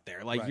stuff out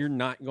there. Like you're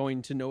not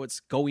going to know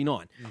what's going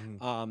on.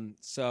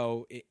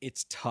 So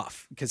it's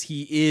tough because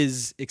he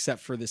is,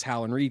 except for this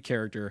Howland Reed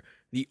character,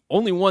 the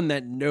only one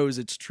that knows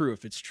it's true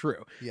if it's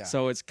true. Yeah.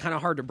 So it's kind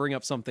of hard to bring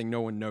up something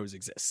no one knows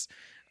exists.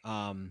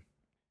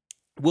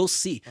 We'll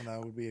see. And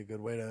that would be a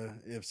good way to,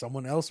 if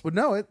someone else would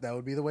know it, that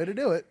would be the way to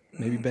do it.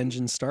 Maybe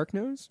Benjen Stark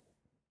knows?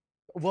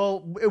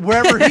 Well,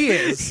 wherever he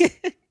is.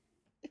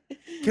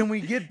 Can we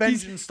get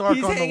Benjen Stark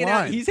on the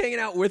line? He's hanging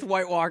out with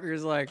White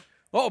Walkers like,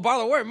 oh, by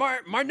the way,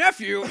 my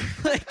nephew.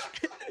 Like,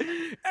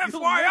 FYI.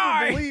 You'll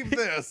never believe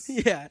this.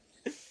 Yeah.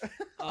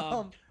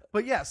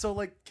 But yeah, so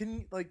like, can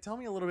you like tell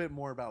me a little bit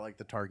more about like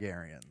the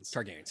Targaryens?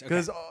 Targaryens,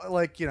 because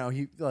like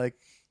he like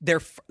they're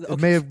it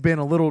may have been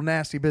a little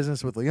nasty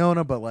business with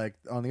Leona, but like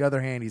on the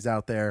other hand, he's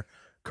out there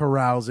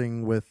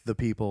carousing with the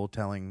people,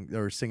 telling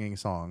or singing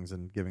songs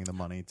and giving the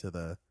money to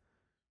the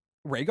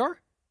Rhaegar.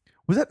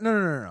 Was that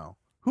no?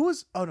 Who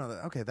was? Oh no,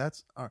 okay,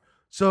 that's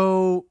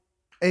so.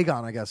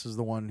 Aegon, I guess, is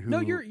the one who. No,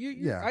 you're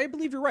I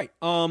believe you're right.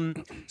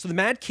 So the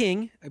Mad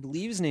King, I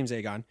believe his name's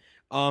Aegon.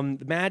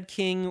 The Mad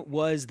King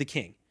was the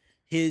king.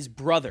 His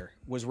brother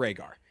was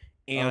Rhaegar,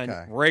 and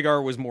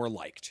Rhaegar was more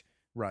liked.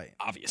 Right.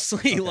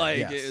 Obviously, it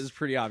was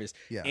pretty obvious.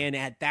 Yeah. And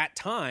at that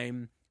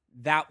time,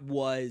 that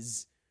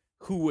was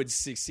who would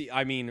succeed.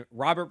 I mean,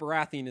 Robert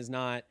Baratheon is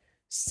not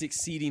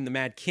succeeding the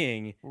Mad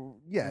King.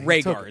 Yeah,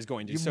 Rhaegar is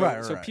going to.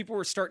 So people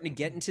were starting to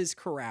get into his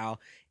corral.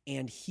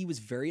 And he was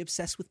very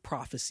obsessed with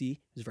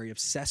prophecy. He was very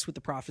obsessed with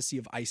the prophecy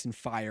of ice and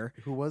fire.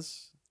 Who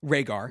was?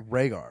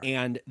 Rhaegar.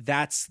 And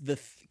that's the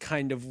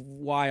kind of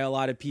why a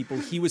lot of people,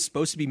 he was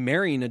supposed to be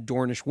marrying a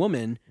Dornish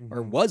woman,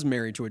 or was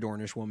married to a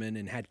Dornish woman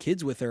and had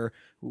kids with her,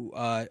 who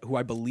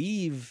I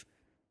believe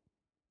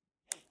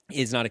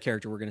is not a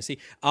character we're going to see.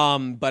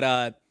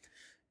 But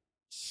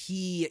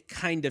he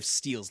kind of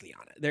steals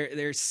Lyanna.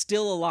 There's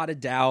still a lot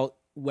of doubt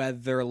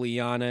whether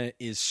Lyanna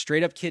is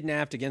straight up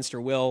kidnapped against her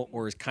will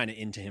or is kind of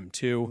into him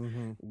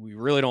too. We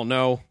really don't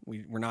know.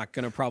 We're not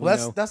going to probably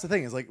know. That's the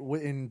thing is like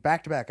in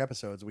back-to-back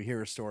episodes, we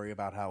hear a story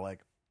about how like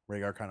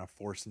Rhaegar kind of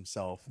forced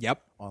himself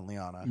on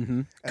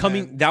Lyanna.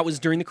 That was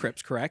during the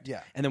Crypts, correct?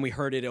 Yeah. And then we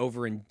heard it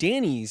over in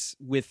Dany's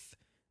with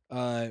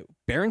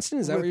Barristan.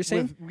 Is that what you're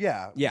saying?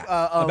 Yeah.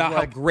 About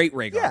how great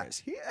Rhaegar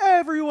is.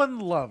 Everyone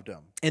loved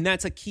him. And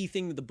that's a key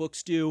thing that the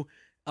books do,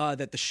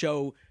 that the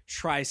show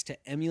tries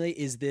to emulate,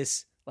 is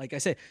this. Like I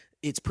said,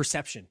 it's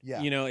perception. Yeah.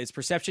 It's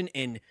perception,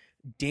 and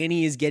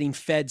Dany is getting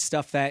fed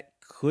stuff that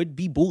could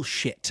be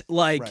bullshit.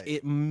 Like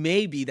it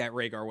may be that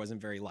Rhaegar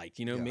wasn't very liked.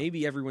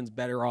 Maybe everyone's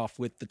better off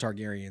with the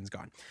Targaryens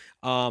gone.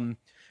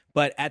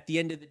 But at the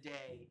end of the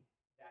day,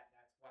 that's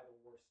why the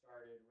war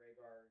started.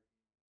 Rhaegar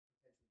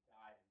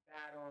died in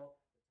battle.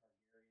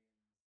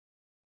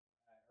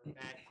 The Targaryens,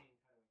 Mad King kind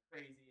of went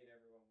crazy, and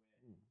everyone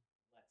went,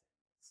 let's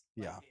end this.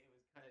 It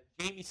was kind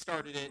of Jaime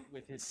started it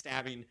with his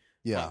stabbing.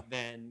 But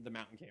then the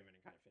Mountain came in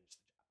and kind of finished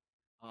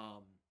the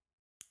job.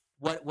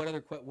 What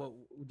other what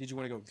did you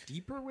want to go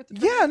deeper with?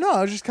 Yeah, no,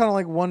 I was just kind of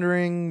like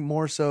wondering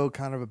more so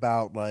kind of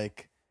about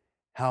like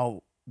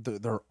how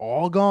they're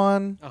all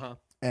gone,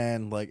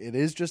 and like it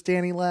is just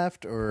Dany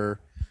left,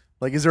 or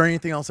like is there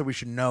anything else that we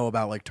should know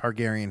about like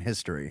Targaryen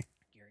history?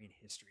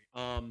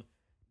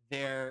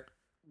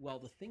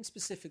 The thing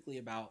specifically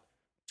about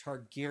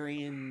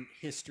Targaryen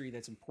history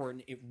that's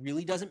important, it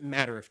really doesn't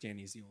matter if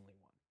Dany's the only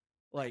one.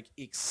 Like,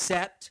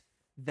 except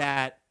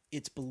that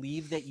it's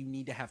believed that you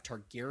need to have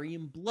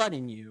Targaryen blood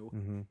in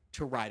you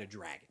to ride a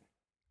dragon.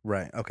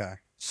 Right, okay.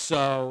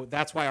 So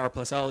that's why R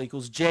plus L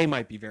equals J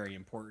might be very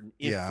important.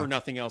 If for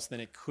nothing else, then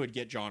it could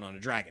get Jon on a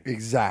dragon.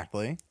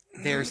 Exactly.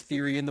 There's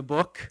theory in the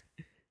book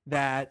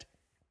that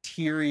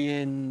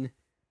Tyrion,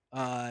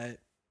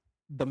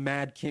 the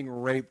Mad King,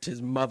 raped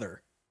his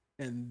mother.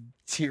 And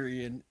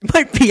Tyrion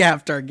might be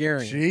half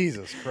Targaryen.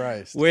 Jesus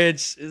Christ.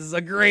 Which is a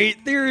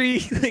great theory.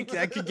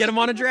 That could get him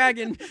on a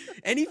dragon.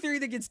 Any theory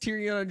that gets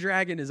Tyrion on a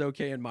dragon is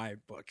okay in my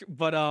book.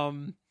 But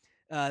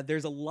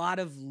there's a lot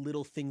of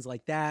little things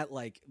like that,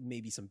 like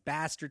maybe some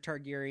bastard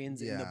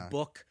Targaryens in the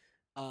book.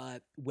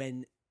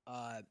 When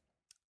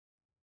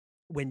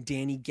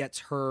Dany gets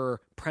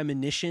her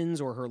premonitions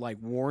or her like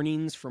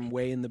warnings from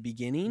way in the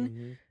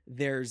beginning,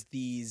 there's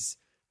these...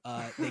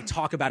 they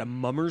talk about a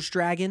mummer's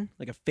dragon,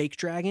 like a fake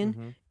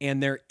dragon,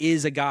 and there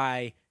is a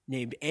guy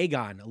named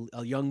Aegon,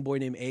 a young boy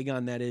named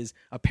Aegon that is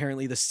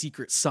apparently the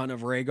secret son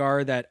of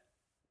Rhaegar that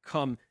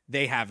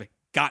they have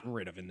gotten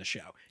rid of in the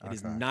show. It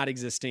is not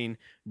existing.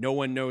 No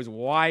one knows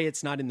why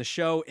it's not in the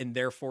show, and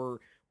therefore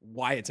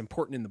why it's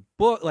important in the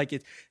book. Like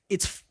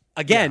it's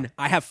again,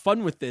 I have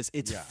fun with this.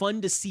 It's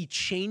fun to see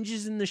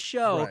changes in the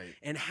show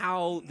and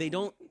how they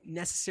don't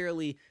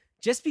necessarily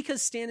just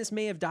because Stannis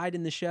may have died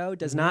in the show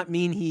does not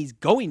mean he's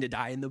going to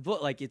die in the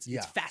book. Like it's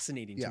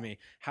fascinating to me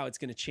how it's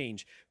going to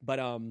change. But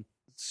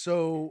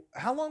so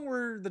how long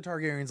were the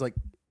Targaryens like?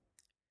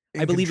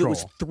 I believe it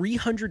was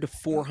 300 to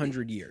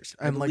 400 years.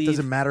 And like, does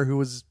it matter who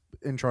was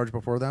in charge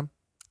before them?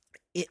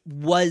 It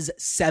was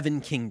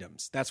 7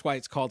 kingdoms. That's why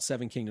it's called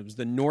 7 kingdoms.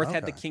 The North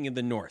had the King of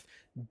the North.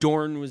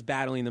 Dorne was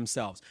battling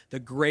themselves. The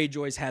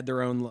Greyjoys had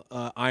their own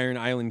Iron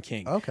Island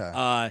king. Okay.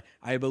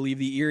 I believe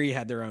the Eyrie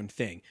had their own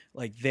thing.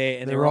 Like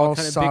they were all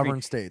kind of sovereign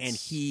big, states.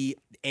 And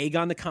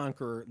Aegon the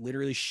Conqueror,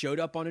 literally showed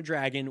up on a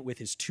dragon with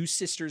his 2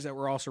 sisters that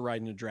were also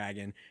riding a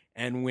dragon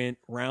and went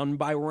round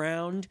by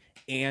round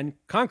and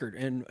conquered.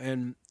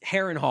 And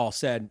Harrenhal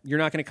said, "You're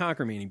not going to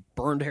conquer me." And he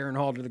burned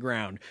Harrenhal to the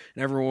ground.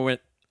 And everyone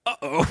went,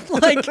 "Uh-oh."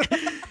 Like,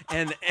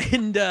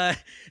 and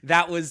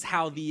that was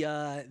how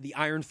the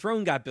Iron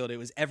Throne got built. It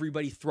was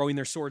everybody throwing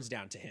their swords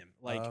down to him.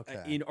 Like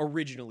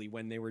originally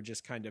when they were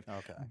just kind of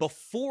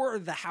before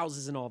the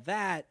houses and all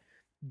that,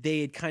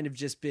 they had kind of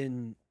just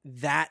been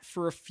that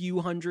for a few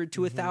hundred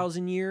to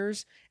 1,000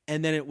 years.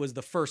 And then it was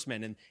the First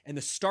Men, and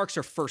the Starks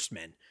are First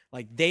Men.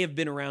 Like they have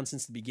been around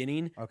since the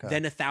beginning.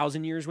 Then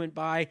 1,000 years went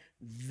by.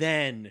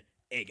 Then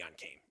Aegon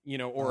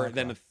came, or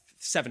then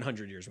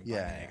 700 years went by.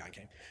 Then Aegon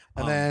came.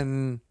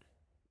 And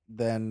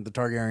then the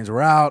Targaryens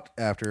were out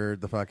after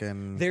the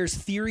fucking... There's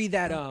theory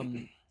that...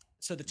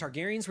 So the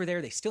Targaryens were there.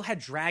 They still had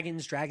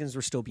dragons. Dragons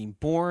were still being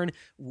born.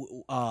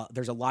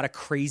 There's a lot of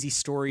crazy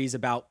stories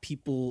about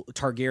people,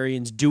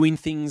 Targaryens, doing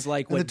things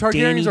like what the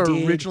Targaryens Dany are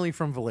did. originally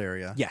from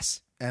Valyria.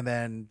 Yes. And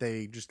then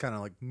they just kind of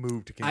like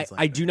moved to King's Landing.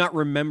 I do not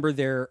remember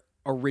their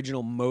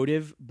original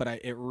motive, but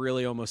it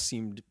really almost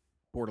seemed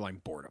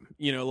borderline boredom,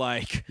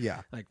 like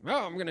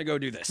I'm gonna go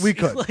do this. We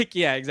could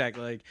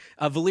exactly. Like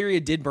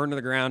Valyria did burn to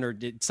the ground, or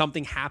did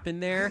something happen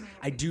there?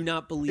 I do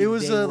not believe it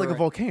was like a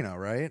volcano,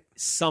 right?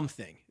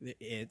 Something.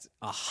 It's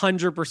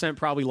 100%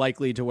 probably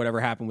likely to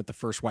whatever happened with the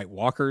first White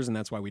Walkers, and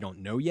that's why we don't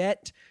know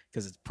yet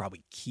because it's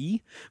probably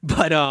key.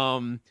 But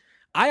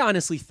I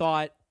honestly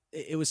thought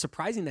it was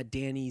surprising that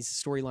Dany's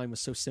storyline was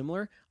so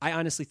similar. I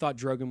honestly thought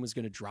Drogon was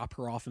going to drop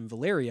her off in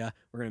Valyria.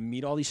 We're going to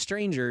meet all these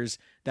strangers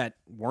that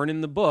weren't in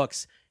the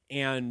books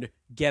and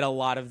get a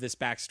lot of this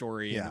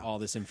backstory and all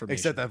this information.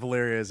 Except that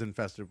Valyria is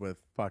infested with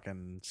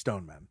fucking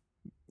stone men.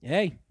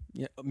 Hey,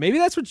 maybe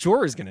that's what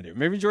Jorah's going to do.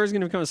 Maybe Jorah's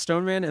going to become a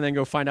stone man and then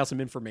go find out some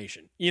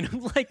information.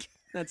 Like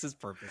that's his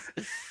purpose.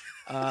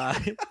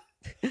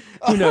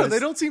 Who knows? They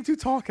don't seem too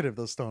talkative,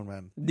 those stone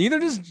men. Neither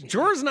does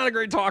Jorah's not a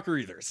great talker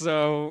either,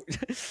 so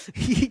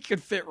he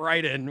could fit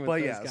right in with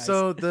those guys.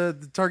 So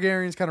the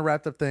Targaryens kind of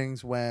wrapped up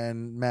things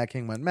when Mad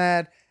King went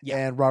mad,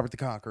 and Robert the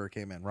Conqueror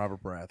came in,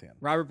 Robert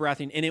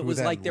Baratheon. And it was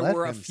like there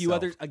were a few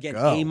others. Again,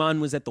 Aemon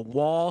was at the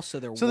wall, so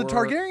the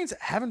Targaryens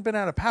haven't been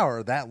out of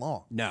power that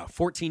long. No,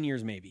 14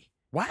 years maybe.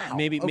 Wow.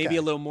 Maybe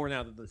a little more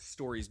now that the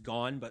story's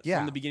gone, but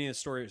from the beginning of the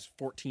story, it was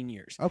 14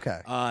 years.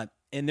 Okay.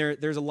 And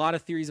there's a lot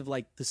of theories of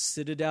like the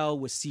Citadel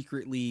was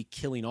secretly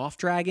killing off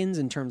dragons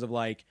in terms of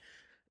like,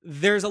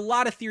 there's a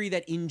lot of theory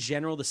that in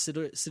general, the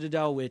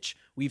Citadel, which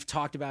we've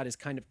talked about as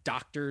kind of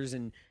doctors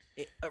and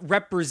it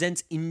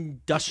represents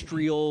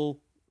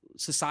industrial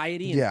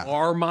society and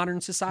our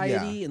modern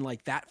society and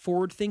like that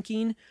forward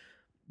thinking,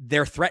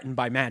 they're threatened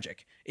by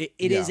magic. It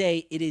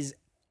is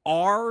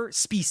our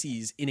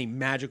species in a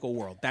magical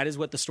world. That is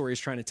what the story is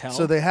trying to tell.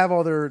 So they have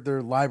all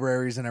their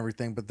libraries and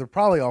everything, but they're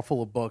probably all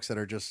full of books that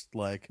are just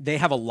like... They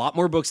have a lot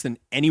more books than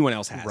anyone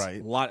else has.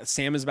 Right.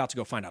 Sam is about to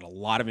go find out a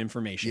lot of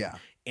information. Yeah.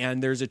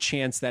 And there's a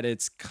chance that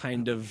it's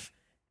kind of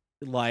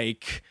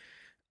like...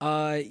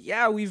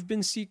 we've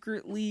been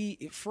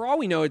secretly... For all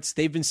we know,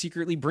 they've been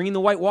secretly bringing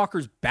the White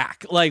Walkers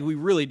back. Like, we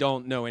really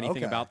don't know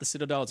anything about the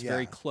Citadel. It's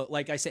very close.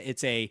 Like I said,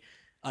 it's a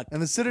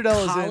and the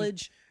Citadel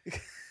college... is in...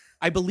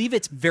 I believe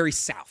it's very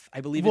south.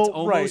 I believe it's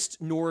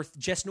almost north,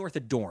 just north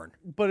of Dorne.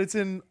 But it's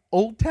in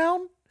Old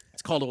Town?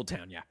 It's called Old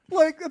Town, yeah.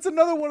 Like, that's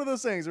another one of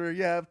those things where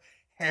you have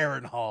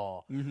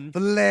Harrenhal,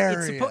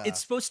 Valyria.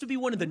 It's supposed to be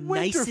one of the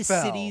nicest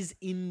cities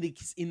in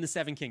the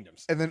Seven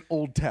Kingdoms. And then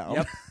Old Town.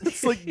 Yep.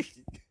 It's like,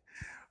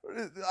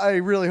 I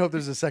really hope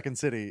there's a second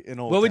city in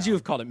Old Town. What would you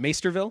have called it?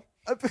 Maesterville?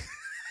 You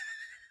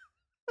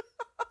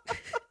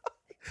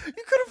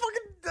could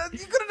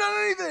have done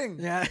anything.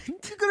 Yeah. You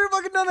could have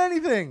fucking done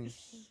anything.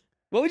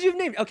 What would you have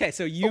named? Okay,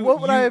 so you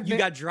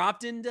got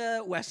dropped into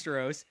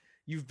Westeros.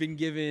 You've been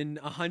given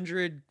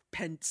 100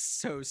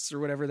 pensos or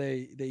whatever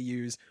they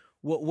use.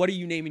 What are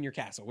you naming your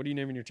castle? What are you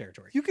naming your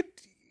territory? Rich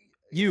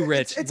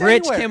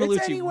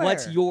Camelucci.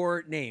 What's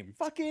your name?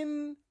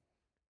 Fucking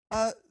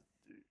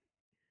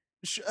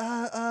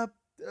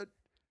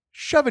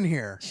Shoving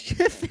here.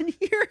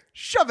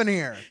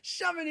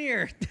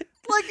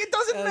 Like, it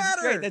doesn't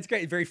matter. That's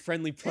great. Very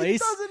friendly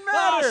place. It doesn't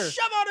matter. Oh,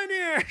 shove on in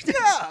here.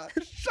 Yeah,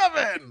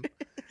 shoving.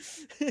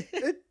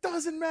 It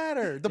doesn't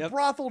matter. The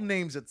brothel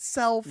names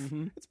itself.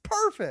 Mm-hmm. It's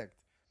perfect.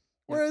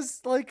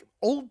 Whereas, like,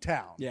 Old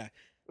Town. Yeah.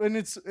 And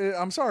it's,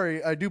 I'm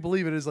sorry, I do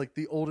believe it is, like,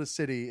 the oldest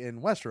city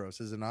in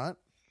Westeros, is it not?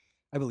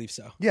 I believe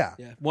so. Yeah.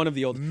 One of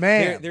the old.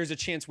 Man. There's a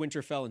chance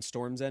Winterfell and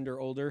Storm's End are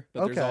older,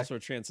 but there's also a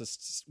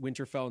chance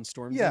Winterfell and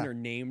Storm's End are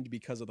named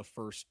because of the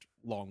first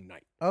long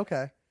night.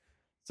 Okay.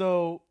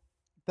 So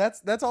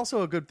that's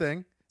also a good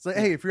thing. It's like,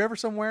 hey, if you're ever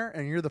somewhere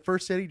and you're the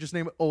first city, just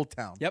name it Old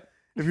Town. Yep.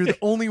 If you're the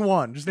only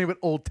one, just name it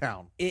Old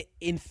Town.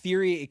 In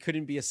theory, it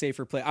couldn't be a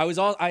safer play.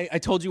 I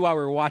told you while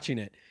we were watching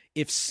it,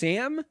 if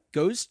Sam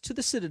goes to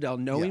the Citadel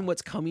knowing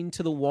what's coming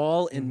to the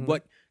wall and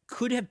what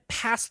could have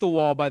passed the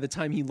wall by the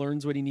time he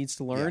learns what he needs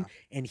to learn,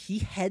 and he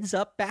heads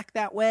up back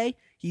that way,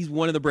 he's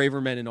one of the braver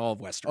men in all of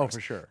Westeros. Oh,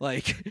 for sure.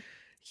 Like,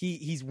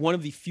 he's one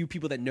of the few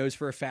people that knows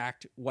for a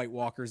fact White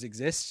Walkers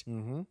exist.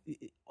 Mm-hmm.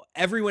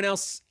 Everyone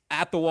else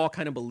at the wall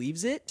kind of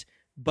believes it,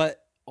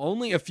 but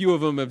only a few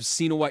of them have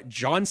seen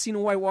John's seen a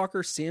White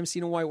Walker, Sam's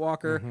seen a White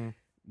Walker,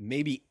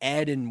 maybe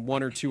Ed and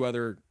one or two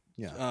other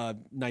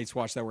Night's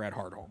Watch that were at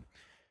Hardhome.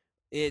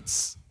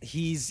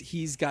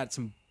 He's got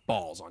some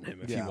balls on him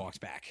if he walks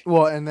back.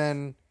 Well, and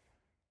then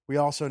we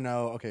also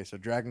know, okay, so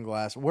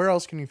Dragonglass. Where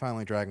else can you find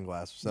like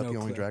Dragonglass? Was that the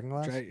only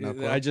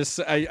Dragonglass?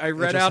 I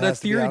read out a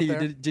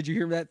theory. Did you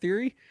hear that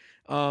theory?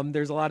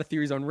 There's a lot of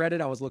theories on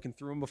Reddit. I was looking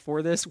through them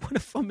before this. One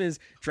of them is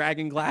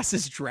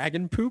Dragonglass's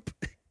dragon poop.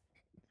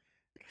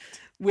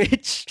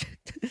 Which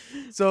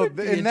so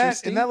in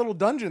that little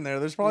dungeon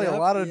there's probably a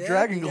lot of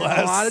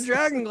Dragonglass. A lot of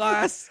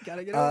Dragonglass.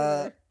 Gotta get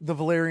over there. The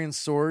Valyrian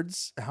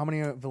swords. How many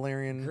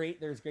Valyrian?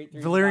 There's great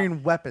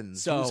Valyrian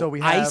weapons. So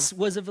we have ice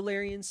was a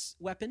Valyrian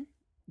weapon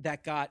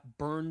that got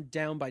burned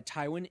down by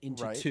Tywin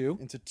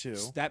into two.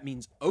 So that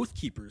means Oath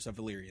Keepers of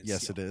Valyrian.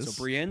 Yes, it is.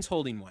 So Brienne's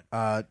holding one.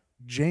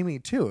 Jaime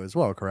too, as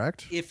well.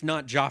 Correct. If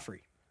not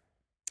Joffrey,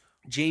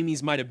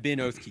 Jaime's might have been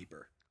Oath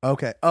Keeper.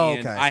 Okay.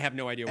 Okay. I have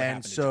no idea what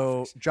happened. And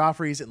so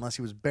Joffrey's, unless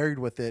he was buried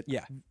with it,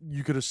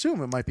 you could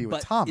assume it might be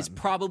with Tommen. It's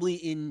probably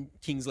in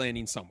King's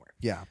Landing somewhere.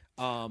 Yeah.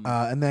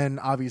 And then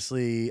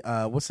obviously,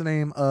 what's the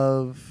name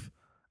of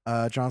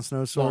Jon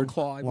Snow's sword?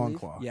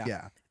 Longclaw.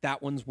 Yeah.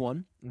 That one's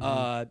one.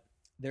 Mm-hmm.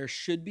 There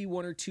should be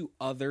one or two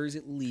others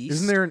at least.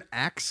 Isn't there an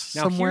axe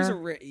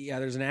somewhere?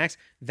 There's an axe.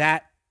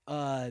 That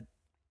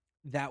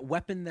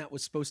weapon that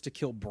was supposed to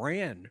kill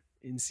Bran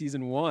in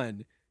season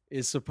 1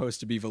 is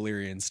supposed to be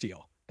Valyrian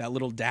steel. That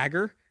little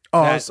dagger.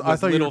 Oh, I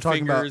thought you were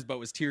talking about. But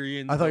was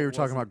Tyrion. I thought you were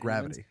talking about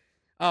gravity.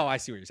 Oh, I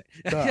see what you're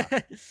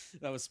saying.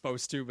 That was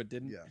supposed to, but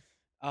didn't.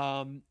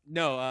 Yeah.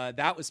 No,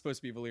 that was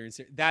supposed to be Valyrian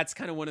steel. That's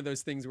kind of one of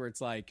those things where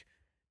it's like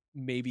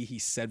maybe he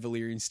said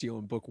Valyrian steel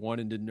in book 1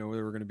 and didn't know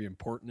they were going to be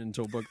important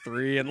until book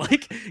 3, and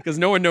like because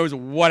no one knows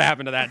what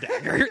happened to that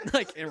dagger.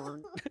 Like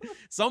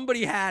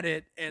somebody had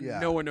it, and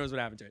no one knows what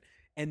happened to it.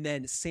 And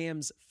then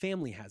Sam's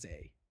family has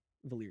a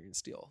Valyrian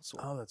steel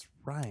sword. Oh, that's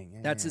right.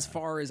 That's as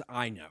far as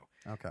I know.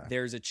 Okay.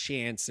 There's a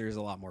chance there's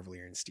a lot more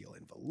Valyrian steel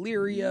in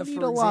Valyria,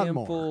 for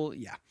example.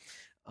 Yeah.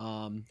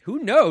 Who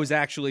knows,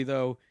 actually,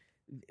 though.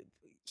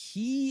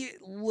 He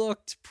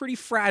looked pretty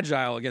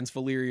fragile against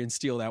Valyrian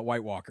steel, that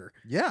White Walker.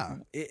 Yeah.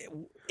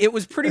 It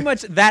was pretty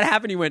much that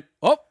happened. He went,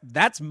 oh,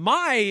 that's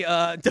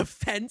my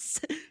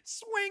defense.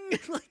 Swing.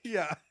 Like,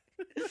 yeah.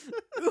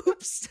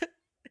 Oops.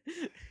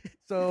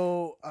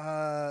 So,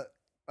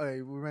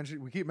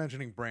 we keep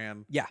mentioning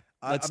Bran. Yeah.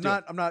 I'm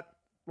not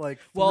like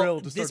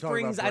thrilled to start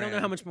talking about Bran. I don't know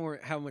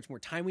how much more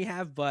time we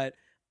have, but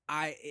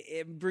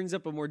it brings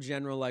up a more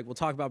general, like, we'll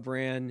talk about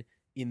Bran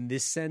in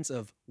this sense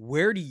of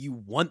where do you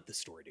want the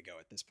story to go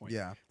at this point?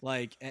 Yeah.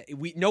 Like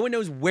no one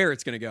knows where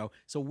it's going to go.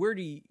 So where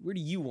do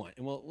you want?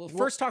 And we'll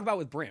first talk about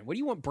with Bran. What do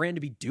you want Bran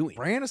to be doing?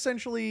 Bran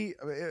essentially,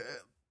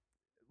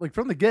 like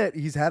from the get,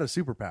 he's had a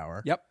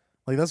superpower. Yep.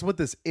 Like that's what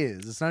this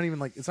is. It's not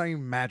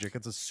even magic.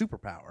 It's a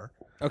superpower.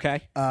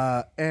 Okay.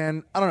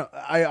 And I don't know.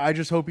 I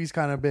just hope he's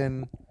kind of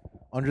been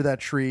under that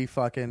tree,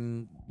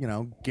 fucking,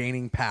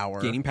 gaining power.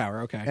 Gaining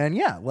power. Okay. And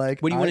yeah,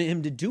 like, what do you want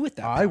him to do with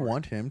that power? I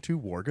want him to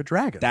warg a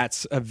dragon.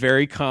 That's a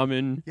very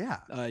common.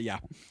 Yeah. Yeah.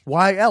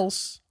 Why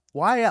else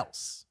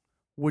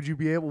would you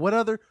be able? What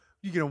other?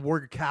 You gonna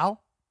warg a cow?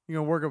 You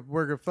gonna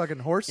warg a fucking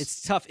horse?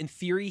 It's tough. In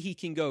theory, he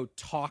can go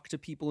talk to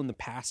people in the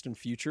past and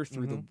future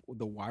through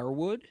the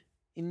wirewood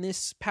in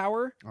this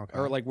power,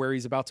 or like where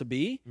he's about to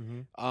be.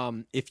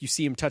 If you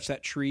see him touch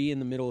that tree in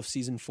the middle of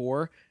season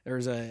 4,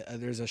 there's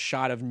a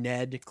shot of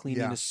Ned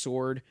cleaning his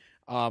sword,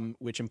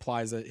 which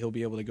implies that he'll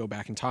be able to go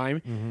back in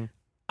time.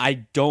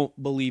 I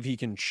don't believe he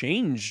can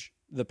change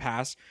the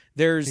past.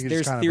 There's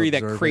theory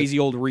that crazy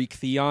old Reek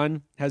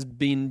Theon has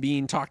been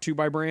being talked to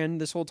by Bran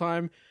this whole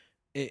time,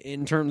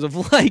 in terms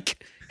of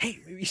like, hey,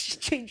 maybe you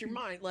should change your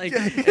mind, like,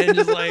 and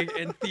just like,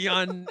 and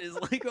Theon is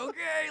like,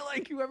 okay,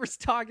 like whoever's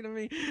talking to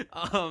me,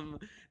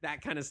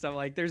 that kind of stuff.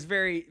 Like, there's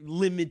very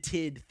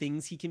limited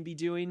things he can be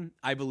doing.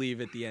 I believe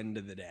at the end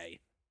of the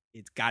day,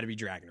 it's got to be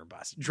dragon or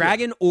bust.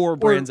 Dragon or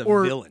Bran's a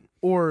villain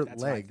or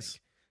legs.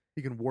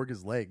 He can warg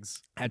his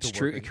legs. That's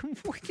true. He can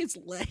warg his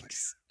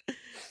legs.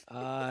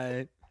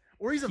 Or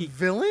he's a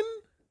villain.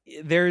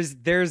 There's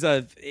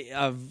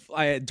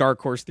a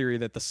dark horse theory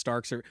that the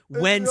Starks are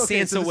when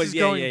Sansa was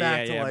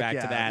back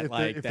to that.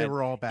 If they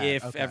were all bad,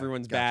 if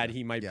everyone's bad,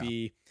 he might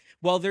be.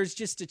 Well, there's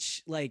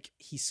just like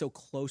he's so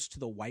close to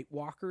the White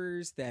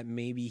Walkers that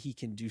maybe he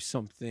can do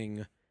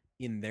something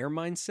in their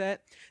mindset.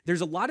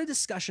 There's a lot of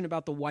discussion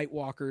about the White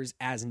Walkers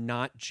as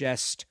not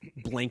just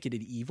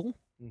blanketed evil.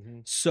 Mm-hmm.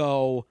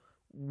 So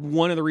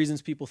one of the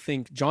reasons people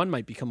think Jon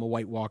might become a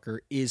White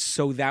Walker is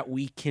so that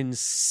we can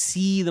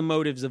see the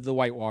motives of the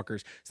White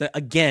Walkers. So that,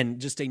 again,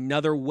 just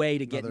another way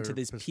to get into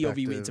this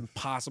POV. It's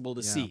impossible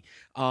to see.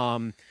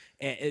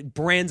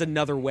 Bran's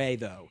another way,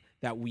 though,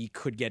 that we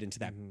could get into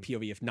that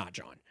POV if not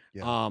Jon.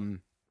 Yeah.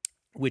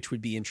 Which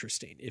would be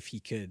interesting if he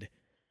could.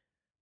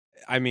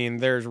 I mean,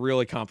 there's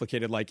really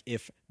complicated, like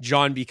if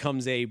Jon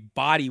becomes a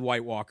body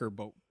White Walker,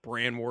 but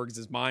Bran wargs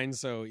his mind,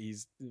 so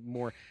he's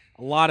more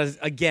a lot of,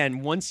 again,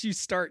 once you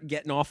start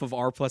getting off of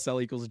R plus L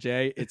equals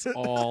J, it's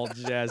all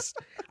just,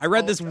 I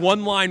read this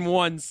one line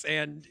once,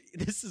 and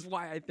this is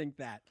why I think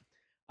that.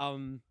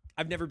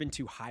 I've never been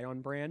too high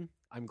on Bran.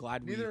 I'm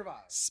glad we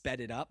sped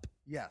it up.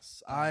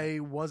 Yes, I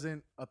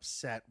wasn't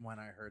upset when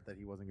I heard that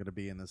he wasn't going to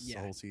be in this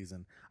whole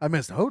season. I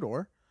missed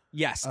Hodor.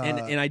 Yes,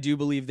 and I do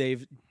believe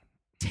they've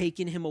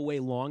taken him away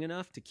long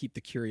enough to keep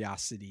the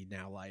curiosity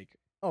now, like,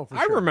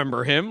 I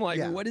remember him,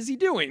 like, what is he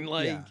doing,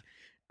 like,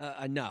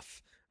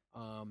 enough.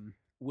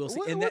 We'll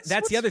see. And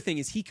that's the other thing,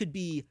 is he could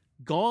be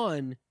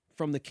gone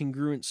from the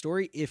congruent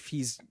story if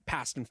he's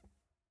past and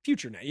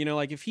future now, you know,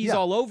 like if he's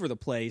all over the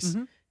place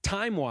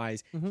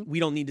time-wise, we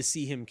don't need to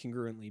see him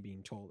congruently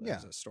being told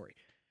as a story.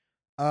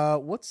 I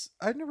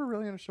never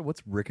really understood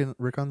what's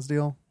Rickon's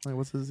deal. Like,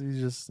 he's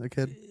just a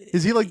kid?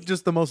 Is he like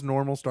just the most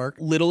normal Stark?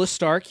 Littlest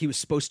Stark. He was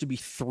supposed to be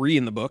 3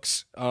 in the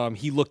books.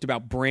 He looked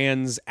about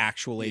Bran's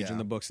actual age in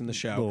the books in the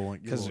show.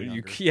 Because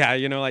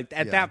you know, like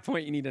at that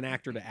point you need an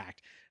actor to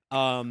act.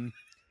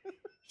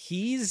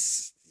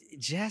 He's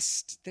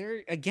just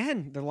there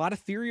again. There's a lot of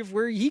theory of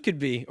where he could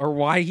be or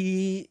why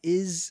he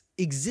is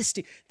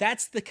existing.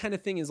 That's the kind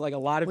of thing, is like a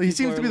lot of people, he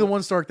seems to be the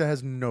one Stark that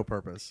has no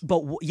purpose.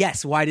 But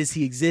yes, why does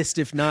he exist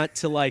if not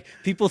to, like,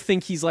 people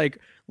think he's like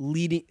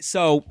leading?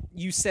 So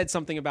you said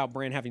something about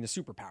Bran having a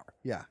superpower.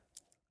 Yeah,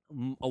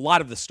 a lot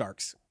of the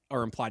Starks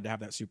are implied to have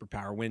that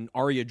superpower. When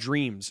Arya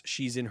dreams,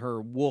 she's in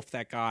her wolf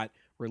that got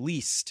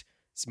released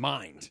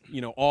mind,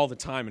 you know, all the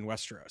time in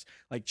Westeros.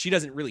 Like, she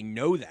doesn't really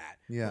know that.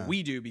 Yeah,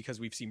 we do, because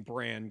we've seen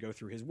Bran go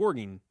through his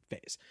warging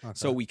phase. Okay.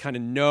 So we kind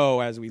of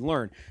know as we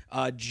learn.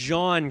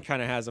 Jon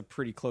kind of has a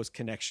pretty close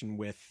connection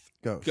with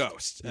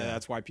Ghost. Yeah.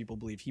 That's why people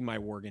believe he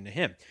might warg into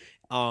him.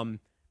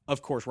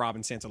 Of course, Robb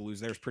and Sansa lose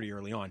theirs pretty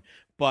early on,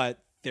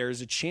 but there's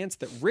a chance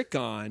that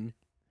Rickon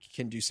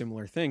can do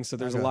similar things. So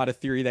there's a lot of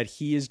theory that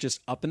he is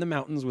just up in the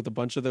mountains with a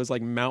bunch of those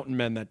like mountain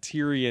men that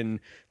Tyrion,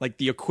 like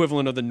the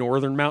equivalent of the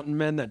northern mountain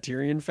men that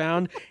Tyrion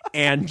found,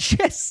 and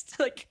just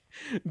like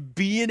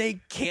being a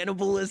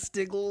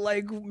cannibalistic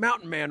like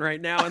mountain man right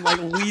now and like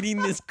leading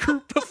this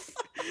group of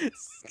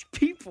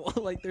people.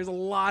 Like, there's a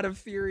lot of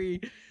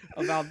theory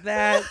about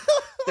that.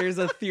 There's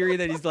a theory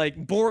that he's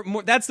like more,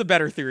 that's the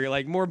better theory.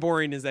 Like, more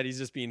boring is that he's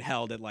just being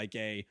held at like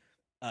a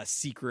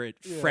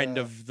secret friend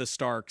of the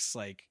Starks,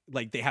 like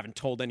they haven't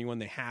told anyone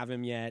they have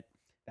him yet,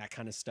 that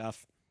kind of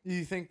stuff. Do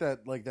you think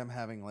that like them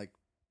having like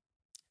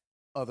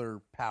other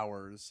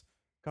powers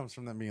comes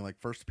from them being like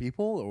first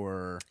people,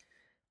 or?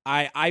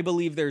 I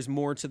believe there's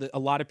more to a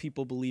lot of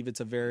people believe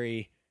it's a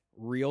very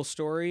real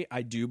story.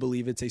 I do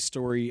believe it's a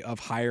story of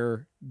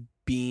higher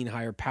being,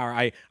 higher power.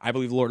 I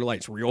believe Lord of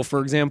Light's real,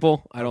 for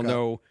example. I don't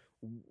know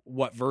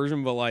what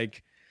version, but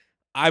like,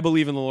 I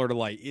believe in the Lord of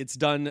Light. It's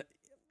done.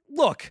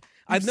 Look,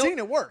 I've seen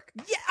it work.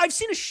 Yeah, I've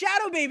seen a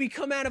shadow baby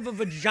come out of a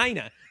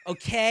vagina,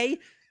 okay?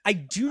 I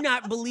do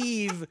not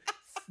believe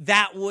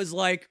that was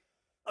like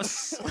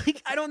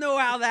I don't know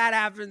how that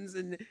happens.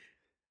 And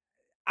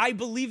I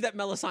believe that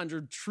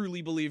Melisandre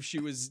truly believed she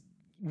was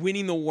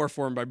winning the war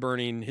for him by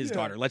burning his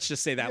daughter. Let's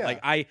just say that. Yeah.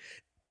 Like,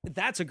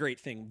 that's a great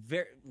thing.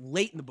 Very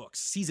late in the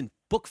books,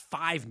 book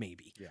 5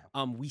 maybe.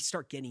 Yeah. We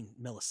start getting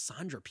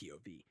Melisandre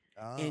POV.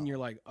 And you're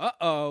like,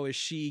 is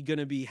she going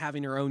to be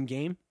having her own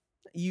game?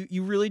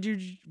 You really do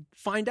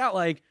find out,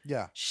 like,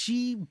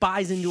 she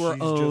buys into her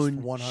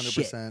own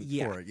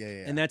 100% for it.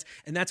 Yeah. And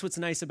that's what's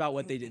nice about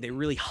what they did. They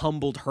really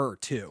humbled her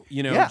too,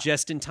 you know,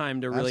 just in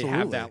time to really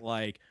have that,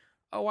 like,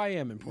 I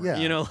am important,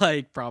 you know,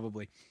 like,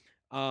 probably,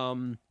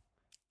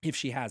 if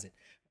she has it.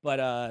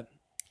 But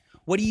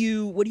what do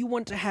you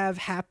want to have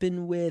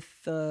happen with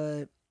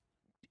who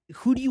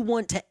do you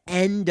want to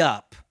end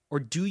up,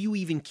 or do you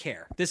even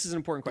care? This is an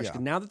important question.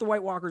 'Cause now that the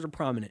White Walkers are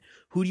prominent,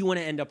 who do you want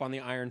to end up on the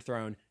Iron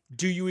Throne?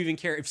 Do you even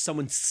care if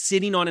someone's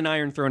sitting on an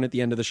Iron Throne at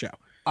the end of the show?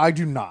 I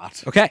do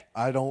not. Okay.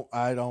 I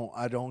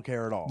don't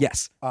care at all.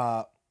 Yes.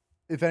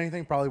 If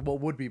anything, probably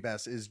what would be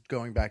best is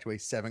going back to a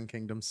 7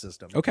 kingdom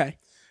system. Okay.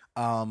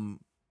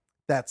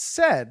 That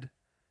said,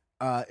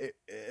 it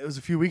was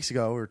a few weeks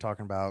ago, we were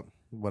talking about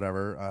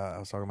whatever. I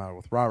was talking about it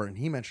with Robert, and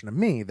he mentioned to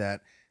me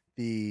that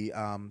the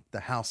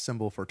house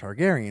symbol for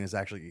Targaryen is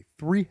actually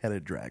a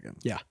 3-headed dragon.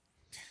 Yeah.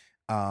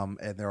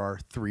 And there are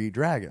 3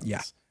 dragons.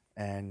 Yeah.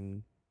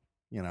 And,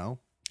 you know,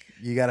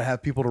 you got to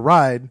have people to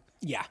ride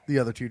the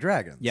other 2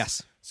 dragons.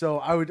 Yes. So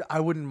I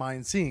wouldn't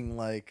mind seeing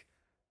like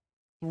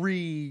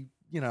 3,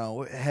 you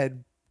know,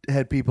 head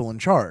people in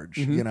charge,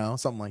 you know,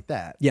 something like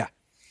that. Yeah.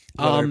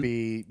 Whether it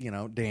be,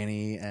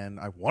 Danny, and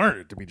I wanted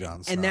it to be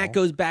Jon Snow. And that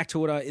goes back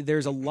to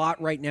there's a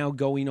lot right now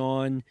going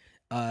on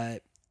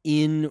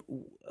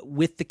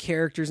with the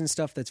characters and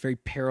stuff that's very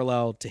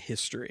parallel to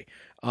history,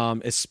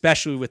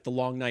 especially with the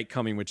Long Night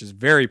Coming, which is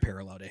very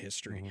parallel to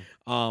history.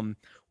 Mm-hmm.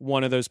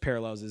 One of those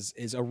parallels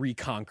is a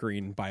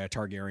reconquering by a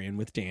Targaryen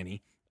with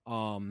Dany,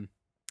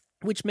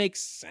 which makes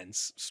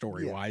sense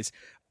story-wise.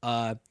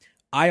 Yeah.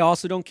 I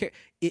also don't care.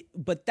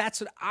 But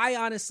that's what I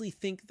honestly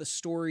think the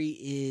story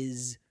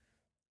is.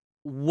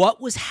 What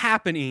was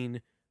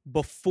happening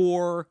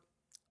before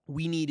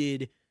we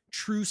needed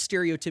true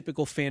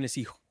stereotypical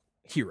fantasy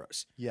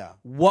heroes? Yeah.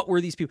 What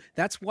were these people?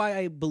 That's why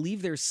I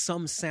believe there's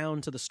some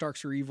sound to the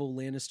Starks are evil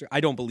Lannister.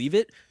 I don't believe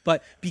it,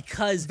 but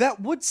because that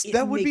would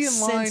be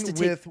in line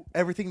with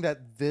everything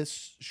that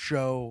this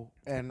show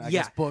and I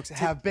guess books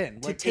have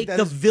been. To take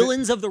the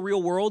villains of the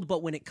real world,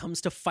 but when it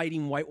comes to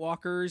fighting White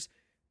Walkers,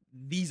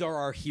 these are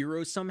our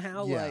heroes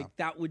somehow. Yeah. Like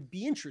that would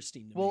be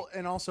interesting to me.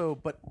 And also,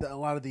 but a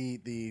lot of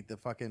the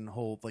fucking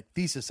whole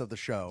thesis of the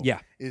show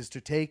is to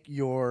take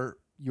your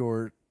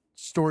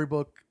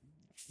storybook,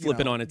 flip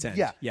it on its end.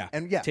 Yeah.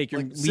 And take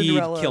your lead,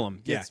 Cinderella kill him.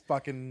 Gets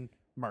fucking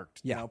murked.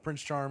 Yeah.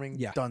 Prince Charming,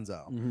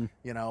 Dunzo.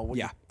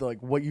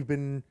 Mm-hmm. What you've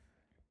been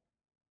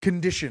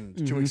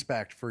conditioned to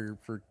expect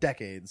for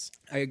decades.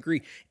 I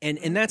agree.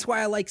 And that's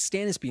why I like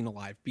Stannis being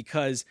alive,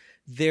 because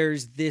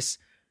there's this,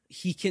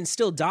 he can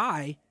still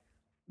die,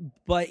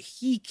 but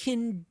he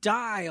can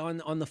die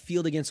on the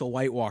field against a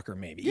White Walker,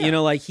 maybe.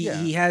 Yeah.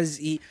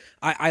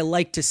 I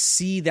like to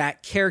see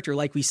that character.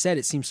 Like we said,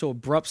 it seems so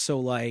abrupt, so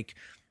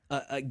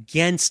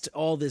against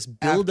all this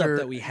buildup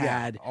that we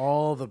had.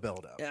 All the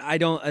buildup.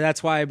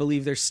 That's why I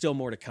believe there's still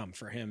more to come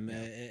for him.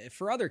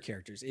 For other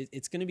characters,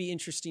 it's going to be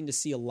interesting to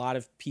see a lot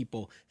of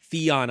people.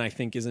 Theon, I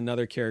think, is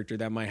another character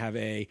that might have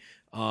a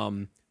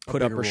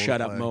put up or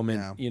shut up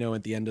moment,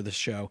 at the end of the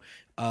show.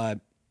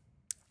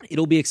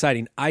 It'll be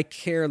exciting. I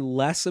care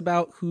less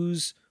about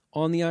who's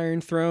on the Iron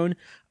Throne.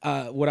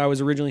 What I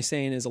was originally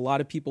saying is a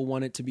lot of people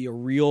want it to be a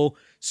real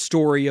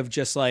story of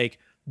just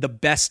the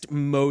best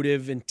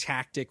motive and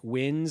tactic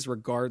wins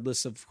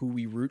regardless of who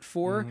we root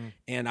for. Mm-hmm.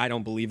 And I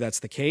don't believe that's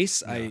the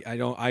case.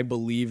 Yeah. I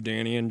believe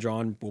Dany and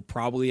Jon will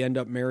probably end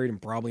up married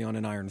and probably on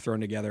an Iron Throne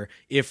together.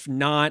 If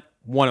not,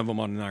 one of them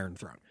on an Iron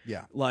Throne.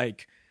 Yeah.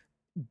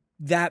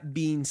 That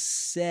being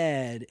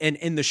said,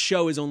 and the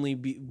show is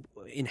only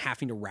in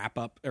having to wrap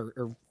up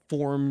or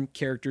form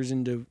characters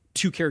into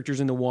two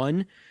characters into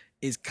one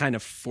is kind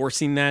of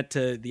forcing that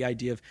to the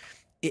idea of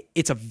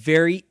it's a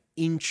very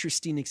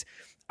interesting.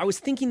 I was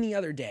thinking the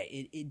other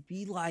day, it'd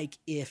be like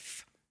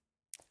if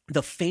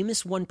the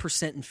famous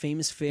 1% and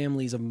famous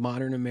families of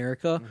modern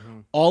America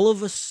all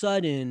of a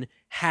sudden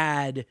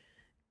had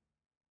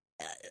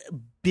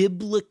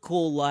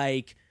biblical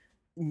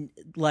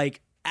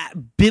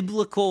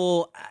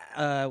biblical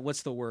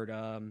what's the word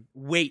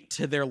weight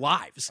to their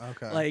lives.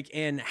 Okay.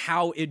 And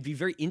how it'd be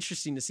very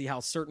interesting to see how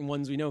certain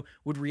ones we know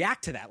would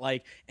react to that.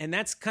 And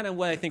that's kind of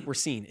what I think we're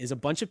seeing is a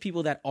bunch of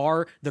people that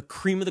are the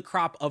cream of the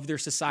crop of their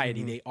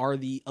society. They are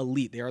the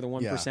elite. They are the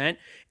 1%. Yeah.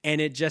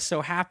 And it just so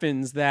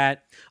happens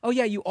that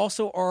you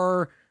also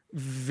are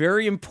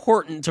very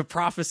important to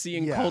prophecy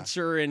and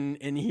culture,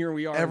 and here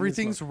we are.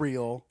 Everything's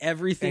real.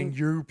 Everything, and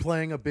you're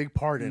playing a big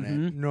part in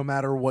it, no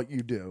matter what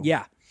you do.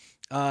 Yeah.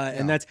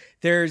 And that's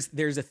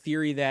there's a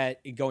theory that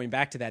going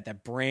back to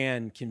that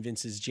Bran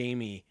convinces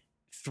Jaime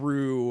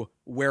through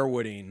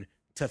werewooding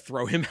to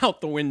throw him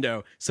out the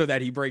window so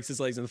that he breaks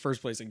his legs in the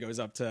first place and goes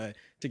up to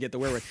get the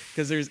werewood.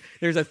 Because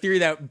there's a theory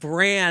that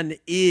Bran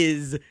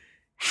is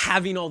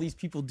having all these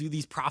people do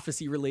these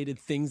prophecy related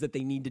things that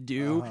they need to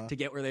do to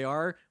get where they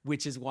are,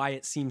 which is why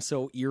it seems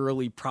so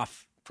eerily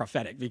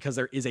prophetic, because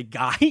there is a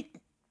guy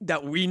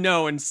that we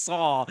know and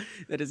saw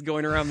that is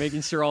going around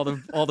making sure all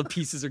the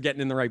pieces are getting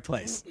in the right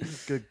place.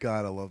 Good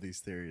God, I love these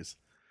theories.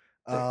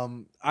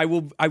 I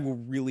will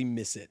really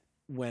miss it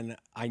when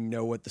I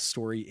know what the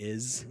story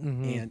is.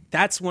 And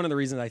that's one of the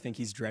reasons I think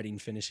he's dreading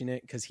finishing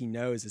it, because he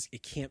knows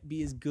it can't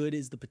be as good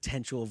as the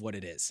potential of what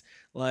it is.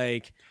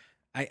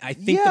 I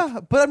think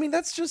but I mean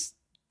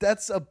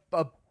that's a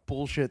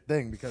bullshit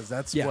thing, because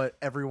that's what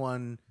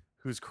everyone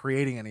who's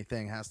creating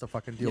anything has to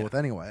fucking deal with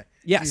anyway.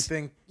 Yes. You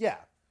think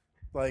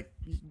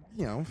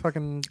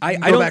fucking.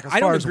 I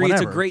don't agree.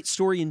 It's a great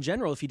story in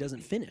general if he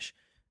doesn't finish,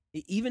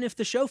 even if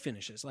the show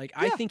finishes.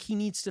 I think he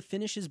needs to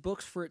finish his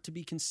books for it to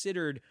be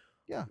considered.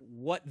 Yeah.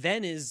 What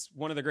then is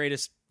one of the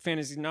greatest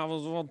fantasy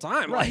novels of all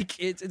time? Right.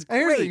 It's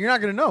great. You're not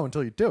going to know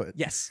until you do it.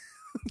 Yes.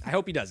 I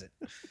hope he does it.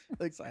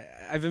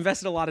 I've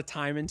invested a lot of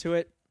time into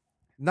it.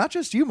 Not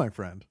just you, my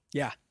friend.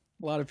 Yeah,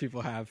 a lot of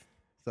people have.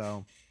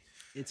 So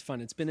it's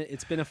fun. It's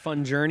been a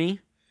fun journey.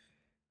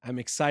 I'm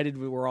excited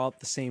we're all at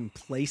the same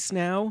place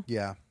now.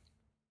 Yeah.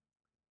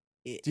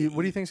 What do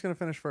you think is going to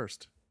finish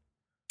first?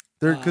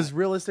 Because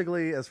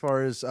realistically, as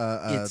far as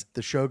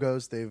the show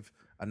goes, they've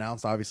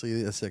announced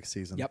obviously a 6th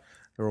season. Yep.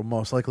 There will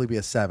most likely be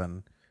a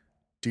 7.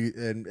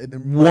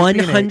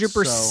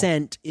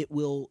 100% it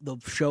will. The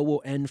show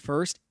will end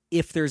first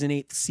if there's an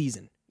 8th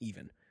season,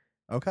 even.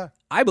 Okay.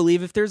 I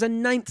believe if there's a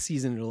 9th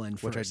season, it'll end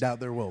first. Which I doubt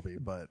there will be,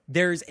 but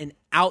there's an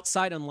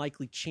outside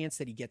unlikely chance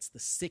that he gets the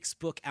 6th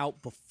book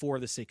out before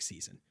the 6th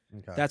season.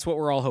 okay. That's what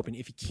we're all hoping.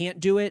 If he can't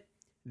do it,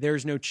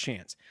 there's no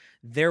chance.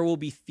 There will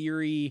be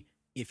theory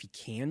if he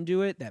can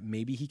do it that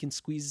maybe he can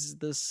squeeze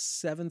the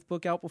 7th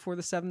book out before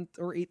the 7th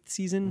or 8th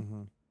season.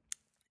 Mm-hmm.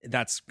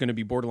 That's going to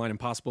be borderline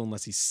impossible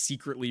unless he's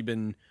secretly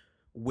been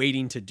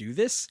waiting to do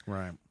this.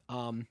 Right.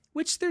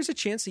 Which there's a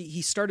chance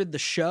he started the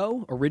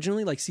show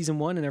originally, like season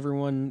 1, and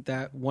everyone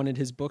that wanted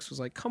his books was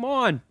like, come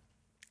on,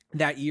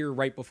 that year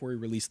right before he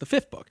released the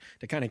 5th book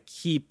to kind of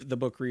keep the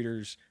book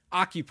readers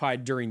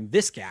occupied during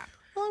this gap.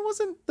 Well, it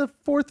wasn't the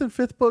 4th and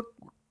 5th book.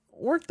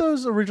 Weren't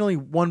those originally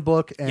one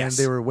book and Yes.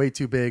 they were way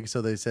too big,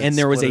 so they said And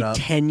there was split a it up?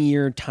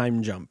 10-year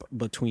time jump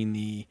between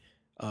the,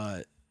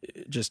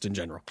 just in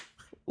general,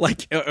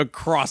 like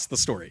across the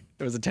story.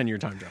 There was a 10-year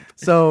time jump.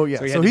 So yeah,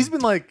 So he so had he's to-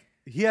 been like,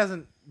 he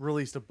hasn't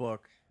released a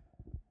book,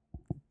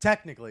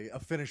 technically a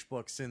finished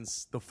book,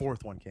 since the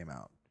 4th one came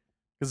out,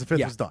 because the 5th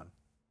Yeah. was done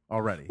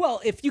already.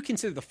 Well, if you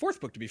consider the 4th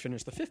book to be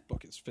finished, the 5th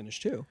book is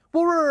finished too.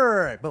 Well,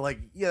 right. But like,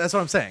 yeah, that's what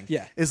I'm saying.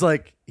 Yeah. Is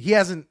like he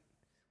hasn't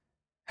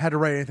had to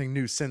write anything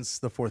new since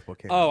the 4th book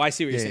came out. Oh, I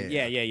see what you're saying.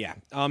 Yeah. Yeah.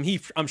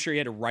 I'm sure he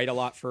had to write a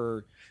lot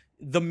for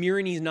the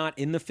Myrini's not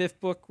in the 5th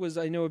book was,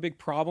 I know, a big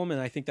problem, and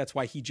I think that's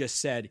why he just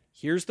said,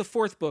 "Here's the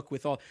 4th book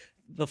with all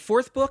the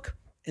 4th book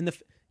and the."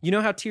 You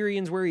know how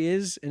Tyrion's where he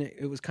is, and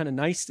it was kind of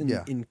nice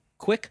and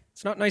quick.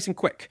 It's not nice and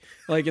quick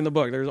like in the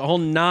book. There's a whole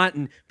knot,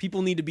 and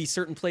people need to be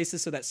certain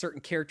places so that certain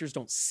characters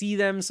don't see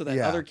them, so that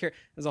other characters.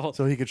 There's a whole.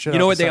 So he could shit You out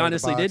know the what they side of the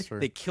honestly box, did? or-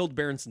 They killed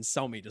Berenson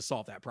Selmy to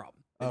solve that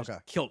problem. They just Okay.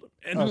 killed him,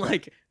 and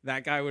like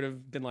that guy would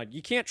have been like,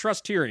 "You can't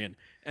trust Tyrion,"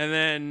 and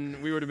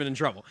then we would have been in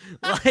trouble.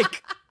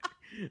 Like,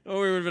 we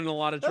would have been in a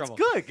lot of That's trouble.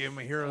 good. Give him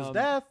a hero's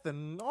death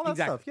and all that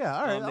Exactly. stuff. Yeah,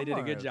 all right. They I'm did a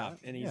all good right job,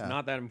 with that. and he's Yeah.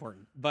 not that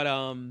important. But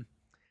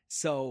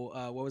so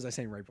what was I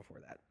saying right before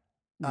that?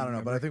 I don't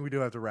know, but I think we do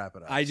have to wrap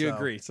it up. I do so.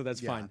 agree, so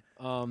that's yeah. fine.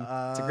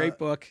 It's a great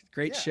book,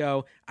 great yeah.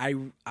 show.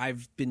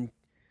 I've been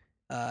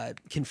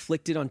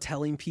conflicted on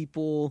telling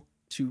people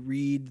to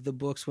read the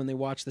books when they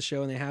watch the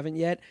show and they haven't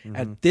yet. Mm-hmm.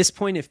 At this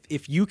point,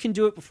 if you can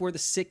do it before the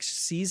 6th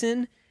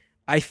season,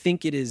 I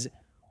think it is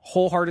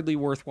wholeheartedly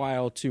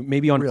worthwhile to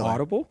maybe on Really?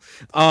 Audible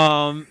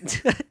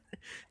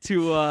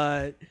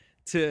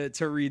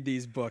to read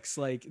these books.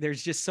 Like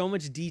there's just so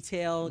much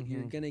detail. Mm-hmm.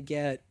 You're gonna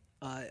get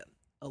a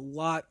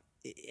lot,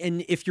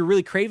 and if you're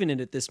really craving it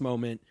at this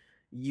moment,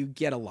 you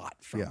get a lot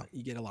from it.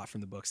 You get a lot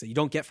from the books that you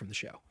don't get from the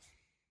show,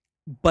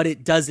 but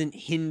it doesn't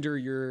hinder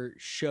your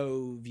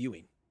show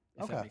viewing.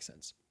 If that makes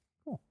sense.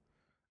 Cool.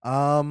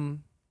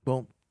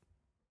 Well,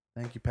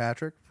 thank you,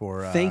 Patrick,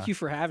 for Thank you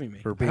for having me.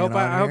 for being I hope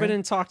on I here.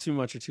 didn't talk too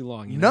much or too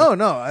long. You know?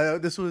 No.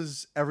 This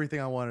was everything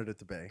I wanted it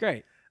to be.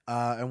 Great.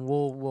 And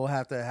we'll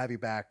have to have you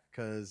back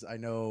because I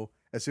know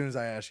as soon as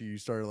I asked you, you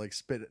started like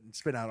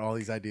spit out all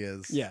these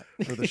ideas. Yeah.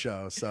 for the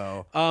show.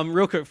 So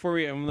Real quick before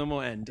we and then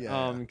we'll end.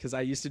 Yeah. Because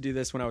I used to do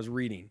this when I was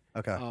reading.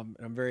 okay. And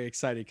I'm very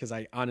excited because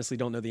I honestly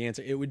don't know the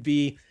answer. It would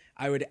be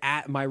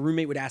my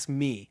roommate would ask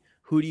me,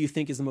 who do you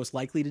think is the most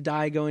likely to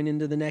die going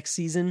into the next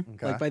season?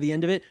 Okay. Like by the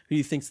end of it, who do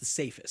you think's the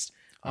safest?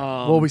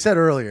 Well, we said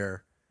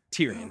earlier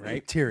Tyrion,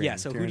 right? Tyrion. Yeah.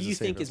 So who Tyrion's do you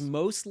the think is safest.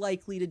 most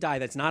likely to die?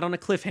 That's not on a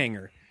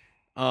cliffhanger.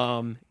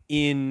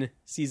 In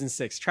season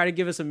 6, try to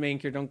give us a main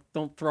character.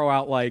 Don't throw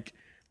out like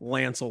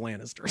Lancel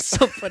Lannister or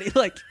somebody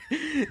like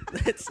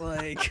it's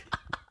like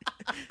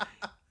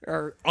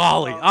or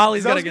Ollie.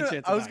 Ollie's got a good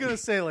chance. I was gonna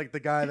say like the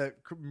guy that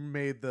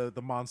made the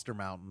Monster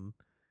Mountain.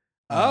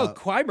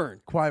 Qyburn.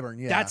 Qyburn.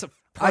 Yeah, That's a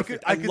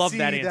perfect. I could love see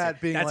that answer.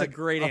 that being that's like a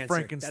great answer.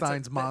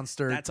 Frankenstein's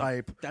monster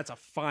type. That's a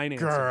fine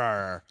answer.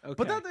 Grrr. Okay.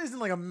 But that isn't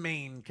like a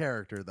main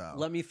character though.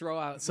 Let me throw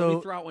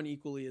out one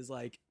equally is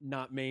like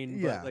not main,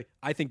 Yeah. but like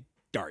I think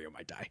Dario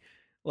might die.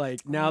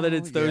 Like now that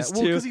it's those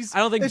Well, two, 'cause he's- I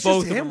don't think it's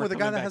both just of him them are with a guy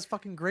coming that back. has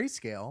fucking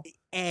grayscale.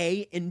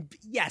 And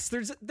yes,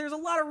 there's a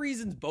lot of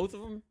reasons both of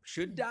them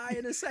should die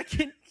in a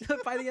second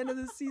by the end of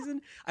this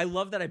season. I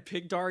love that I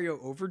picked Dario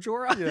over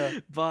Jorah, Yeah.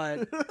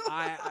 but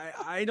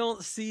I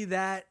don't see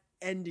that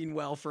ending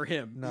well for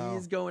him. No,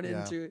 He's going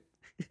yeah. into.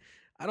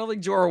 I don't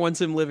think Jorah wants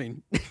him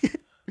living.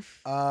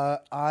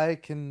 I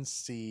can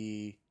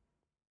see.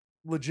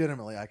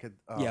 Legitimately, I could.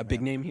 Oh, yeah,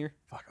 big man. name here.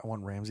 Fuck, I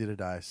want Ramsay to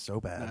die so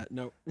bad.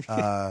 No.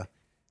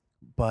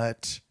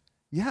 But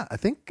yeah, I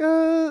think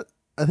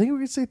we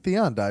could say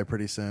Theon die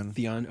pretty soon.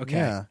 Theon. Okay.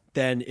 Yeah.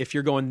 Then if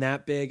you're going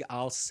that big,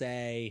 I'll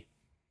say.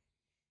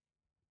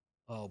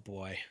 Oh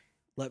boy,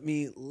 let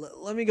me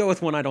go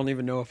with one I don't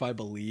even know if I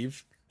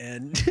believe,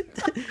 and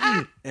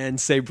and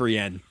say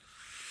Brienne.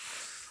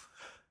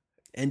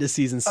 End of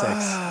season 6.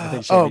 I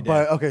think she'll be dead.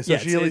 but okay, so Yeah,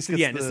 she at least it's gets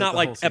the end. It's not the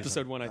like whole season.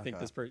 episode 1. I think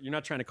Okay. this person. You're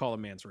not trying to call a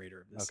Mance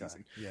Raider of this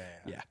season. Yeah.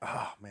 Yeah.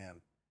 Oh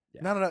man.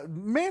 Yeah. No.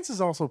 Mance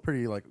is also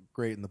pretty like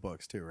great in the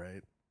books too,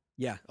 right?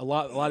 Yeah, a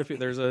lot of people.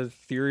 There's a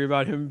theory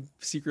about him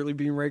secretly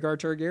being Rhaegar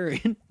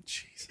Targaryen.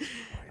 Jesus.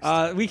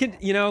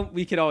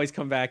 We could always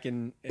come back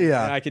and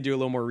Yeah. I could do a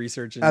little more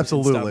research and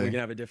Absolutely. and stuff. We can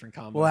have a different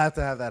combo. We'll have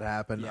to have that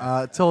happen.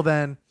 Yeah. Till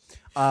then,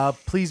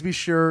 Please be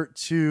sure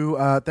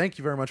to thank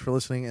you very much for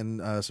listening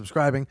and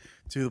subscribing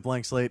to the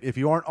Blank Slate. If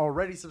you aren't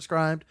already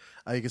subscribed,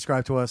 you can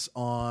subscribe to us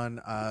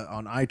on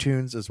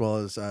iTunes as well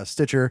as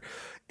Stitcher,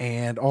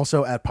 and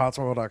also at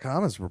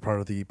podswoggle.com, as we're part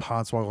of the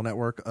Podswoggle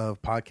network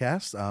of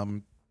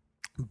podcasts.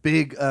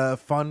 Big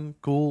fun,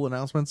 cool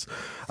announcements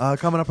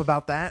coming up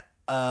about that.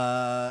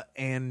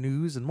 And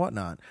news and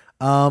whatnot.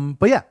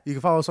 But yeah, you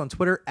can follow us on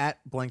Twitter at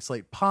Blank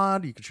Slate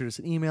Pod. You can shoot us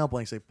an email,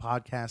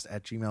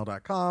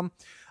 blankslatepodcast@gmail.com.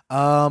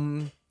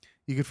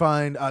 You can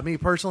find me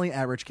personally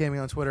at Rich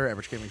Gaming on Twitter, at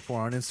Rich Gaming 4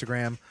 on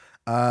Instagram.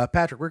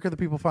 Patrick, where can the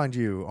people find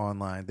you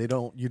online?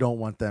 You don't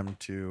want them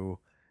to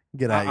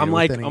get at you. I'm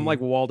like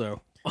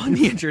Waldo on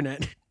the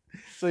internet.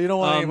 So you don't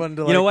want anyone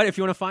to, you know what? If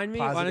you want to find me,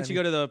 why don't you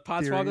go to the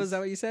Podswoggle? Is that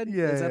what you said?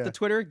 Yeah. Is that the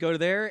Twitter? Go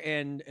there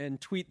and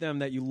tweet them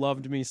that you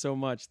loved me so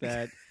much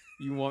that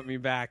you want me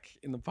back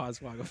in the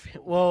Podswoggle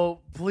family.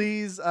 Well,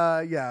 please,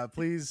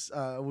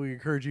 we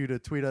encourage you to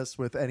tweet us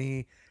with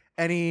any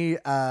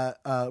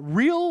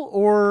real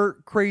or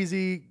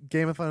crazy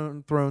Game of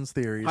Thrones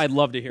theories. I'd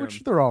love to hear which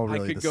them. They're all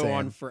really I could the go same.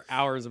 on for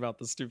hours about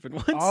the stupid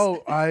ones.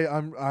 Oh,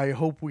 I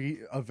hope we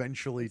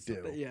eventually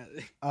do. Yeah.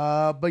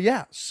 But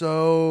yeah,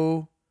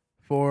 so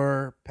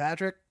for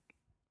Patrick,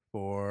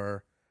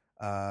 for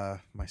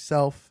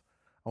myself,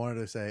 I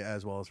wanted to say,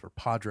 as well as for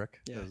Podrick,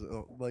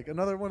 like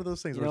another one of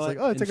those things where it's like,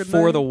 oh, it's like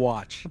for the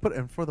watch. Put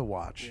and for the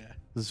watch. Yeah.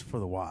 This is for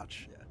the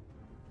watch. Yeah.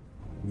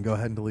 You can go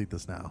ahead and delete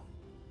this now.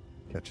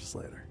 Catch us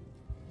later.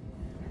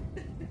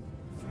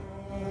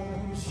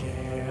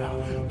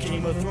 Yeah,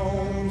 Game of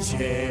Thrones,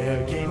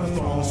 yeah, Game of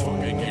Thrones,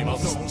 fucking Game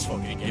of Thrones,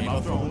 fucking Game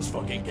of Thrones,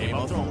 fucking Game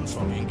of Thrones,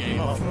 fucking Game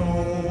of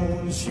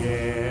Thrones,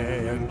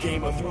 yeah,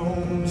 Game of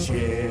Thrones,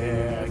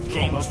 yeah,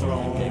 Game of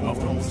Thrones, Game of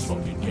Thrones,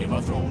 fucking Game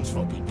of Thrones,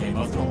 fucking Game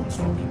of Thrones,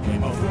 fucking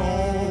Game of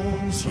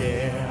Thrones,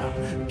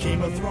 yeah,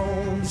 Game of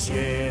Thrones,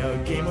 yeah,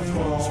 Game of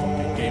Thrones,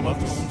 fucking Game of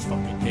Thrones,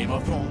 fucking Game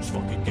of Thrones,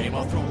 fucking Game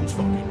of Thrones,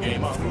 fucking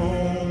Game of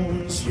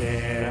Thrones,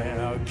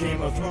 yeah,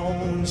 Game of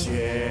Thrones,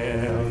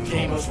 yeah,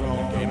 Game of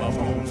Thrones, Game of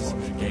Thrones.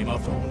 Game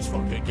of Thrones,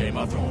 fucking Game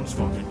of Thrones,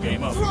 fucking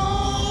Game of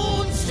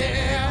Thrones,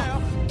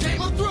 yeah.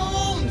 Game of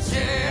Thrones,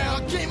 yeah.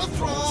 Game of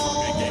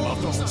Thrones, Game of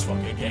Thrones,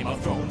 fucking Game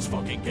of Thrones,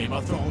 fucking Game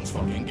of Thrones,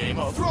 fucking Game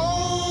of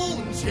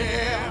Thrones,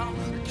 yeah.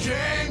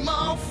 Game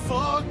of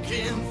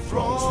fucking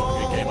Thrones,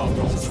 fucking Game of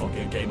Thrones,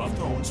 fucking Game of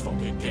Thrones,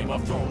 fucking Game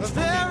of Thrones.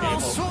 There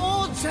are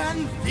swords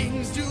and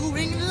things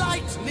doing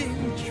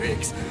lightning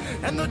tricks,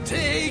 and they'll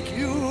take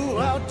you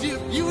out if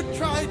you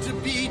try to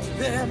beat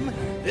them.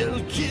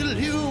 They'll kill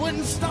you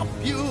and stop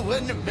you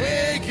and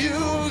make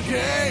you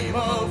Game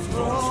of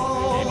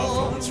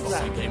Thrones.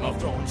 Game of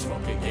Thrones,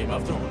 fucking Game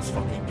of Thrones,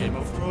 fucking Game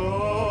of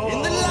Thrones.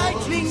 In the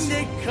lightning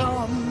they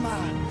come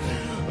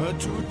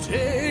to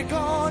take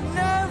on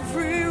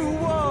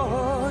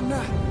everyone,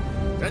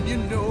 and you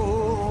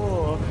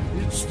know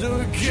it's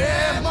the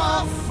Game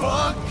of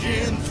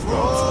fucking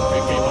Thrones.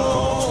 Game of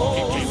Thrones, fucking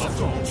Game of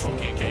Thrones,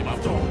 fucking Game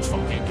of Thrones,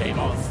 fucking Game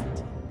of.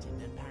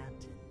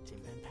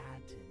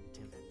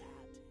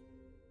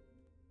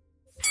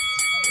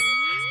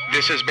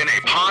 This has been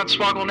a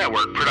Podswoggle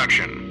Network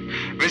production.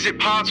 Visit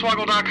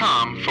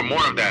podswoggle.com for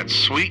more of that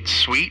sweet,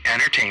 sweet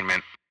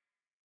entertainment.